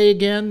you, Ray,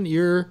 again?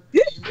 You're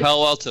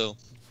Palo Alto.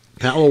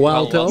 Palo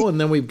Alto, and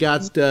then we've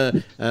got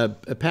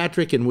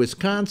Patrick in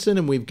Wisconsin,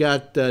 and we've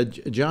got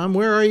John.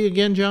 Where are you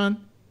again,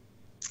 John?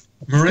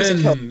 Marin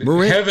Heaven.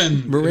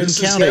 Marin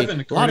this County. Is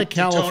heaven, a lot of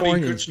Tony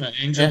Californians. Kuchma,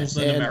 Angels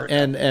in America.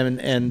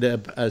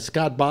 And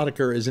Scott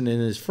Boddicker isn't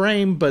in his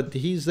frame, but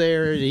he's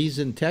there. He's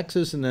in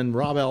Texas, and then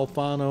Rob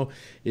Alfano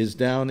is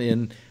down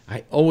in.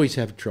 I always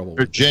have trouble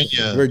with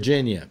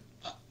Virginia.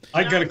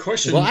 I got a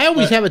question. Well, I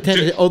always have a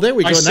tendency. Oh, there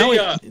we go. See,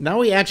 now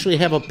we actually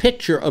have a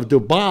picture of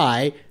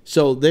Dubai.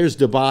 So there's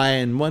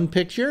Dubai in one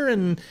picture,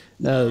 and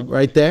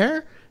right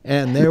there,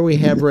 and there we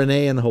have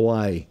Renee in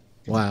Hawaii.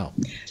 Wow.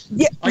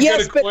 Yeah, I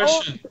got a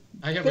question.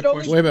 I have a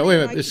question. Wait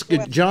a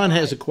minute. John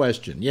has a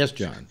question. Yes,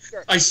 John.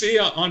 I see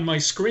on my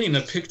screen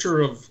a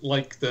picture of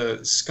like the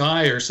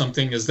sky or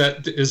something. Is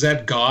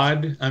that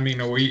God? I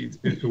mean, are we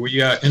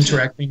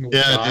interacting with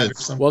God or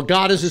something? Well,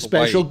 God is a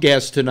special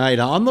guest tonight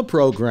on the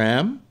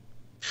program.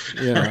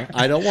 You know,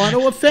 I don't want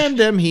to offend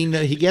him.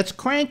 He gets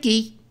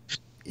cranky.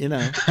 You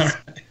know.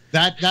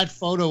 That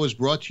photo is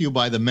brought to you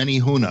by the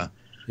Menihuna.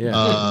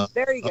 Yeah.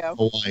 There you go.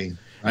 Hawaii.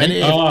 Right?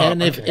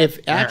 And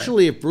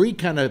if Bree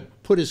kind of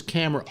put his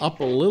camera up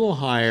a little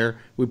higher,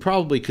 we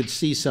probably could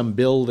see some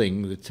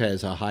building that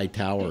has a high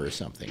tower or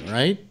something,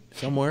 right?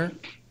 Somewhere?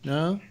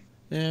 No?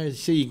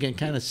 See, you can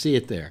kind of see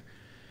it there.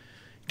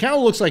 Kind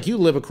of looks like you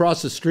live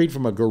across the street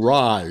from a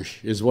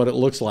garage, is what it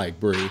looks like,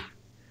 Bree.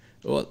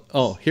 Well,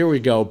 oh, here we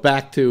go.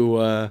 Back to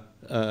to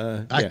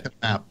the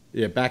map.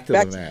 Yeah, back to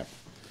the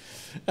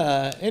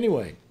map.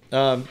 Anyway,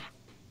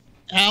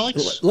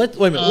 Alex, wait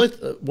a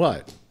minute.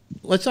 What?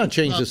 Let's not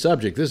change the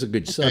subject. This is a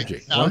good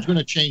subject. I was going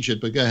to change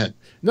it, but go ahead.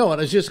 No, what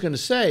I was just going to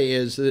say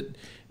is that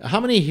how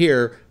many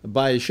here,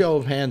 by a show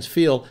of hands,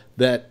 feel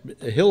that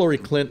Hillary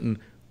Clinton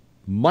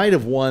might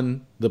have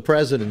won the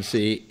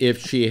presidency if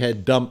she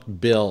had dumped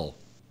Bill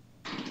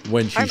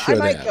when she should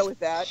have? I might go with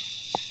that.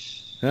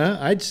 Huh?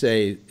 I'd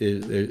say.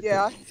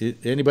 Yeah.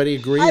 Anybody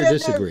agree or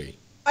disagree?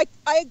 I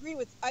agree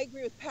with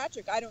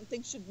Patrick. I don't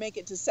think she'd make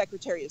it to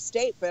Secretary of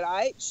State, but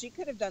she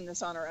could have done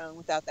this on her own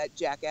without that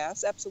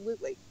jackass.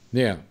 Absolutely.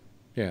 Yeah.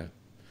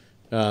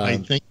 I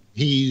think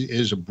he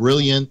is a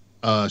brilliant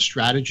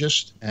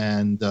strategist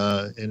and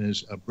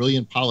is a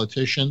brilliant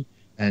politician,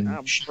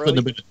 and she couldn't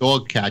have been a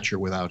dog catcher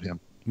without him.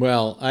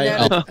 Well,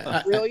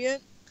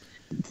 brilliant.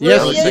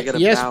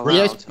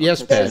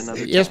 Yes,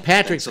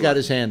 Patrick's got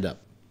his hand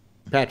up.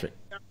 Patrick.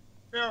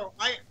 Bill,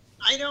 I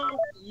don't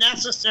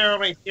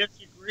necessarily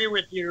disagree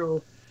with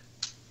you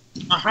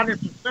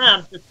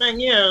 100%. The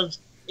thing is,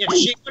 if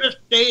she would have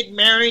stayed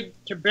married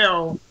to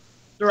Bill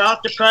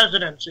throughout the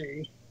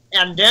presidency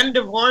and then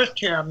divorced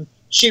him,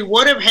 she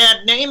would have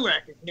had name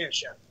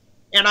recognition.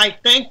 And I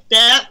think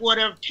that would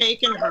have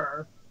taken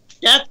her.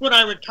 That's what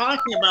I was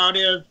talking about,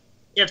 is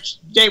if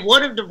they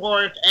would have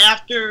divorced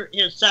after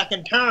his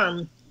second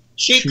term,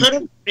 she could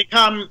have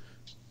become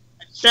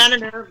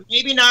senator,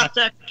 maybe not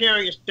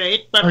Secretary of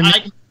State, but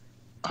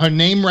her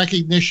name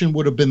recognition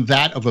would have been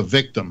that of a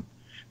victim.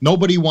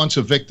 Nobody wants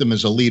a victim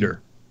as a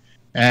leader.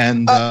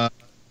 And I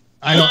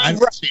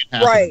don't see it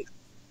happening. Right.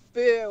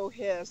 Boo,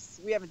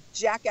 hiss. We have a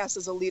jackass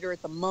as a leader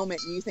at the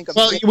moment, and you think of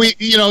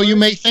you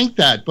may think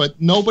that,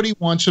 but nobody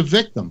wants a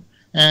victim.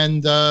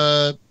 And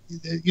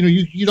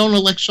you don't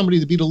elect somebody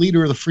to be the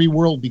leader of the free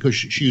world because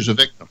she's a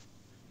victim.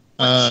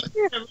 If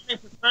she had running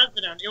for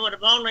president, it would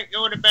have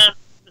been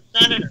the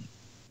senator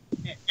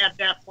at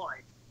that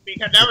point,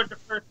 because that was the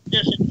first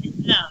position she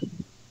had.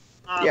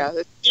 Yeah,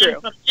 that's true.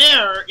 And from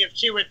there, if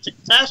she was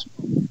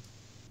successful,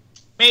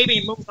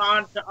 maybe move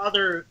on to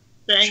other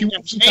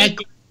things.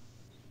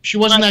 She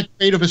wasn't that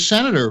great of a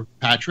senator,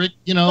 Patrick.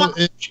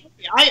 I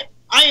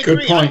agree.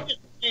 Good point. I'm just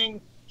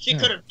saying she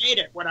could have made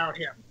it without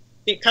him.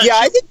 Because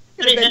I think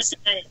she she could have had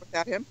been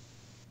without him.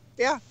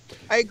 Yeah,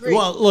 I agree.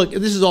 Well, look,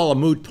 this is all a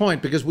moot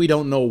point because we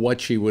don't know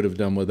what she would have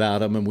done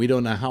without him, and we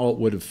don't know how it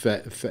would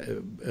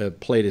have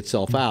played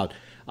itself out.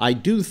 I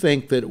do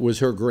think that it was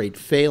her great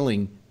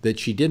failing that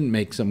she didn't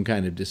make some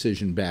kind of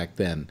decision back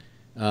then.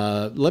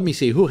 Let me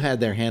see who had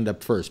their hand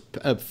up first.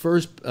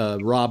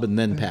 Rob, and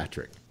then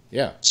Patrick.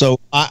 Yeah. So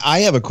I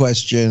have a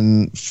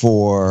question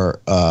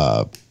for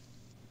I'm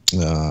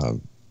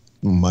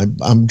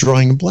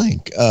drawing a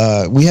blank.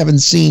 We haven't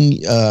seen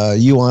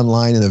you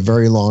online in a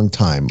very long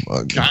time.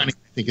 Johnny,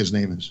 I think his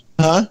name is.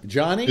 Huh?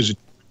 Johnny? Is it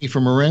Johnny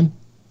from Marin?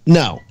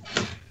 No.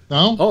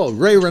 No? Oh,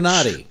 Ray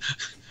Renati.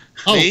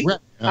 Me?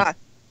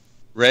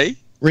 Ray?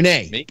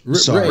 Renee. Me?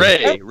 Sorry.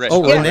 Ray.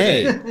 Oh, Yeah.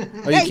 Renee.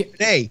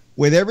 Renee,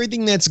 with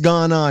everything that's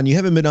gone on, you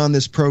haven't been on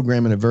this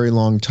program in a very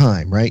long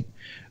time, right?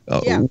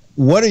 Yeah.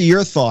 What are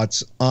your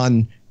thoughts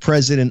on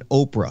President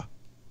Oprah?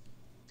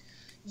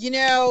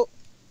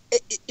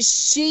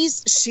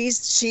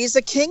 She's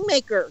a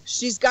kingmaker.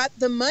 She's got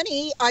the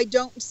money. I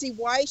don't see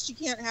why she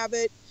can't have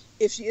it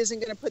if she isn't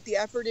going to put the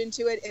effort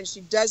into it, and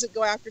she doesn't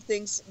go after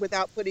things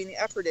without putting the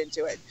effort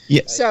into it.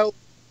 Yeah. So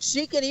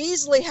she could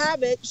easily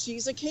have it.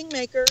 She's a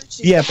kingmaker.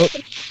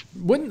 But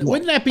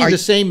wouldn't that be the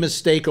same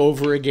mistake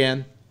over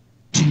again?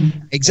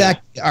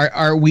 Exactly.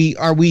 Are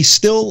we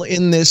still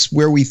in this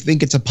where we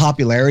think it's a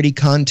popularity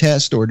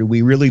contest, or do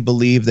we really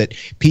believe that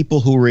people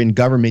who are in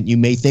government, you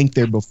may think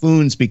they're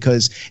buffoons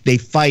because they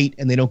fight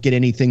and they don't get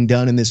anything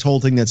done, and this whole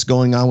thing that's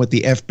going on with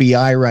the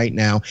FBI right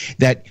now,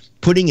 that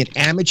putting an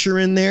amateur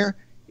in there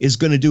is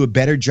going to do a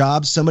better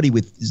job, somebody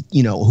with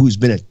who's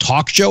been a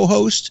talk show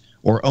host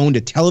or owned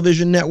a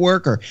television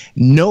network or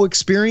no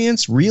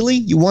experience? Really?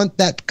 You want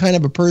that kind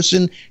of a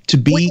person to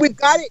be? We've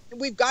got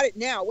it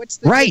now.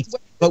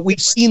 But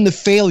we've seen the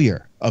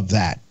failure of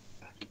that.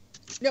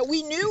 No,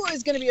 we knew it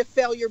was going to be a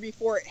failure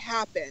before it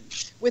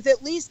happened. With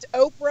at least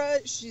Oprah,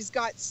 she's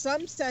got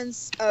some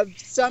sense of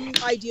some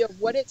idea of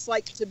what it's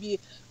like to be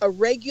a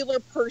regular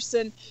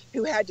person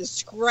who had to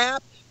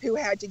scrap, who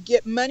had to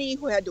get money,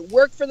 who had to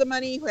work for the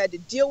money, who had to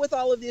deal with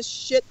all of this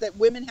shit that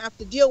women have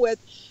to deal with.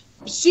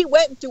 She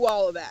went through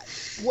all of that.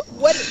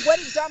 What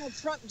did Donald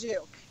Trump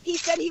do? He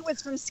said he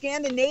was from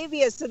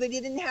Scandinavia so that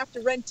he didn't have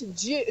to rent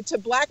to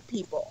black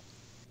people.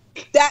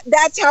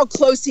 That's how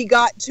close he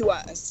got to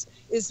us,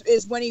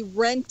 is when he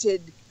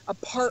rented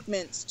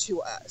apartments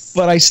to us.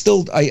 But I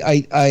still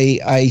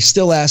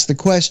ask the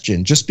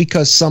question, just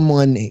because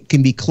someone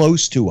can be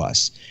close to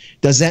us,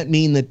 does that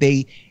mean that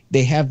they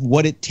They have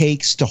what it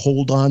takes to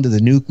hold on to the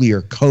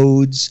nuclear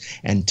codes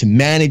and to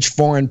manage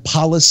foreign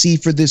policy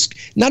for this,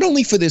 not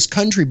only for this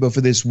country, but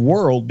for this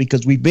world,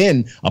 because we've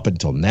been, up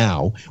until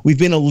now, we've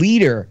been a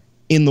leader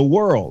in the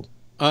world.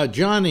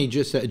 John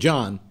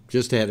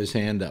just had his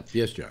hand up.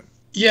 Yes, John.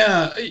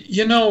 Yeah,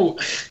 you know,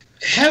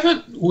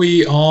 haven't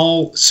we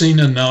all seen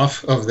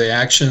enough of the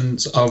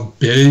actions of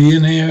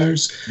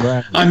billionaires?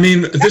 Right. I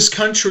mean, this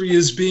country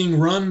is being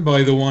run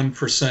by the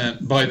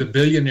 1%, by the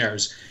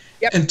billionaires.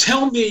 Yep. And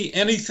tell me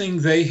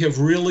anything they have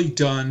really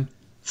done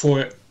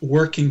for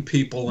working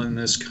people in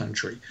this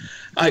country.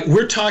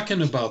 We're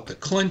talking about the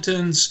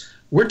Clintons.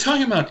 We're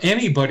talking about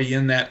anybody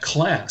in that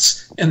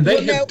class. And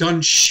they have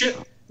done shit.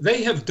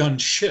 They have done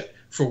shit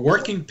for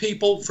working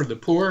people, for the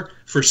poor,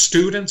 for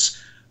students.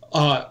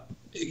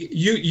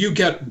 You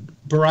get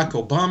Barack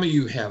Obama,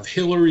 you have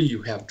Hillary,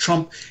 you have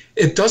Trump.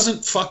 It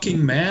doesn't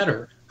fucking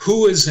matter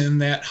who is in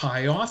that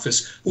high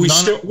office.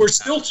 We're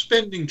still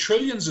spending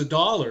trillions of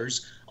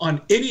dollars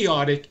on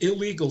idiotic,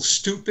 illegal,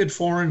 stupid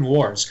foreign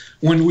wars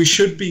when we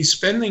should be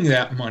spending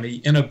that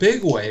money in a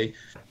big way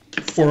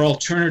for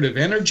alternative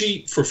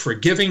energy, for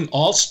forgiving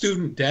all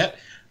student debt.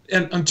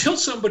 And until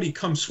somebody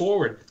comes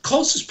forward,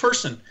 closest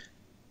person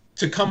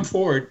to come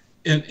forward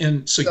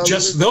and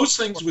suggest those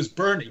things was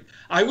Bernie.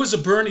 I was a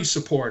Bernie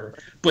supporter,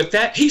 but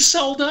that he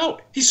sold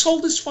out. He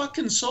sold his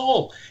fucking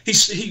soul.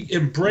 He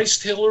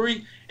embraced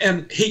Hillary,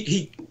 and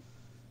he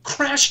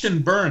crashed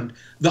and burned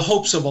the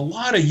hopes of a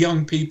lot of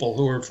young people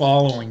who are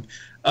following,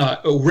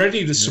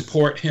 ready to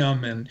support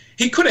him. And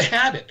he could have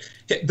had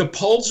it. The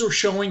polls are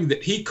showing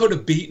that he could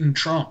have beaten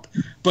Trump,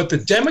 but the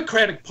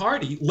Democratic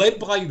Party, led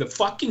by the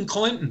fucking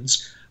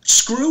Clintons,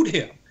 screwed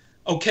him.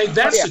 Okay,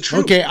 that's the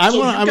truth. Okay,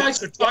 you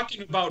guys are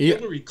talking about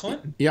Hillary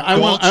Clinton. Yeah, I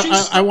want.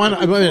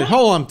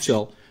 Hold on,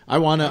 Phil. I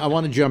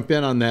want to jump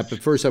in on that, but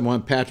first I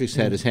want Patrick's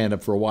had his hand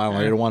up for a while, and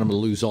I don't want him to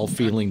lose all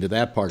feeling to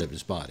that part of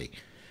his body.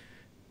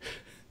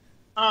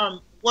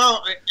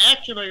 Well,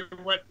 actually,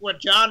 what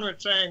John was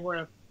saying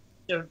with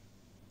the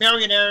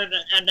millionaire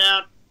and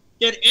that,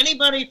 did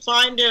anybody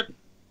find it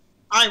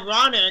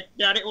ironic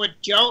that it was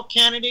Joe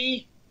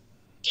Kennedy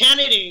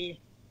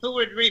who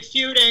was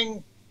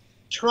refuting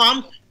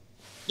Trump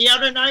the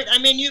other night? I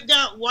mean, you've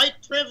got white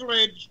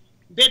privilege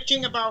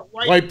bitching about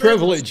white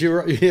privilege. You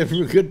have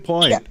a good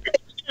point.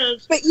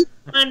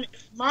 And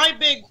my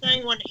big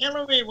thing when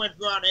Hillary was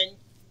running,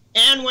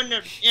 and when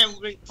the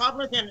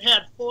Republicans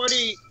had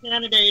 40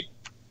 candidates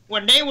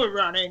when they were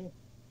running,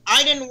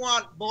 I didn't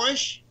want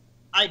Bush,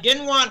 I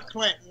didn't want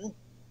Clinton,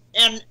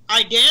 and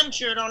I damn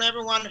sure don't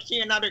ever want to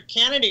see another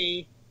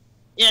Kennedy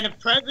in a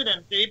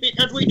presidency,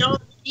 because we don't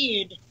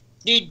need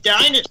the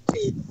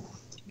dynasty.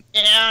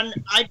 And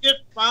I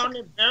just found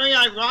it very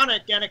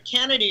ironic that a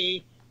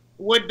Kennedy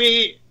would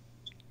be,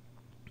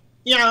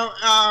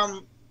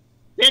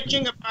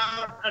 bitching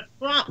about a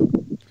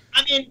Trump.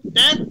 I mean,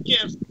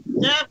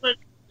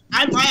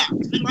 I laughed.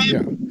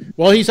 Yeah.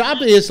 Well, he's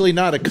obviously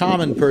not a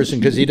common person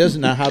because he doesn't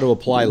know how to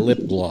apply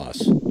lip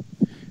gloss or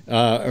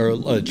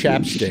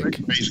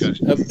chapstick.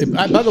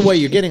 By the way,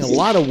 you're getting a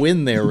lot of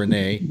wind there,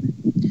 Renee.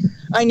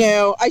 I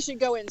know. I should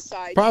go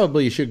inside.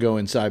 Probably you should go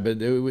inside, but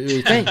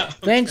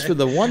thanks for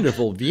the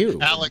wonderful view.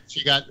 Alex,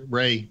 you got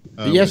Ray.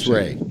 Yes,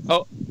 Ray.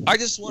 Oh, I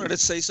just wanted to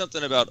say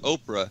something about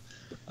Oprah.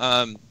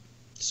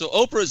 So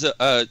Oprah is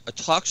a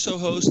talk show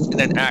host and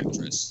an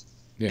actress,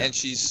 and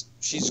she's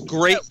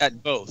great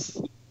at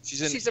both.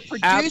 She's a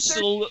producer.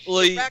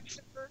 Absolutely.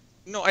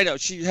 No, I know.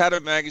 She had a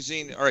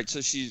magazine. All right,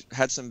 so she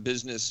had some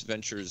business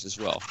ventures as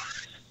well.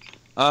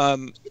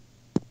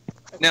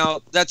 Now,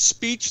 that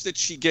speech that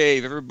she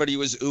gave, everybody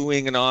was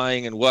oohing and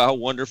eyeing and wow,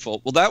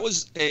 wonderful. Well, that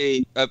was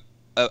a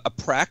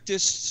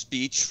practiced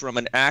speech from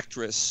an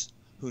actress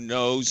who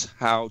knows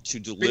how to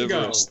deliver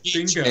a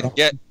speech and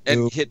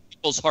hit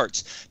people's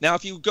hearts. Now,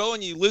 if you go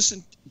and you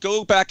listen,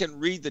 go back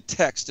and read the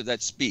text of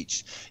that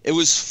speech. It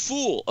was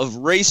full of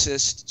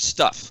racist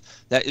stuff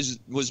that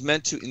was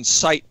meant to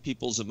incite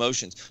people's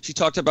emotions. She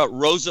talked about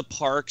Rosa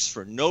Parks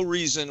for no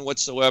reason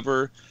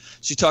whatsoever.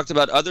 She talked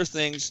about other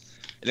things,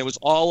 and it was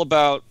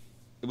all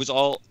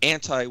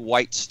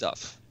anti-white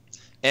stuff.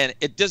 And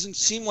it doesn't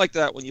seem like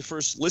that when you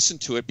first listen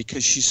to it,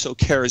 because she's so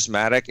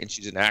charismatic and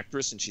she's an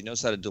actress and she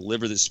knows how to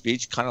deliver the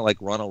speech, kind of like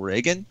Ronald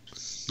Reagan.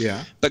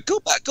 Yeah. But go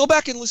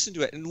back and listen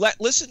to it and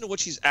listen to what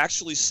she's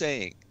actually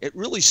saying. It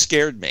really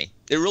scared me.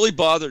 It really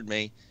bothered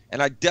me,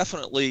 and I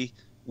definitely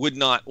would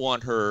not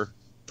want her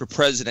for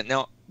president.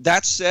 Now,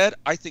 that said,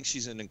 I think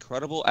she's an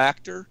incredible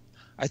actor.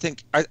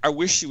 I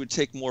wish she would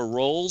take more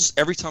roles.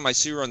 Every time I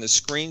see her on the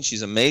screen,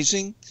 she's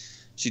amazing.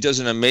 She does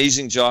an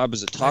amazing job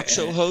as a talk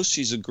show host.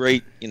 She's a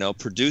great,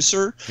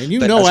 producer.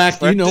 And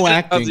acting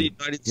of the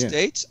United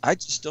States. I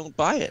just don't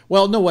buy it.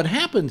 Well, no. What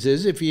happens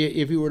is if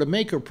you were to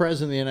make her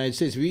president of the United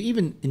States, if you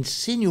even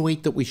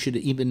insinuate that we should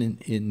even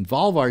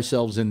involve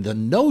ourselves in the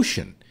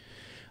notion,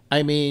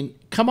 I mean,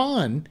 come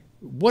on,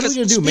 what are we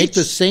going to do? Make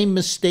the same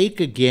mistake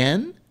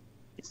again?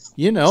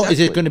 You know, Exactly. is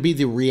it going to be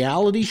the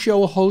reality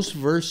show host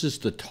versus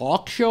the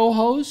talk show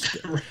host?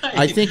 Right.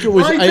 I think it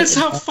was. Right, that's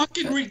how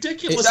fucking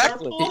ridiculous our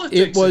politics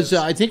It was. is.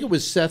 I think it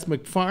was Seth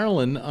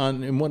MacFarlane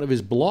in one of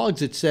his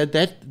blogs. It said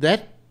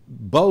that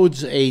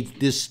bodes a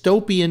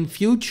dystopian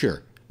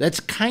future. That's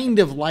kind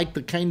of like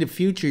the kind of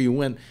future you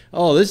went,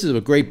 oh, this is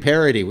a great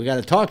parody. We got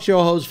a talk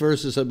show host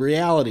versus a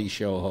reality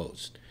show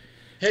host.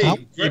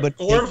 Hey,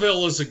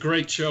 Orville is a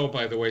great show,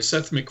 by the way.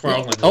 Seth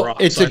MacFarlane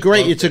rocks. It's a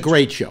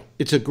great show.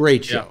 It's a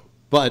great show. Yeah.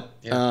 But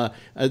and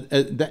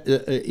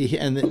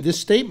this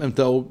statement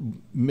though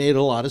made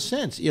a lot of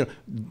sense. You know,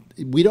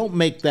 we don't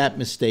make that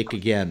mistake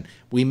again.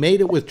 We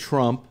made it with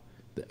Trump,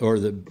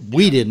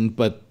 we didn't,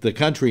 but the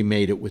country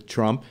made it with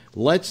Trump.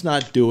 Let's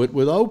not do it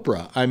with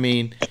Oprah. I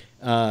mean,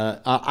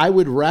 I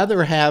would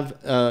rather have.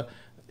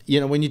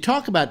 When you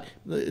talk about,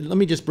 let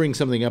me just bring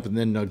something up and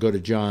then I'll go to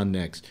John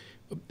next.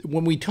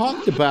 When we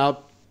talked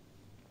about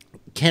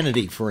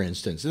Kennedy, for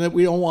instance, and that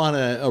we don't want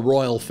a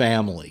royal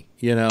family,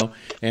 you know,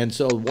 and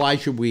so why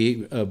should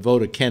we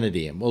vote a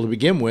Kennedy in? Well, to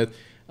begin with,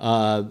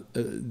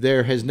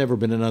 there has never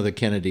been another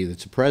Kennedy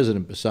that's a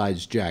president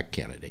besides Jack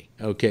Kennedy.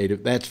 Okay,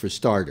 that's for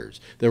starters.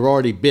 There have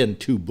already been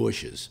 2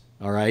 Bushes.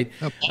 All right.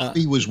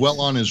 Bobby was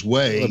well on his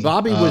way.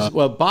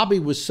 Bobby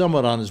was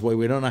somewhat on his way.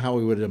 We don't know how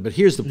he would have done. But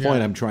here's the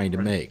point I'm trying to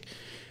make.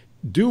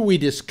 Do we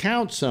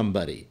discount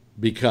somebody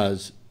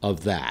because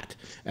of that?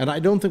 And I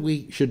don't think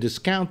we should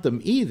discount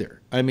them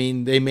either. I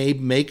mean, they may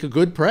make a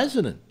good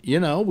president. You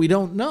know, we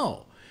don't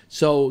know.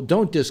 So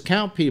don't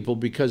discount people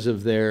because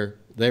of their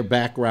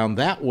background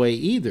that way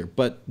either.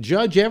 But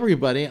judge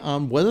everybody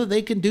on whether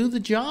they can do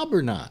the job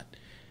or not.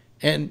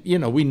 And, you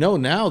know, we know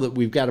now that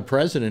we've got a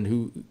president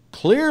who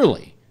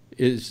clearly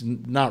is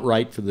not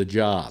right for the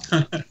job.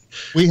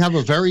 We have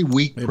a very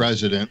weak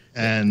president,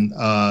 and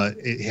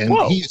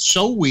he is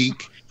so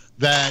weak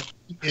that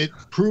it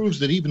proves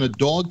that even a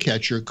dog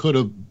catcher could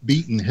have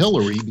beaten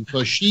Hillary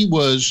because she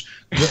was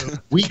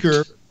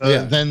weaker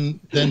than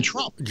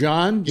Trump.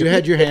 John, you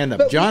had your hand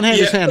up. John had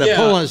his hand up.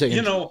 Hold on a second.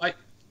 You know,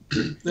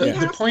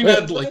 the point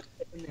I'd like.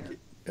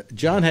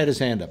 John had his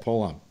hand up.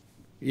 Hold on.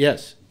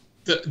 Yes.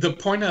 The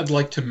point I'd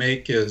like to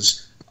make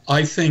is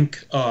I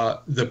think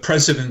the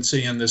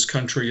presidency in this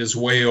country is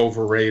way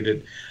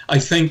overrated. I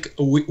think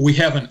we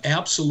have an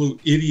absolute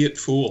idiot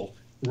fool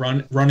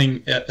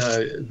running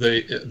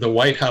the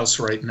White House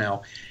right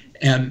now.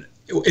 And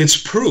it's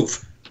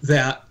proof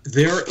that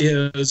there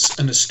is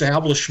an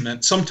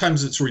establishment,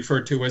 sometimes it's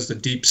referred to as the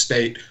deep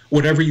state,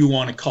 whatever you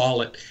want to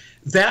call it,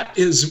 that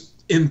is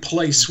in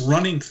place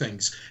running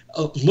things.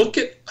 Look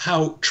at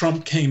how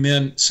Trump came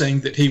in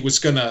saying that he was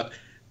going to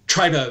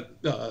try to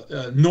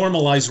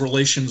normalize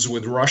relations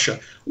with Russia.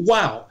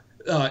 Wow.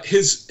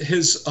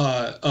 His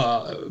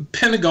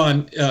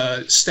Pentagon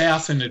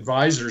staff and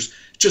advisors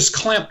just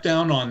clamped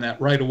down on that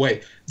right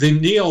away. The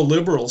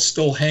neoliberals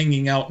still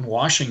hanging out in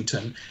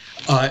Washington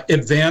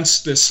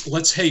advanced this,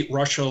 let's hate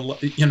Russia,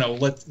 you know,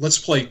 let's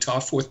play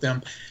tough with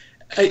them.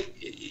 I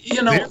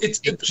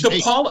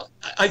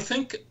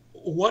think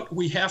what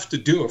we have to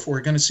do if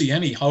we're going to see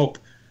any hope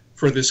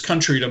for this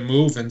country to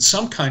move in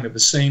some kind of a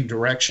sane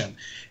direction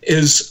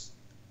is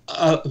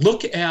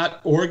look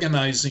at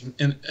organizing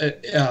and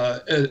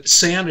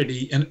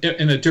sanity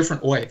in a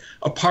different way,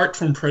 apart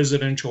from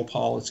presidential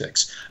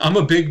politics. I'm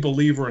a big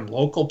believer in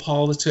local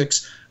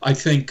politics. I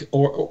think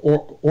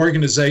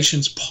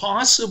organizations,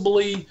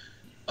 possibly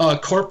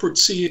corporate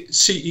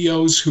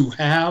CEOs who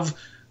have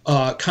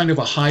kind of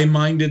a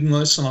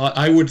high-mindedness, and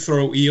I would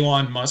throw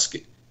Elon Musk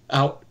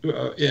out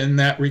in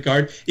that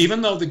regard,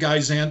 even though the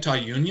guy's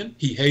anti-union,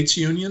 he hates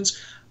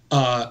unions,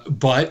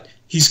 but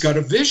he's got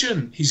a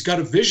vision. He's got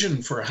a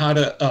vision for how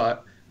to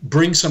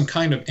bring some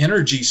kind of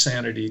energy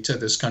sanity to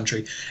this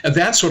country. And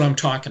that's what I'm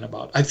talking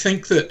about. I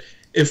think that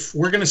if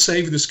we're going to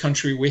save this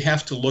country, we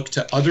have to look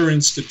to other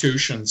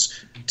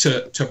institutions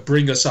to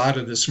bring us out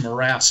of this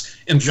morass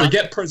and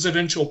forget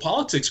presidential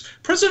politics.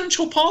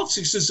 Presidential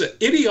politics is an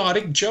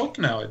idiotic joke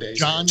nowadays.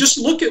 John, just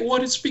look at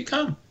what it's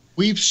become.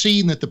 We've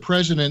seen that the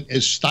president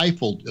is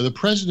stifled. The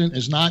president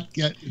does not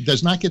get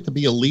to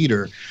be a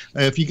leader.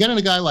 If you get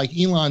a guy like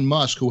Elon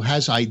Musk who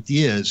has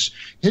ideas,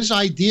 his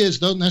ideas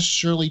don't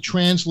necessarily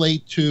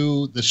translate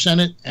to the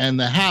Senate and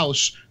the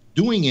House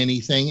doing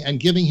anything and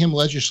giving him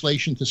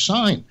legislation to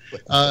sign.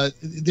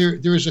 There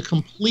is a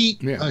complete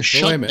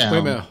shutdown. Wait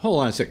a minute.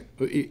 Hold on a second.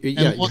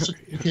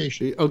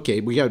 Okay,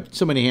 we got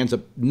so many hands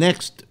up.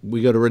 Next,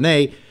 we go to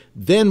Renee.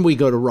 Then we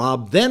go to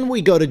Rob. Then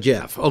we go to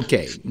Jeff.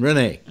 Okay,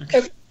 Renee.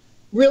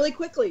 Really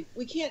quickly,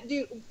 we can't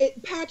do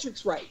it.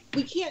 Patrick's right.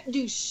 We can't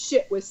do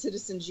shit with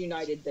Citizens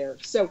United there.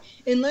 So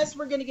unless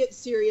we're going to get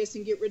serious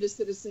and get rid of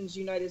Citizens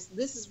United,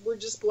 we're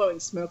just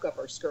blowing smoke up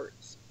our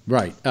skirts.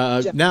 Right.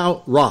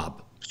 Now,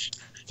 Rob.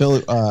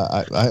 Phil,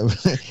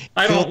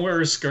 I don't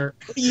wear a skirt.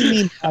 What do you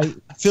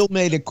mean? Phil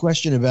made a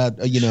question about,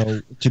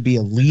 to be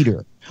a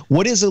leader.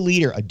 What is a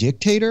leader? A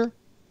dictator?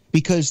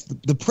 Because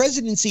the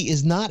presidency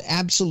is not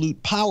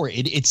absolute power.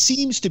 It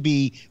seems to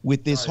be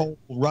with this whole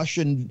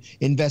Russian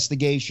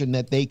investigation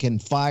that they can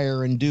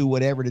fire and do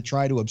whatever to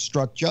try to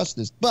obstruct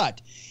justice. But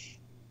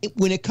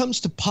when it comes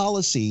to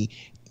policy,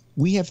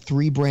 we have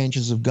 3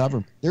 branches of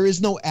government. There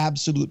is no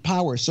absolute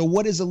power. So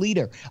what is a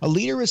leader? A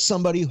leader is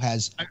somebody who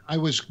has... I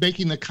was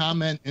making the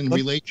comment in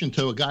relation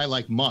to a guy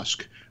like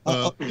Musk.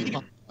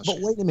 But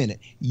wait a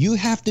minute. You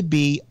have to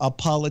be a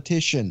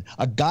politician.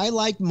 A guy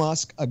like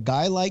Musk, a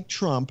guy like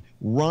Trump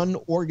run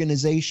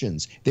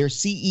organizations. They're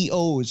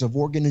CEOs of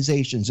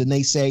organizations, and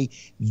they say,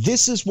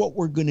 this is what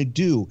we're going to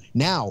do.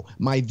 Now,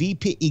 my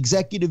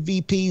executive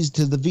VPs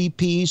to the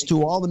VPs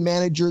to all the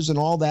managers and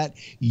all that,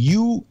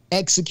 you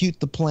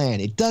execute the plan.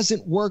 It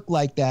doesn't work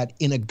like that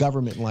in a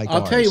government like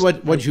ours. I'll tell you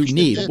what you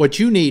need. What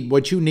you need.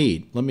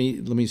 Let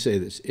me say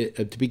this.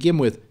 To begin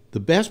with,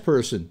 the best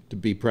person to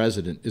be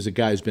president is a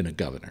guy who's been a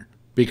governor.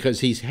 Because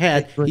he's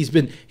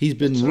been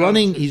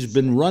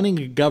running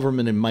a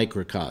government in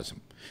microcosm.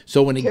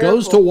 So when he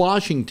goes to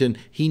Washington,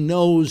 he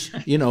knows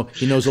a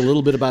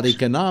little bit about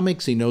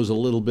economics. He knows a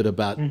little bit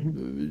about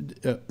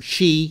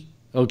she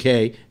knows.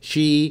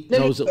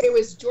 It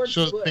was George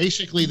Bush. So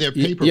basically, they're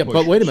paper. Yeah,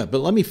 but wait a minute.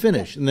 But let me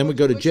finish, and then we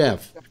go to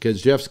Jeff because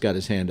Jeff's got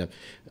his hand up.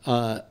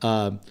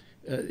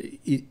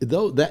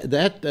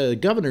 Though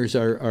governors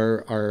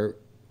are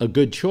a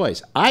good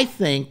choice. I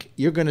think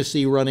you're going to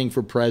see running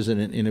for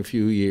president in a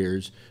few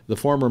years the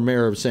former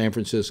mayor of San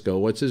Francisco.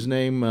 What's his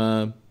name?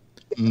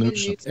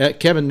 Newsom.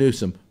 Kevin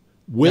Newsom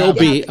will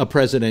be a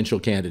presidential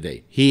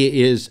candidate.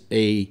 He is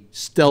a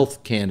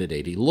stealth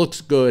candidate. He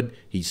looks good.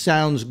 He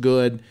sounds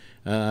good.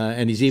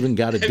 And he's even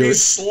got a dirty...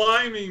 He's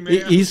slimy,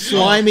 man. He's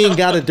slimy and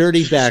got a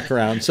dirty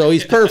background, so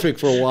he's perfect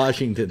for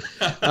Washington.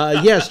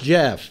 Yes,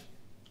 Jeff.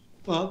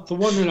 Well, the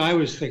one that I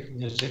was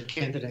thinking as a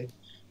candidate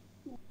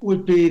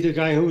would be the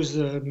guy who was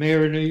the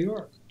mayor of New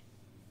York.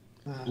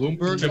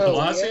 Bloomberg? De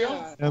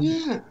Blasio?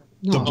 Yeah.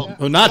 No.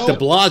 Oh, not De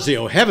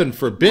Blasio. Heaven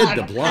forbid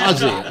De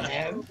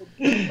Blasio.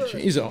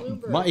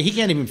 Jeez, he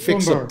can't even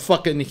fix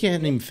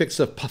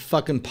the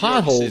fucking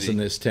potholes in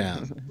this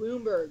town.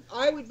 Bloomberg.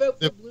 I would vote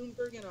for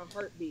Bloomberg in a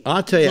heartbeat.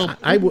 I'll tell you,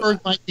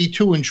 Bloomberg might be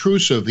too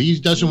intrusive. He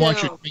doesn't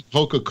want you to drink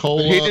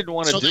Coca-Cola. But he didn't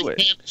want to do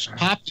it.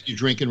 Pop that you're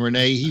drinking,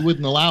 Renee. He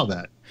wouldn't allow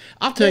that.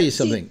 I'll tell you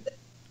something.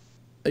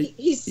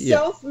 He's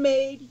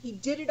self-made. He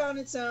did it on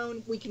its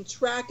own. We can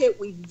track it.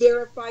 We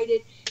verified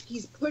it.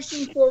 He's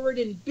pushing forward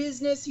in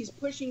business. He's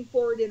pushing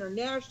forward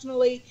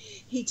internationally.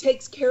 He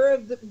takes care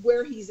of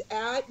where he's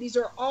at. These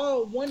are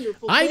all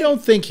wonderful things. I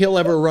don't think he'll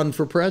ever run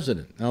for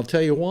president. I'll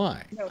tell you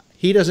why. No.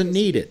 He doesn't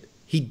need it.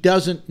 He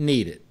doesn't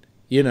need it.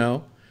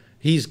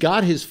 He's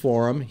got his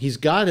forum. He's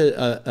got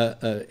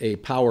a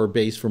power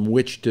base from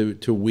which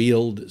to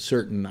wield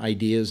certain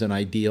ideas and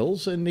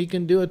ideals, and he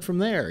can do it from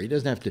there. He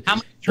doesn't have to. How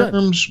many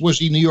terms was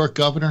he New York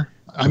governor?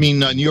 I mean,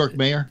 New York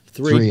mayor?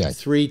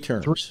 Three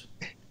terms.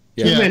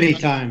 Yeah. Too many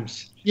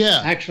times.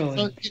 Yeah.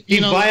 Actually, he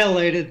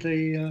violated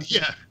the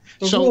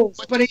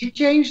rules, but he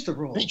changed the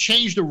rules. He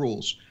changed the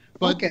rules.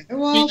 But okay.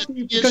 Well,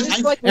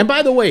 and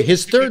by the way,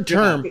 his third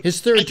term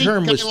was.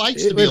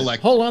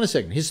 Hold on a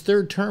second. His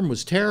third term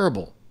was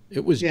terrible.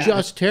 It was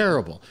just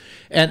terrible.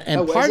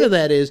 And part of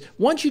that is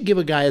once you give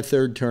a guy a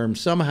third term,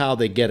 somehow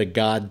they get a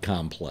God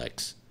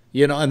complex.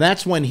 And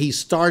that's when he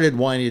started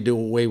wanting to do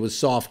away with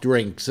soft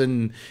drinks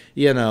and,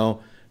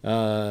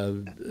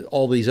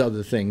 all these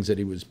other things that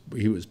he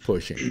was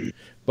pushing.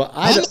 But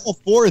I'm all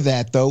for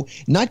that, though.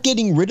 Not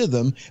getting rid of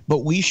them, but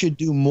we should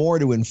do more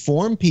to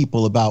inform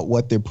people about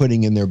what they're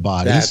putting in their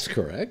bodies. That's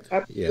correct.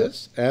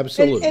 Yes,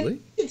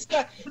 absolutely.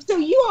 So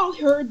you all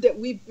heard that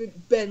we've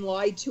been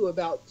lied to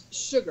about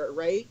sugar,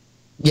 right?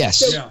 Yes.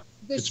 So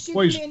the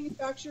sugar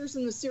manufacturers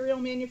and the cereal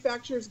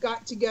manufacturers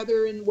got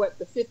together in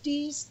the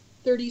 50s,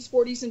 30s,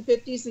 40s, and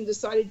 50s, and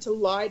decided to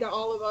lie to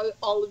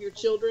all of your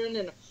children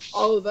and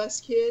all of us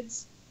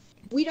kids.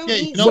 We don't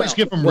need. You can always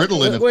give them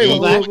Ritalin. Wait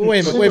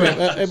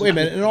a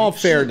minute. In all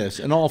fairness.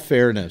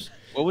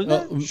 What was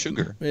that?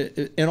 Sugar.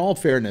 In all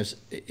fairness,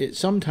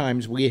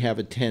 sometimes we have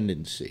a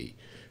tendency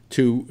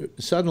to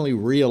suddenly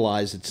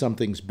realize that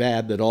something's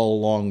bad that all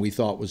along we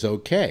thought was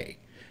okay.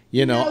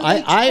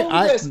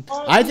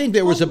 I think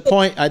there was a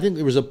point. I think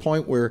there was a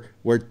point where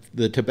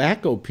the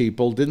tobacco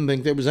people didn't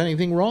think there was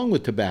anything wrong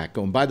with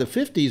tobacco, and by the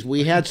 50s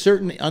we had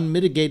certain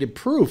unmitigated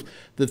proof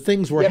that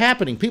things were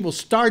happening. People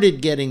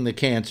started getting the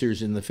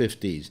cancers in the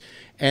 50s,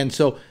 and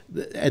so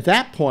at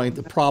that point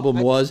the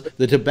problem was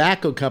the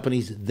tobacco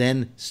companies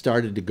then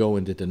started to go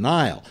into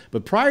denial.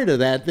 But prior to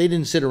that, they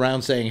didn't sit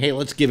around saying, "Hey,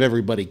 let's give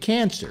everybody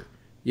cancer."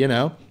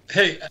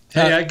 Hey,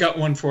 I got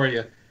one for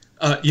you.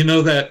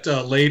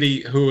 That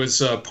lady who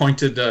was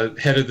appointed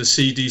head of the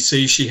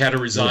CDC, she had to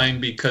resign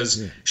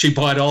because she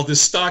bought all this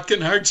stock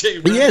in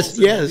RJ Ramble.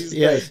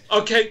 Yes.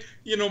 Okay,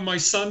 my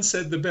son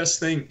said the best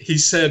thing. He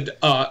said,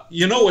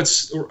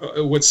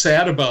 what's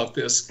sad about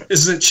this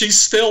is that she's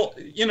still,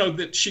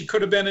 that she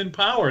could have been in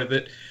power.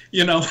 That,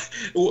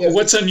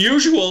 what's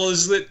unusual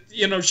is that,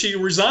 she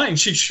resigned.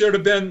 She should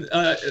have been,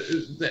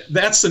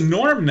 that's the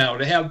norm now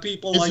to have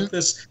people like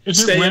this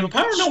stay in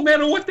power no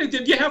matter what they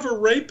did. You have a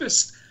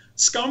rapist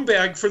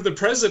scumbag for the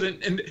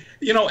president, and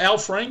Al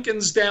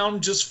Franken's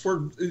down just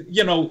for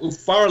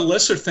far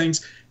lesser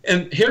things.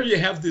 And here you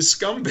have this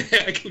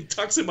scumbag who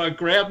talks about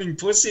grabbing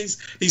pussies.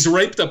 He's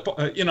raped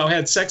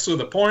had sex with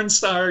a porn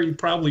star. He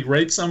probably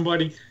raped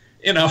somebody.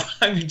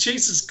 I mean,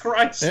 Jesus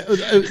Christ.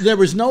 There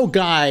was no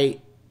guy,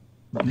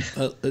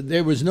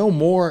 there was no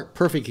more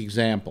perfect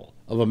example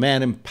of a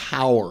man in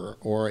power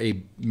or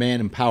a man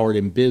empowered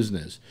in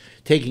business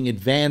taking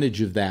advantage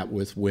of that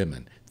with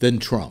women than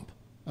Trump.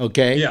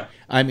 Okay? Yeah.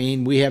 I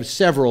mean, we have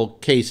several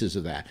cases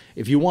of that.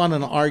 If you want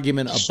an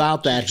argument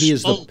about that,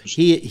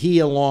 he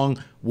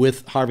along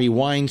with Harvey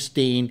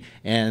Weinstein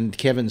and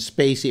Kevin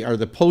Spacey are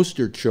the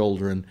poster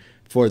children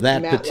for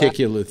that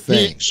particular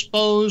thing. He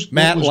exposed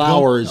Matt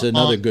Lauer is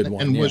another good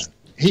one. And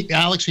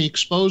he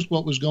exposed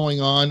what was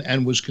going on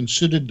and was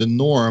considered the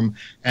norm,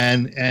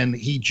 and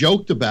he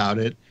joked about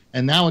it.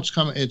 And now it's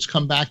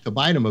come back to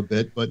bite him a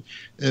bit, but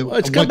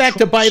it's come back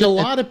to bite a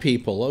lot of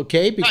people,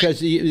 okay?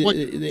 Because what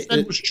he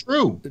said was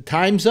true.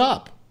 Time's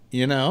up,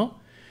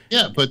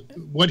 Yeah, but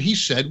what he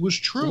said was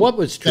true. What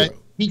was true?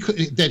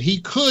 That he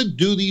could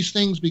do these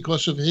things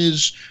because of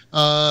his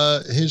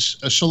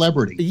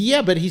celebrity.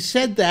 Yeah, but he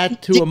said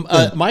that to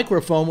a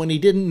microphone when he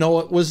didn't know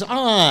it was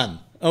on.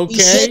 Okay, he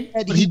said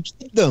that he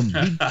did them.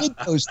 He did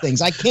those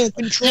things. I can't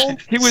control.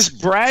 He was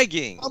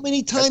bragging. How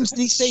many times did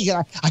he say,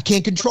 "I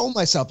can't control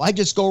myself"? I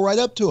just go right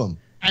up to him.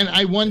 And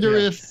I wonder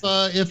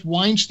if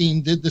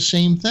Weinstein did the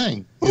same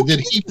thing. Did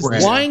he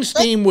brag?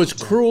 Weinstein was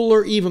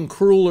even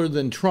crueler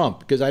than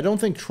Trump, because I don't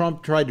think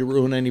Trump tried to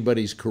ruin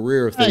anybody's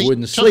career if they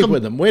wouldn't sleep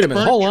with him. Wait a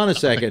minute, hold on a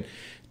second.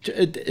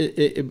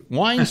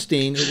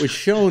 Weinstein, it was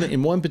shown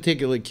in one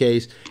particular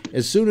case,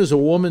 as soon as a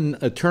woman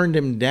turned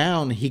him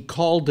down, he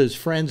called his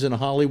friends in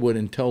Hollywood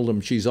and told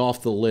them she's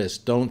off the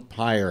list. Don't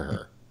hire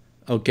her.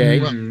 Okay?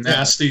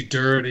 Nasty,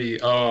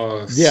 dirty.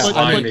 Oh, yeah.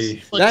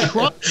 slimy.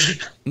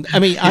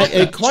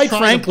 Quite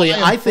frankly,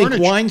 I think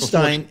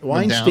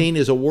Weinstein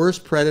is a worse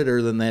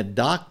predator than that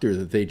doctor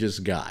that they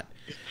just got.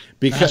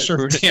 Because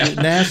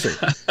Nasser.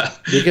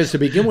 Because to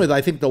begin with,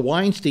 I think the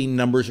Weinstein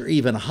numbers are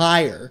even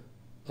higher.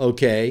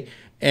 Okay.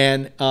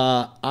 And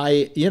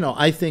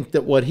I think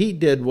that what he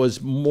did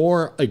was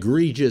more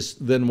egregious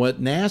than what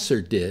Nasser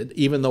did,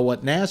 even though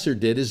what Nasser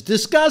did is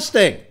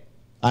disgusting.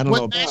 I don't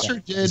know. What Nasser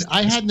did,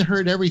 I hadn't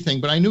heard everything,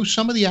 but I knew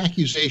some of the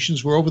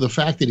accusations were over the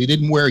fact that he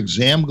didn't wear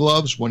exam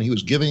gloves when he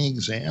was giving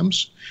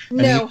exams.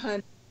 No,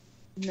 honey.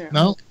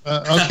 No?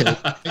 Okay.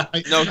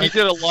 No, he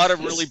did a lot of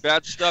really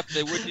bad stuff.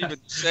 They wouldn't even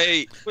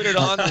put it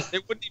on. They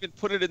wouldn't even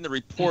put it in the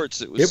reports.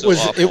 It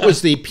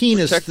was the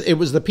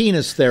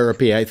penis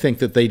therapy, I think,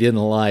 that they didn't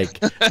like.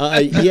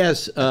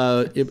 Yes,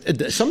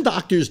 some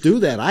doctors do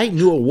that. I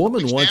knew a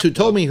woman once who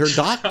told me her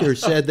doctor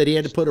said that he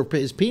had to put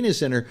his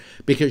penis in her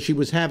because she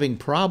was having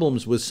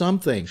problems with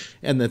something,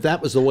 and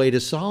that was the way to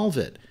solve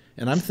it.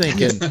 And I'm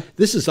thinking,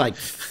 this is like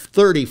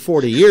 30,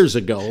 40 years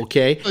ago,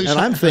 okay? And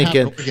I'm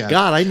thinking,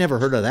 God, I never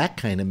heard of that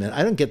kind of medicine.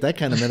 I don't get that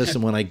kind of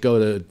medicine when I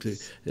go to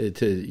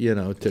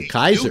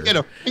Kaiser.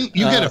 You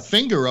get a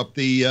finger up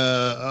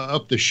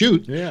the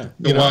chute. Yeah,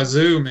 the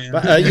wazoo, man.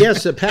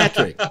 Yes,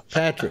 Patrick.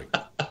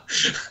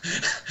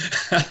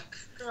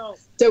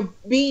 So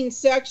being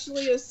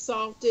sexually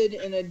assaulted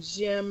in a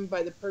gym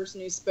by the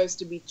person who's supposed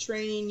to be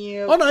training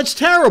you. Oh, no, it's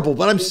terrible.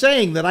 But I'm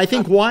saying that I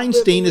think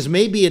Weinstein is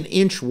maybe an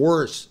inch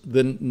worse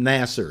than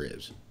Nasser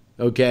is.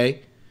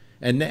 Okay?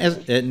 And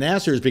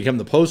Nasser has become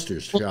the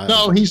poster child.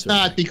 No, he's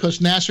not,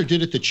 because Nasser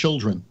did it to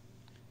children.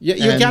 Yeah,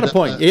 you got a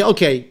point.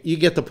 Okay, you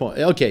get the point.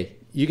 Okay,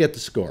 you get the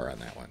score on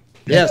that one.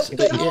 Yes.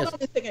 But hold on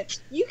a second.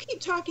 You keep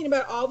talking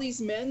about all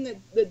these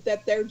men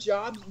that their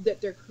jobs,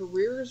 that their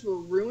careers were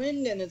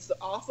ruined, and it's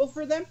awful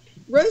for them.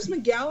 Rose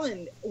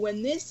McGowan,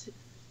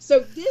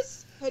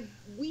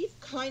 we've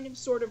kind of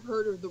sort of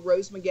heard of the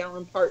Rose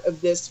McGowan part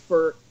of this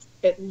for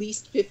at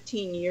least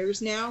 15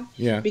 years now.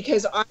 Yeah.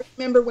 Because I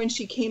remember when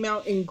she came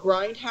out in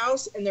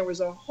Grindhouse, and there was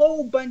a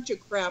whole bunch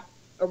of crap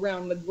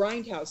around the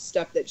Grindhouse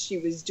stuff that she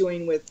was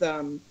doing with.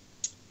 Well,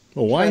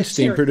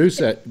 Weinstein produced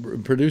that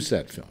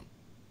film.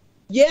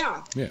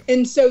 Yeah.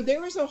 And so there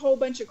was a whole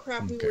bunch of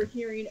crap we were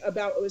hearing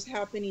about what was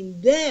happening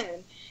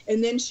then.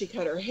 And then she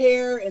cut her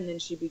hair, and then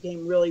she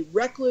became really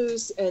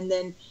recluse, and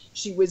then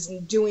she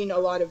wasn't doing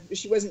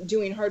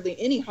hardly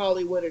any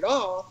Hollywood at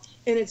all.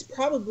 And it's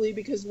probably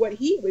because what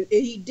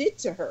he did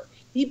to her.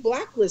 He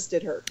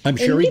blacklisted her. I'm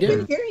sure he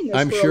did.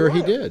 I'm sure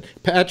he did.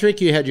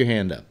 Patrick, you had your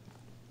hand up.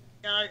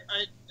 Yeah,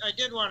 I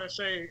did want to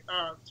say,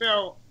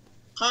 Phil,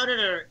 part of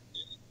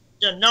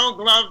the no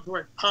gloves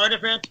were part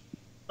of it,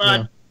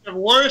 but the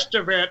worst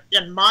of it,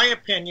 in my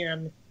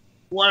opinion,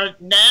 was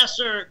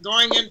Nasser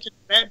going into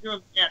the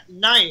bedroom at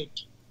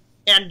night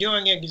and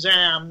doing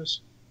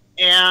exams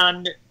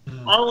and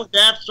all of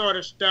that sort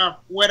of stuff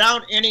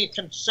without any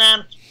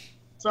consent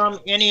from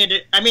any of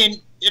the. I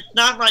mean, it's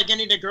not like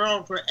any of the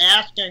girls were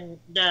asking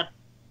that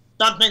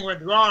something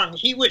was wrong.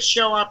 He would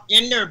show up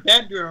in their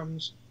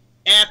bedrooms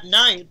at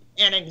night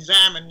and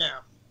examine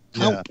them.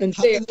 Yeah. And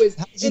say it was,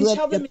 and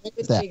tell them it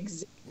was the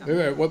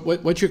exam.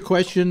 What's your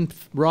question,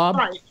 Rob?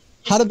 Right.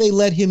 How do they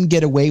let him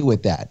get away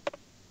with that?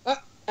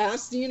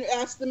 Ask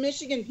the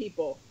Michigan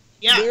people.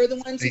 Yeah. They're the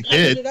ones who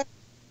did. it up.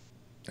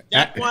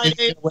 That's why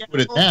they put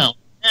it down.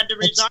 had to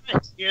resign.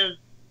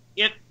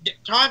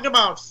 Talk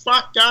about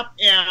fucked up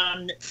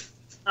and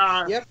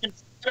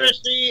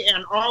conspiracy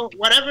and all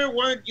whatever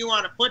word you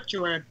want to put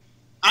to it.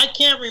 I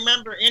can't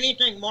remember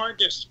anything more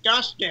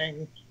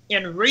disgusting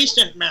in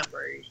recent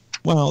memory.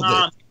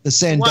 Well, the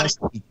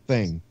Sandusky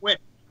thing.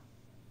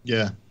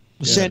 Yeah.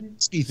 The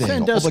Sandusky thing.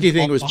 Sandusky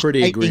thing was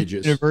pretty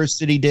egregious.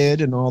 University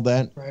did and all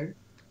that. Right.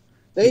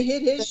 They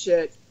hid his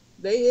shit.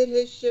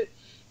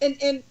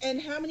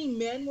 And how many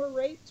men were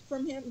raped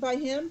by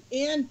him?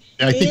 And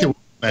I think it was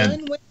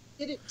men.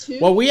 Did it too?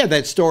 Well, we had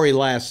that story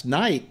last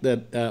night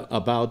that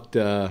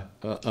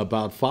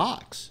about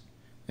Fox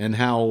and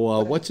how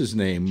what's his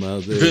name?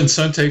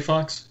 Vincente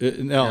Fox?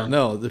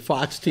 No, the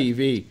Fox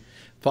TV,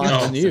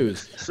 Fox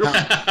News.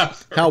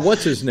 How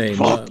what's his name?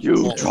 Fuck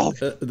you, Trump.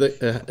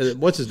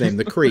 What's his name?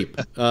 The creep,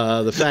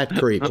 the fat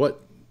creep.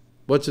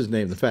 What's his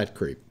name? The fat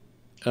creep.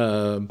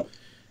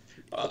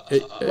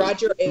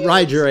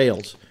 Roger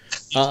Ailes.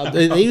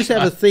 They used to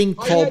have a thing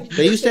called.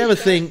 They used to have a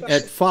thing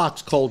at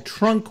Fox called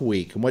Trunk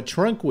Week, and what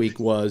Trunk Week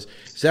was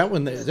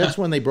is that's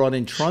when they brought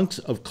in trunks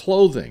of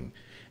clothing,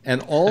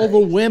 and all the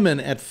women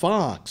at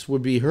Fox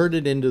would be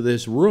herded into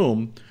this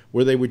room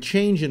where they would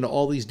change into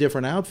all these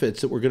different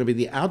outfits that were going to be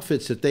the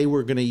outfits that they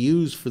were going to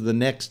use for the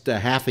next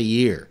half a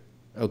year.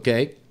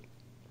 Okay.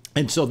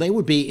 And so they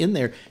would be in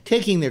there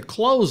taking their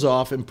clothes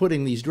off and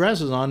putting these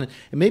dresses on, and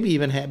maybe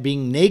even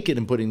being naked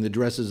and putting the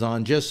dresses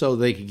on just so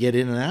they could get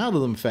in and out of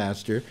them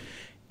faster.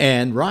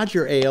 And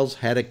Roger Ailes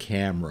had a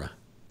camera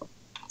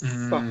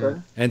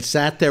and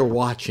sat there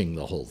watching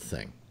the whole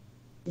thing.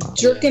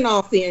 Jerking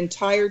off the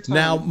entire time.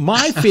 Now,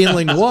 my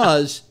feeling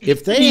was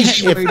if they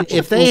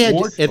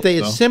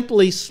had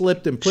simply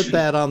slipped and put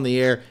that on the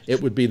air,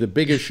 it would be the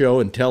biggest show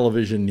in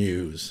television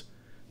news.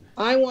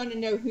 I want to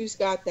know who's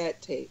got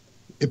that tape.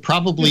 It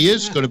probably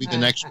is going to be the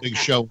next big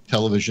show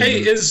television. Hey,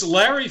 is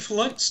Larry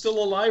Flint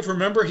still alive?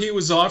 Remember, he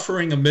was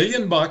offering $1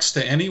 million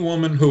to any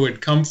woman who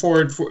would come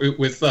forward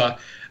with a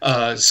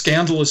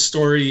scandalous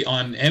story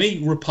on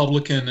any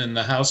Republican in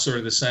the House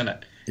or the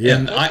Senate. Yeah.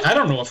 And I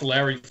don't know if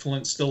Larry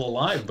Flint's still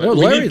alive, but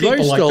we need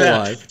people like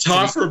that to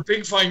offer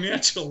big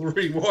financial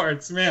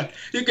rewards. Man,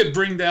 you could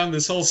bring down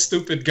this whole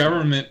stupid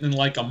government in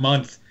like a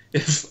month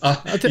if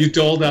you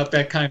doled out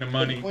that kind of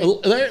money.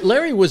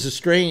 Larry was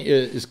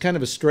is kind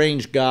of a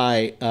strange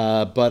guy,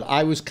 but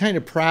I was kind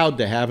of proud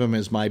to have him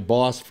as my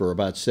boss for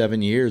about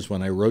 7 years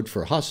when I wrote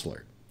for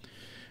Hustler.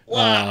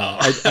 Wow.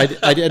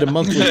 I did a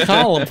monthly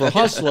column for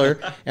Hustler,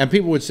 and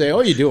people would say, "Oh,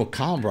 you do a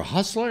column for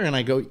Hustler?" And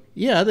I go,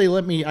 "Yeah, they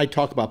let me. I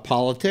talk about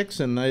politics,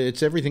 and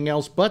it's everything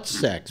else but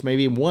sex.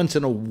 Maybe once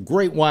in a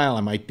great while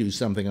I might do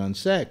something on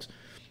sex."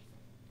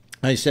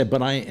 I said,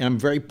 but I am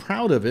very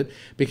proud of it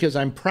because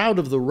I'm proud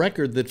of the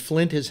record that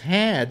Flint has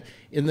had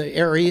in the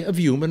area of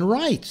human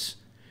rights.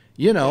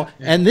 You know,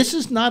 and this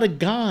is not a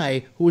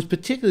guy who was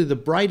particularly the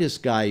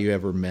brightest guy you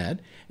ever met,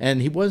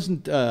 and he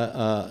wasn't,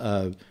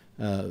 the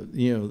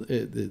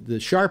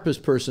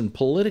sharpest person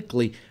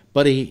politically,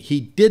 but he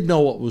did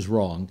know what was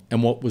wrong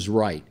and what was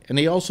right, and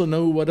he also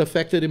knew what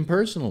affected him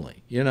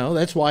personally. You know,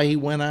 that's why he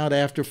went out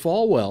after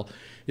Falwell,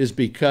 is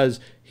because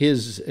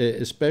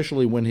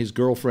especially when his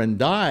girlfriend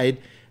died.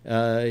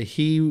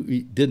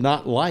 He did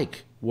not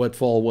like what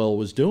Falwell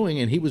was doing,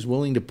 and he was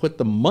willing to put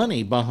the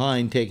money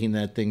behind taking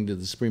that thing to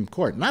the Supreme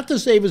Court. Not to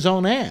save his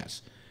own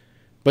ass,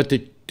 but to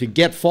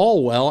get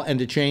Falwell and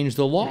to change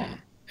the law.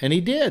 And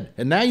he did.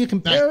 And now you can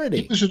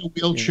parody. He was in a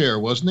wheelchair,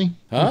 wasn't he?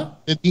 Huh?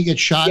 Did he get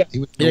shot? Yeah. He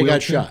was in a He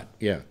got wheelchair? shot.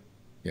 Yeah.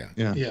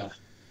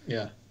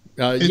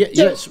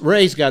 Yes,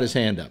 Ray's got his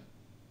hand up.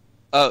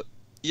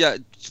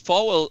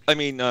 Falwell,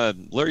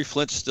 Larry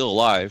Flint's still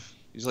alive.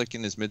 He's like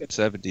in his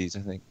mid-70s,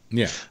 I think.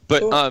 Yeah.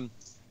 But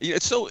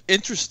it's so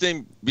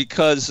interesting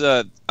because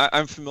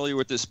I'm familiar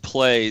with this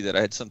play that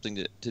I had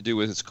something to do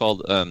with. It's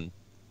called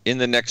In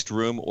the Next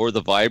Room, or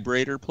The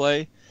Vibrator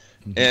Play.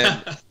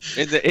 And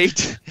in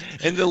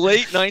the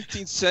late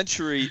 19th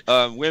century,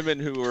 women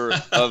who were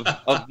of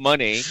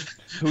money,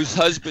 whose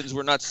husbands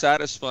were not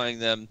satisfying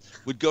them,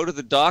 would go to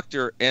the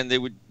doctor and they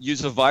would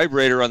use a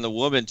vibrator on the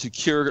woman to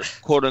cure,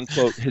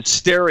 quote-unquote,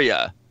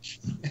 hysteria.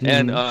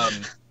 And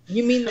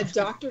you mean the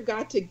doctor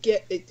got to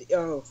get it?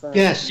 Oh, fine.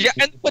 Yes. Yeah,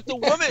 but the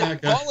woman,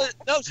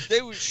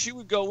 she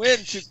would go in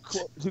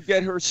to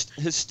get her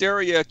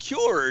hysteria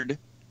cured,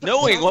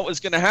 knowing what was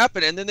going to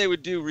happen, and then they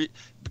would it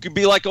could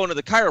be like going to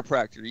the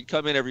chiropractor. You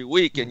come in every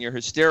week, and your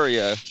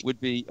hysteria would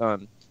be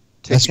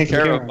taken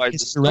care of by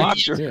the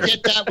doctor. You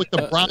get that with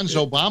the Bronze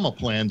Obama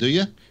plan, do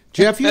you?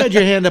 Jeff, you had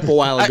your hand up a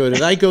while ago.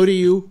 Did I go to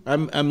you?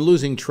 I'm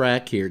losing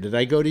track here. Did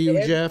I go to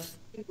you, Jeff?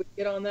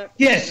 Get on that.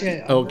 Yes.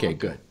 Yeah. Okay,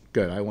 good.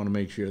 Good. I want to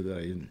make sure that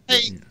I didn't.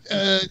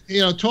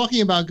 Hey,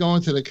 talking about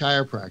going to the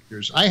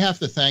chiropractors, I have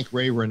to thank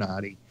Ray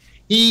Renati.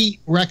 He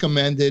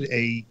recommended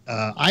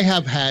I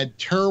have had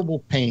terrible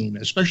pain,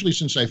 especially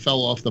since I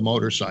fell off the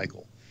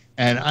motorcycle,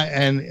 and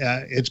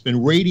it's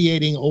been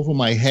radiating over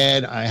my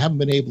head. I haven't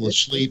been able to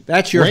sleep.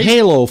 That's your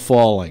halo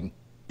falling.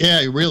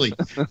 Yeah, really.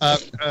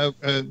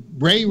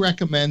 Ray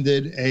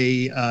recommended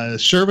a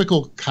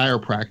cervical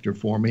chiropractor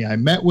for me. I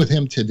met with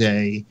him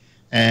today.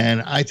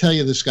 And I tell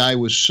you, this guy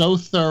was so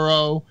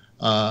thorough.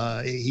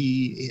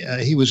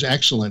 He was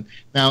excellent.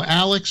 Now,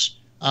 Alex,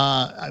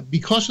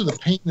 because of the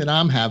pain that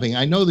I'm having,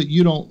 I know that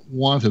you don't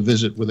want to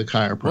visit with a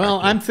chiropractor. Well,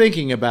 I'm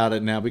thinking about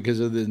it now because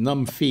of the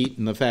numb feet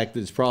and the fact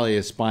that it's probably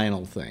a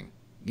spinal thing.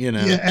 You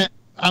know. Yeah,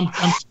 I'm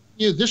telling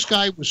you, this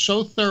guy was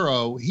so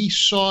thorough. He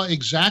saw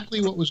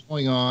exactly what was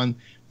going on.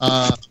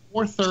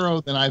 More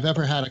thorough than I've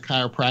ever had a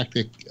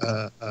chiropractic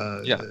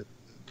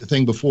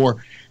thing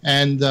before.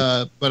 And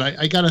but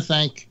I got to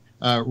thank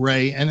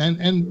Ray,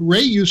 and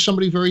Ray used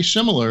somebody very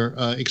similar,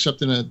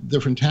 except in a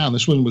different town.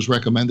 This one was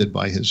recommended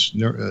by his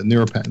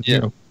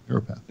neuropath.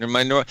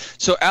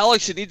 So,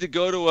 Alex, you need to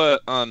go to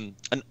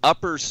an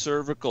upper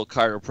cervical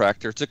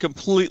chiropractor. It's a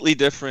completely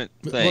different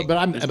thing. But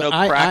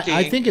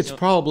I think it's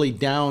probably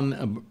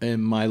down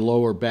in my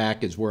lower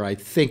back is where I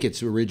think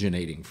it's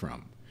originating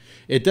from.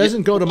 It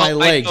doesn't go to my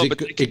legs.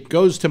 It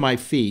goes to my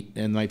feet,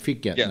 and my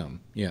feet get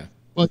numb. Yeah.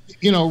 Well,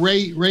 you know,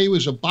 Ray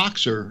was a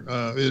boxer.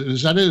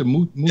 Is that it?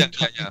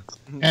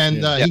 And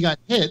he got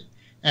hit,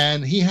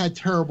 and he had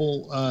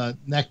terrible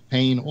neck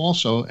pain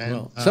also.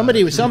 And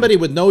somebody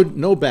with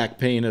no back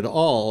pain at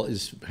all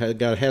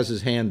has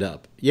his hand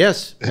up.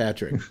 Yes,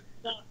 Patrick.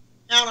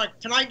 Alex,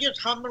 can I just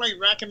humbly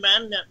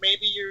recommend that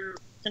maybe you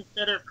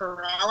consider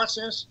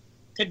paralysis?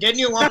 Didn't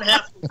you want to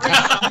have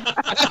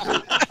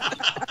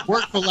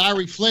work for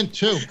Larry Flint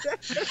too?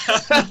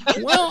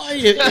 Well,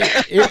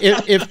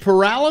 if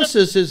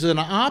paralysis is an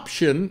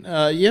option,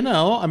 you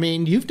know, I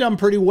mean, you've done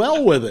pretty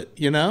well with it,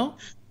 you know.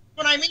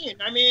 What I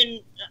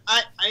mean,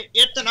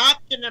 it's an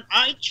option that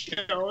I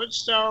chose.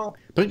 So,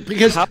 but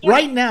because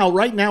right now,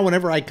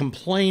 whenever I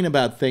complain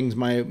about things,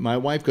 my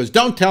wife goes,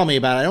 "Don't tell me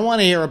about it. I don't want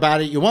to hear about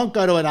it. You won't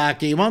go to a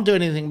doctor. You won't do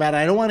anything about it.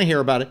 I don't want to hear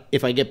about it."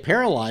 If I get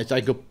paralyzed, I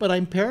go, "But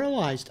I'm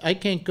paralyzed. I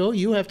can't go.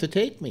 You have to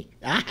take me."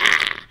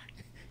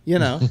 You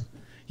know.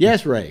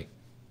 Yes, Ray.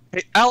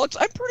 Hey, Alex,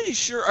 I'm pretty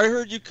sure I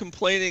heard you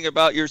complaining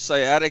about your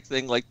sciatic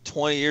thing like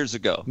 20 years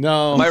ago.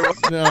 No,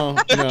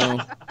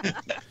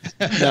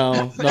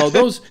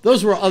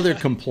 those were other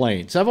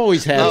complaints. I've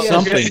always had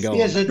something going.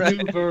 He has a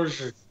new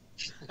version.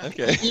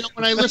 Okay. You know,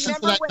 when I listened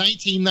to that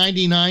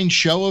 1999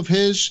 show of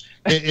his,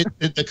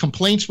 the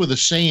complaints were the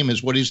same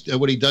as what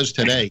he does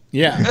today.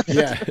 Yeah.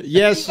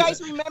 Yes. Do you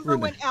guys remember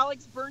when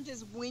Alex burned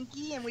his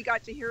winky and we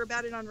got to hear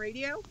about it on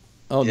radio?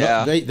 Oh,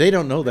 yeah. No, they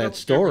don't know that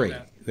story.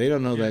 They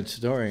don't know that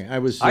story. How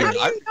do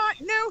you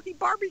not know he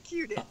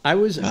barbecued it? I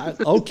was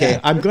okay.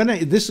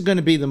 This is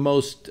gonna be the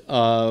most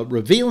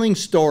revealing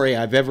story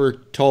I've ever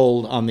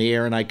told on the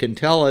air, and I can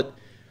tell it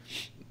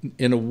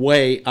in a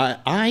way.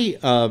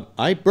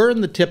 I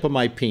burned the tip of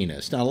my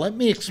penis. Now let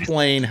me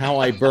explain how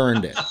I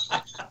burned it.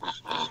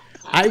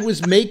 I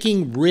was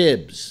making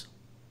ribs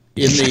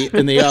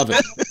in the oven.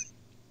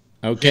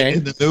 Okay.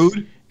 In the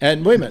nude.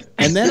 And wait a minute.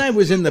 And then I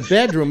was in the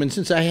bedroom, and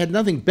since I had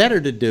nothing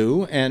better to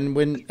do, and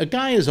when a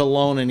guy is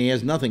alone and he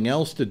has nothing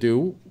else to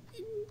do,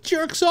 he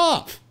jerks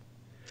off.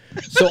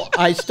 So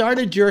I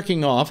started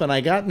jerking off, and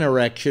I got an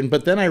erection,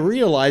 but then I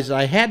realized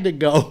I had to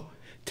go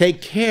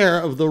take care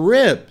of the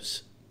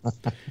ribs.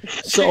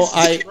 So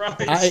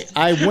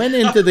I went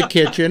into the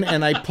kitchen,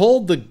 and I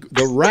pulled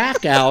the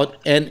rack out,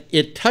 and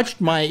it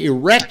touched my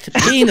erect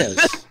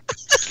penis.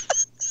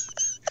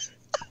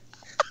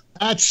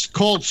 That's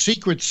called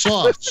secret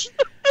sauce.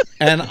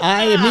 And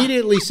I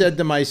immediately said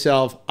to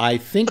myself, I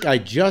think I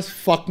just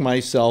fucked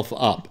myself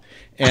up.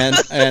 And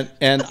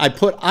I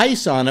put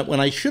ice on it when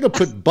I should have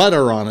put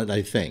butter on it,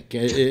 I think.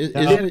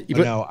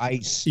 No,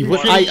 ice.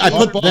 I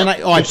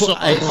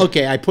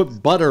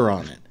put butter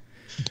on it.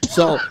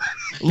 So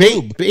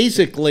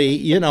basically,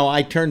 you know,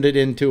 I turned it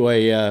into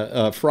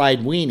a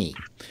fried weenie.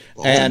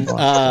 And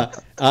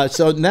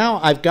so now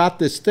I've got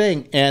this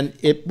thing, and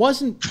it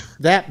wasn't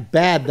that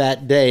bad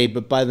that day,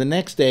 but by the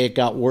next day it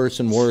got worse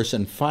and worse,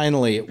 and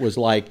finally it was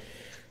like,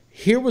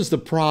 here was the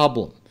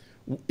problem.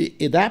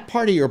 That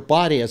part of your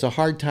body has a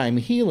hard time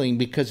healing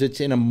because it's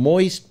in a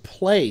moist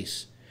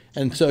place.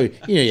 And so,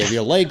 you know, you have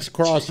your legs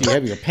crossed, you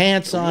have your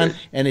pants on,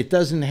 and it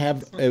doesn't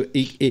have,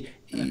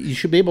 you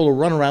should be able to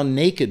run around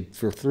naked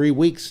for 3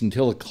 weeks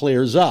until it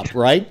clears up,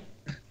 right?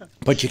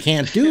 But you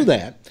can't do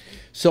that.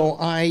 So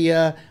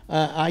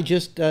I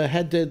just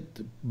had to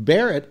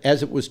bear it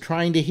as it was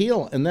trying to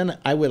heal. And then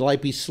I would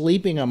like be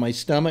sleeping on my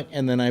stomach,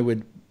 and then I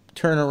would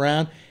turn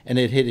around, and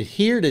it had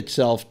adhered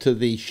itself to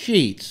the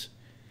sheets.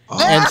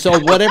 And so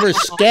whatever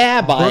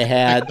scab I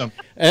had,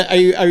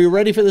 are you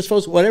ready for this,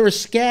 folks? Whatever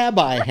scab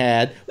I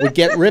had would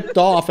get ripped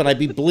off, and I'd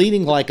be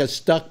bleeding like a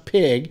stuck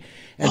pig.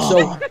 And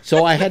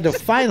so I had to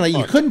finally,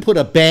 you couldn't put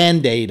a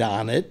Band-Aid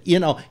on it. You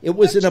know, it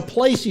was in a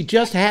place you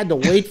just had to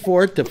wait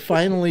for it to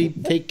finally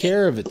take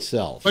care of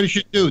itself. What did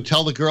you do?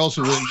 Tell the girls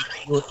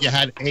you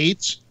had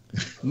AIDS?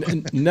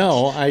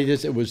 No,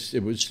 it was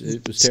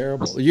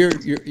terrible.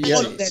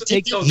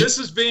 This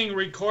is being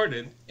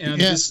recorded, and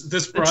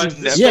this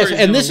broadcast. Yes,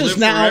 and this is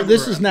now it's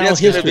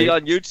history. going to be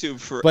on YouTube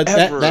forever. But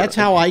that's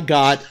how I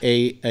got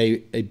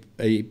a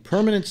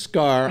permanent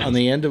scar on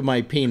the end of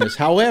my penis.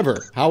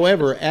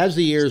 However, as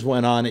the years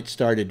went on, it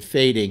started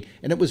fading,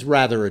 and it was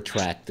rather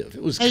attractive.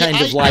 It was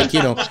kind of like,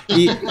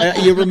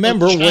 you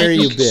remember where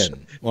you've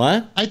been.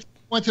 What? I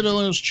went to one of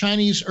those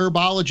Chinese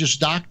herbologist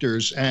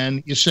doctors,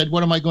 and you said,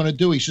 "What am I going to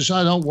do?" He says,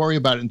 "Oh, don't worry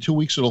about it. In 2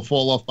 weeks, it'll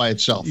fall off by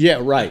itself." Yeah,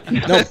 right.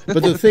 No,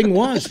 but the thing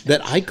was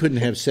that I couldn't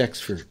have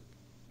sex for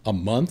a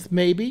month,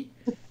 maybe,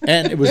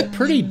 and it was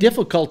pretty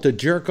difficult to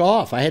jerk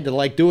off. I had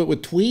to do it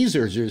with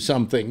tweezers or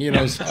something,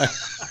 So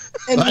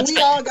and we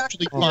all got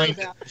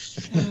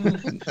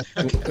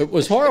it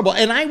was horrible,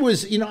 and I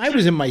was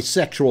in my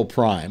sexual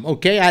prime.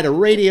 Okay, I had a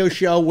radio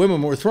show.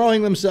 Women were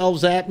throwing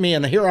themselves at me,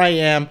 and here I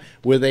am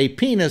with a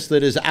penis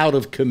that is out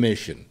of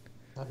commission.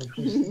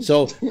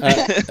 So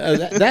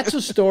that's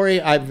a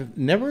story I've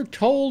never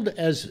told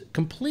as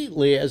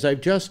completely as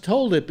I've just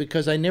told it,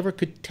 because I never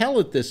could tell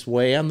it this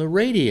way on the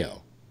radio.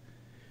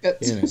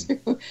 Unless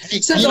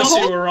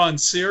you were on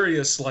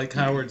Sirius like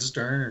Howard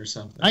Stern or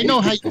something. I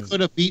know how you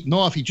could have beaten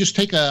off. You just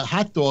take a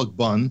hot dog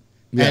bun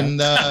and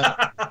then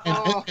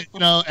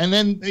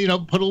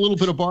put a little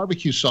bit of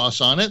barbecue sauce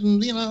on it,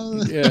 and it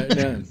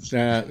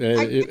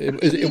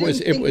was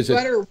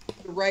butter was the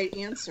right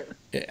answer.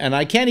 And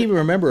I can't even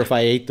remember if I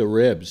ate the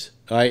ribs.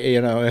 But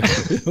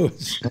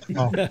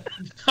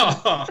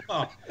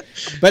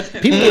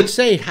people would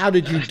say, "How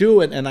did you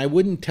do it?" And I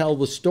wouldn't tell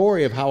the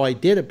story of how I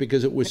did it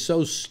because it was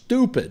so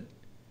stupid,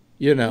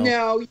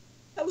 No, you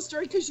tell the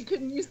story because you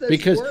couldn't use those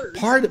words.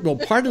 Part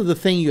of the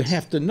thing you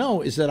have to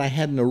know is that I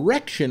had an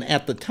erection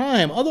at the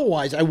time.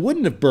 Otherwise, I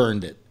wouldn't have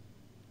burned it.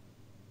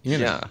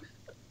 Yeah.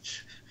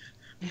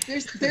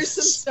 There's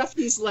some stuff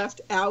he's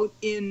left out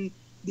in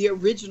the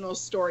original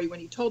story when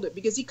he told it,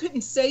 because he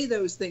couldn't say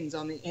those things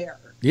on the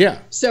air. Yeah.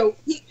 So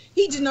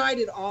he denied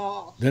it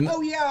all. I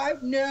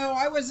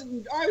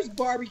wasn't. I was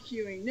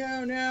barbecuing.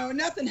 No,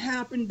 nothing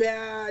happened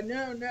bad.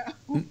 No.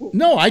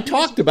 No, I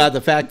talked about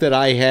the fact that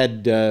I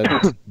had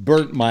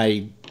burnt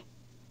my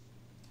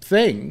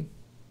thing.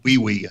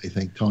 Wee, I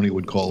think Tony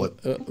would call it.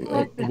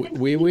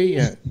 Wee.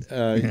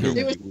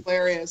 It was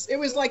hilarious. It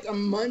was like a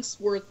month's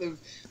worth of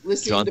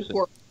listening to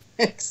poor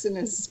X and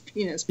his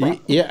penis.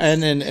 Problems. Yeah,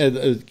 and then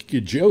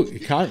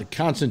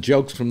constant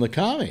jokes from the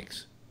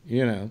comics.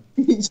 Yeah,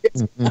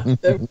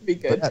 that would be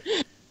good.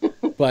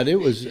 But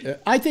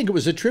I think it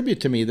was a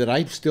tribute to me that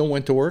I still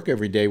went to work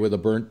every day with a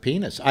burnt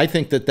penis. I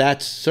think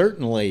that's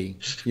certainly,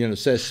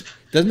 says,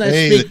 doesn't that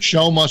speak? The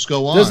show must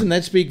go on. Doesn't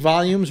that speak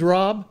volumes,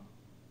 Rob?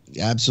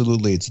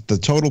 Absolutely. It's the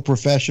total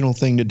professional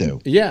thing to do.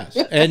 Yes.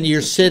 And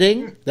you're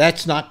sitting.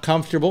 That's not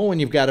comfortable when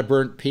you've got a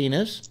burnt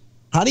penis.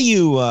 How do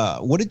you,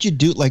 what did you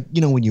do?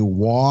 When you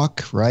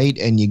walk, right?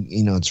 And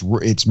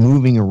it's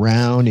moving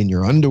around in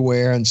your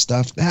underwear and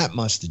stuff. That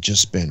must have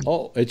just been.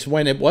 Oh, it's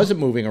when it wasn't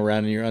moving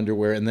around in your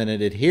underwear and then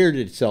it adhered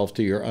itself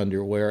to your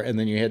underwear and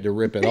then you had to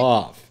rip it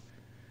off.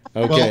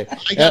 Okay. Well,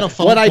 I got a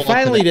phone what I call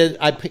finally today. did,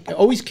 I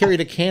always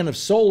carried a can of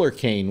Solar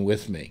Cane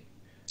with me.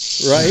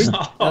 Right?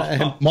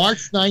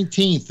 March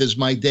 19th is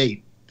my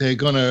date. They're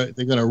gonna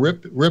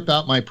rip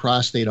out my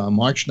prostate on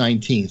March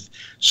 19th.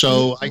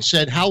 So I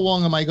said, "How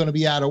long am I going to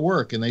be out of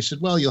work?" And they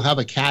said, "Well, you'll have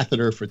a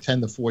catheter for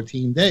 10 to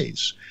 14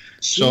 days."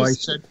 Jeez. So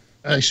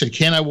I said,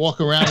 "Can I walk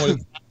around with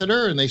a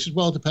catheter?" And they said,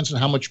 "Well, it depends on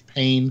how much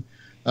pain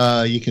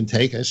you can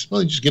take." I said,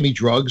 "Well, just give me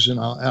drugs and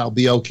I'll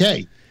be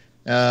okay."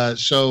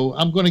 So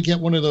I'm going to get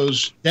one of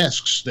those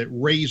desks that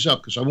raise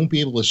up because I won't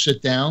be able to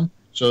sit down.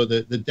 So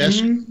the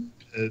desk.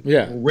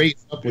 Will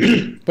raise up with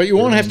you. But you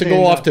won't have to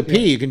go off to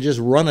pee. You can just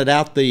run it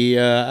out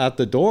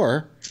the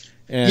door.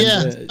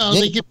 And,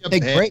 they give you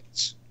take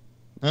breaks.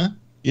 Huh?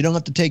 You don't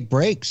have to take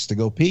breaks to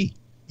go pee.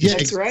 Yeah,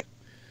 that's right.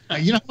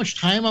 You know how much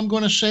time I'm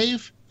going to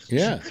save?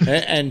 Yeah,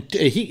 and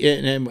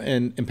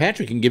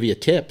Patrick can give you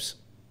tips.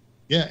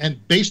 Yeah,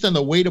 and based on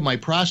the weight of my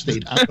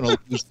prostate, I'm going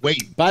to lose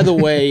weight. By the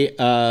way,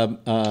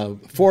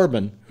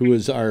 Forbin, who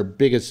is our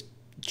biggest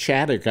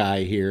chatter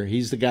guy here,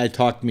 he's the guy who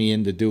talked me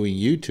into doing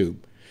YouTube.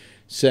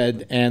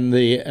 Said, and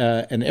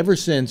ever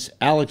since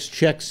Alex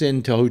checks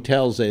into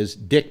hotels as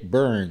Dick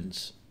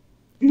Burns.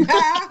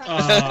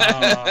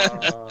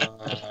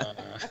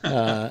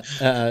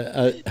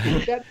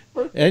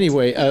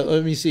 Anyway,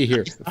 let me see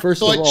here.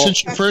 First of all,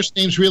 since your first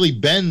name's really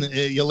Ben,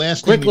 your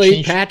last quickly,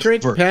 name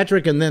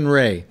Patrick, and then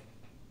Ray.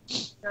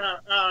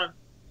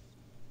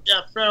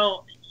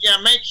 Phil.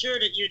 Make sure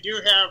that you do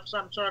have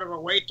some sort of a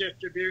weight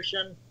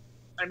distribution.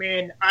 I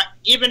mean,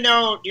 even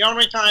though the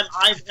only time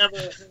I've ever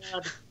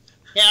had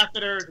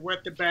catheters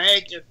with the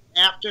bag is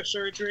after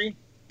surgery.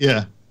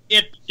 Yeah.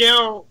 It's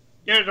still,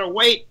 there's a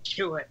weight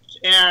to it,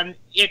 and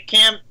it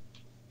can,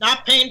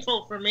 not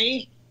painful for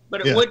me,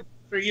 but it would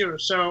for you.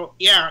 So,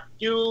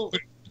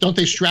 Don't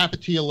they strap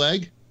it to your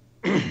leg?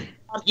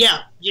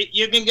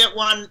 You can get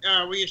one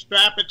where you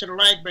strap it to the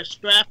leg, but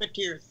strap it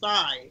to your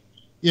thigh.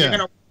 Yeah. You're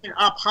going to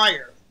up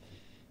higher.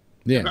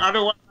 Yeah.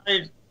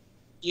 Otherwise,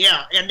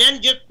 Yeah, and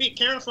then just be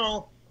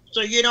careful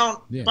so you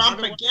don't bump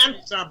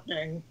against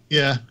something.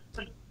 Yeah.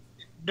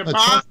 The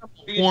bottom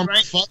is warm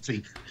right.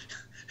 fuzzy.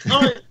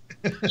 Oh,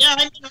 yeah,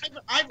 I mean,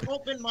 I've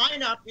opened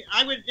mine up.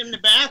 I was in the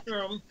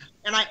bathroom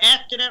and I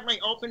accidentally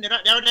opened it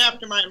up. That was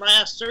after my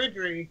last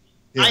surgery.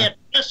 Yeah. I had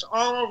piss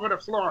all over the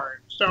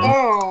floor. So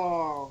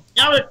Oh.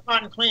 that was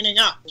fun cleaning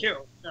up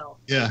too. So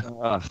Yeah.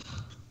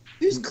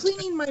 Who's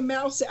cleaning my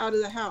mouse out of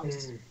the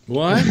house?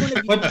 What?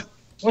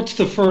 What's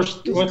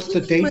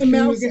the date My for you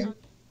mouse again? out.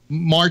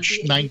 March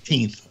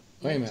 19th.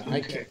 Wait a minute. I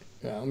can't.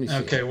 Let me see.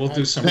 Okay, we'll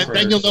do some Then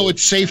prayers. you'll know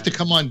it's safe to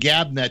come on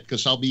Gabnet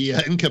because I'll be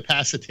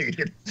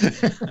incapacitated.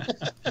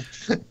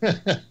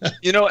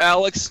 You know,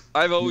 Alex,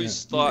 I've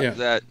always thought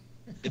that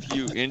if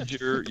you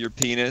injure your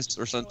penis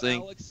or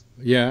something,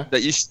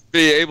 that you should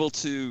be able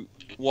to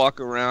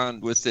walk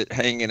around with it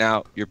hanging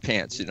out your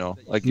pants, you know,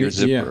 like your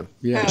zipper.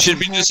 Yeah. It should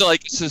be just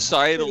like a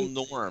societal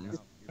norm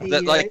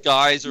that like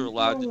guys are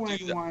allowed to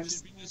do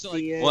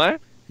that. What?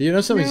 You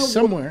know something?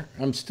 Somewhere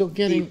I'm still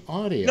getting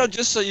audio. No,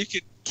 just so you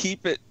could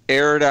keep it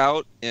aired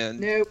out and.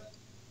 Nope.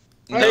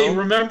 Hey,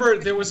 remember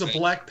there was a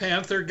Black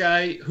Panther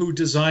guy who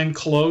designed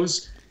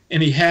clothes,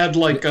 and he had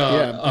like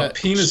a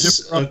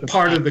penis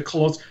part of the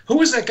clothes. Who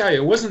was that guy?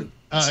 It wasn't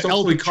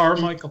Stokely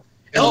Carmichael.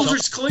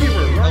 Eldridge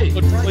Cleaver, right?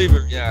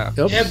 Cleaver, yeah.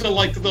 He had the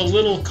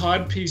little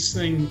codpiece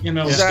thing, you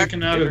know,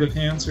 sticking out of the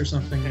pants or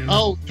something. You know?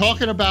 Oh,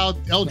 talking about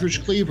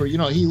Eldridge Cleaver, you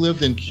know, he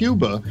lived in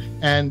Cuba,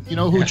 and you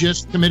know who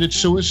just committed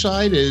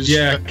suicide is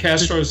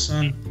Castro's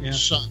son. Yeah.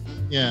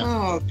 Yeah.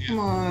 Oh, come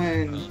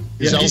on.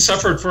 Yeah, he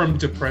suffered from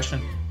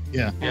depression.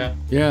 Yeah. Yeah.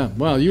 Yeah.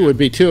 Well, you would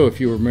be too if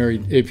you were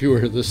married, if you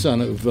were the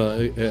son of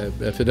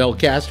Fidel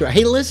Castro.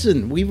 Hey,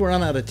 listen, we've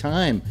run out of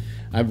time.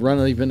 I've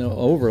run even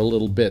over a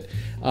little bit.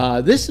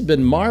 This has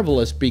been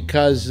marvelous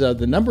because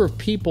the number of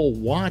people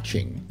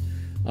watching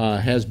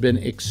has been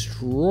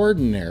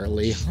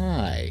extraordinarily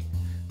high.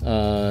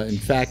 In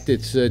fact,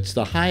 it's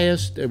the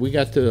highest. We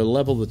got to a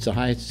level that's the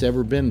highest it's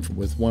ever been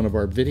with one of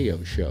our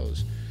video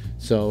shows.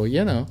 So,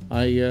 you know,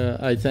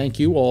 I thank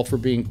you all for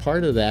being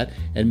part of that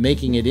and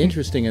making it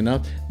interesting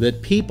enough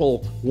that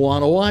people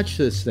want to watch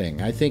this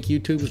thing. I think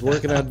YouTube's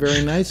working out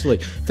very nicely.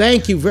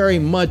 Thank you very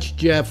much,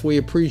 Jeff. We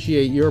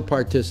appreciate your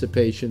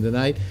participation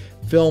tonight.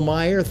 Phil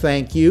Meyer,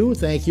 thank you.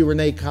 Thank you,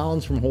 Renee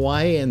Collins from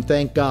Hawaii, and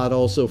thank God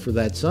also for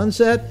that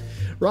sunset.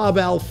 Rob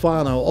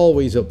Alfano,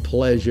 always a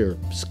pleasure.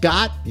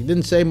 Scott, you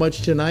didn't say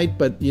much tonight,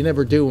 but you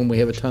never do when we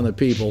have a ton of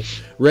people.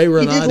 Ray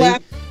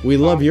Renati, we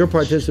love your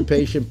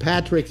participation.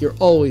 Patrick, you're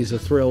always a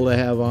thrill to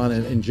have on.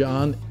 And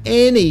John,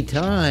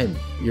 anytime.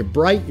 You're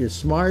bright, you're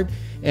smart,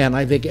 and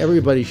I think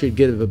everybody should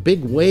give a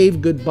big wave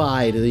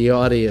goodbye to the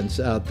audience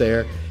out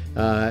there.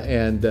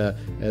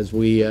 As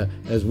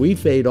we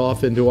fade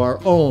off into our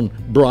own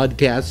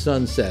broadcast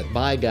sunset.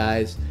 Bye,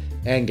 guys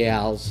and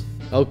gals.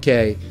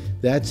 Okay.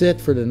 That's it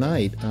for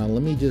tonight.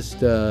 Let me just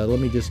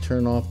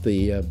turn off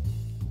the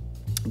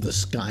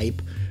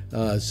Skype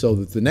so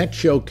that the next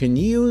show can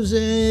use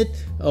it.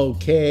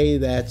 Okay,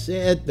 that's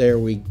it. There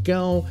we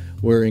go.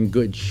 We're in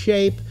good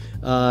shape.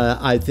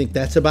 I think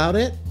that's about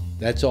it.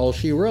 That's all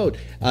she wrote.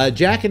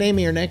 Jack and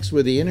Amy are next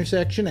with The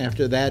Intersection.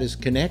 After that is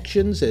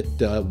Connections at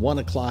 1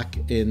 o'clock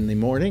in the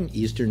morning,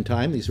 Eastern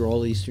Time. These are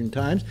all Eastern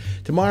Times.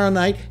 Tomorrow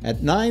night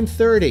at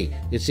 9:30,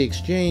 it's The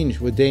Exchange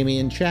with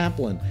Damian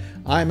Chaplin.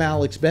 I'm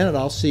Alex Bennett.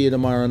 I'll see you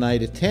tomorrow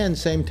night at 10,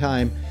 same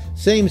time,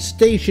 same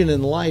station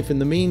in life. In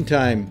the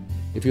meantime,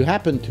 if you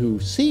happen to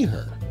see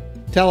her,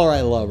 tell her I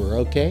love her,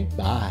 okay?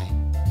 Bye.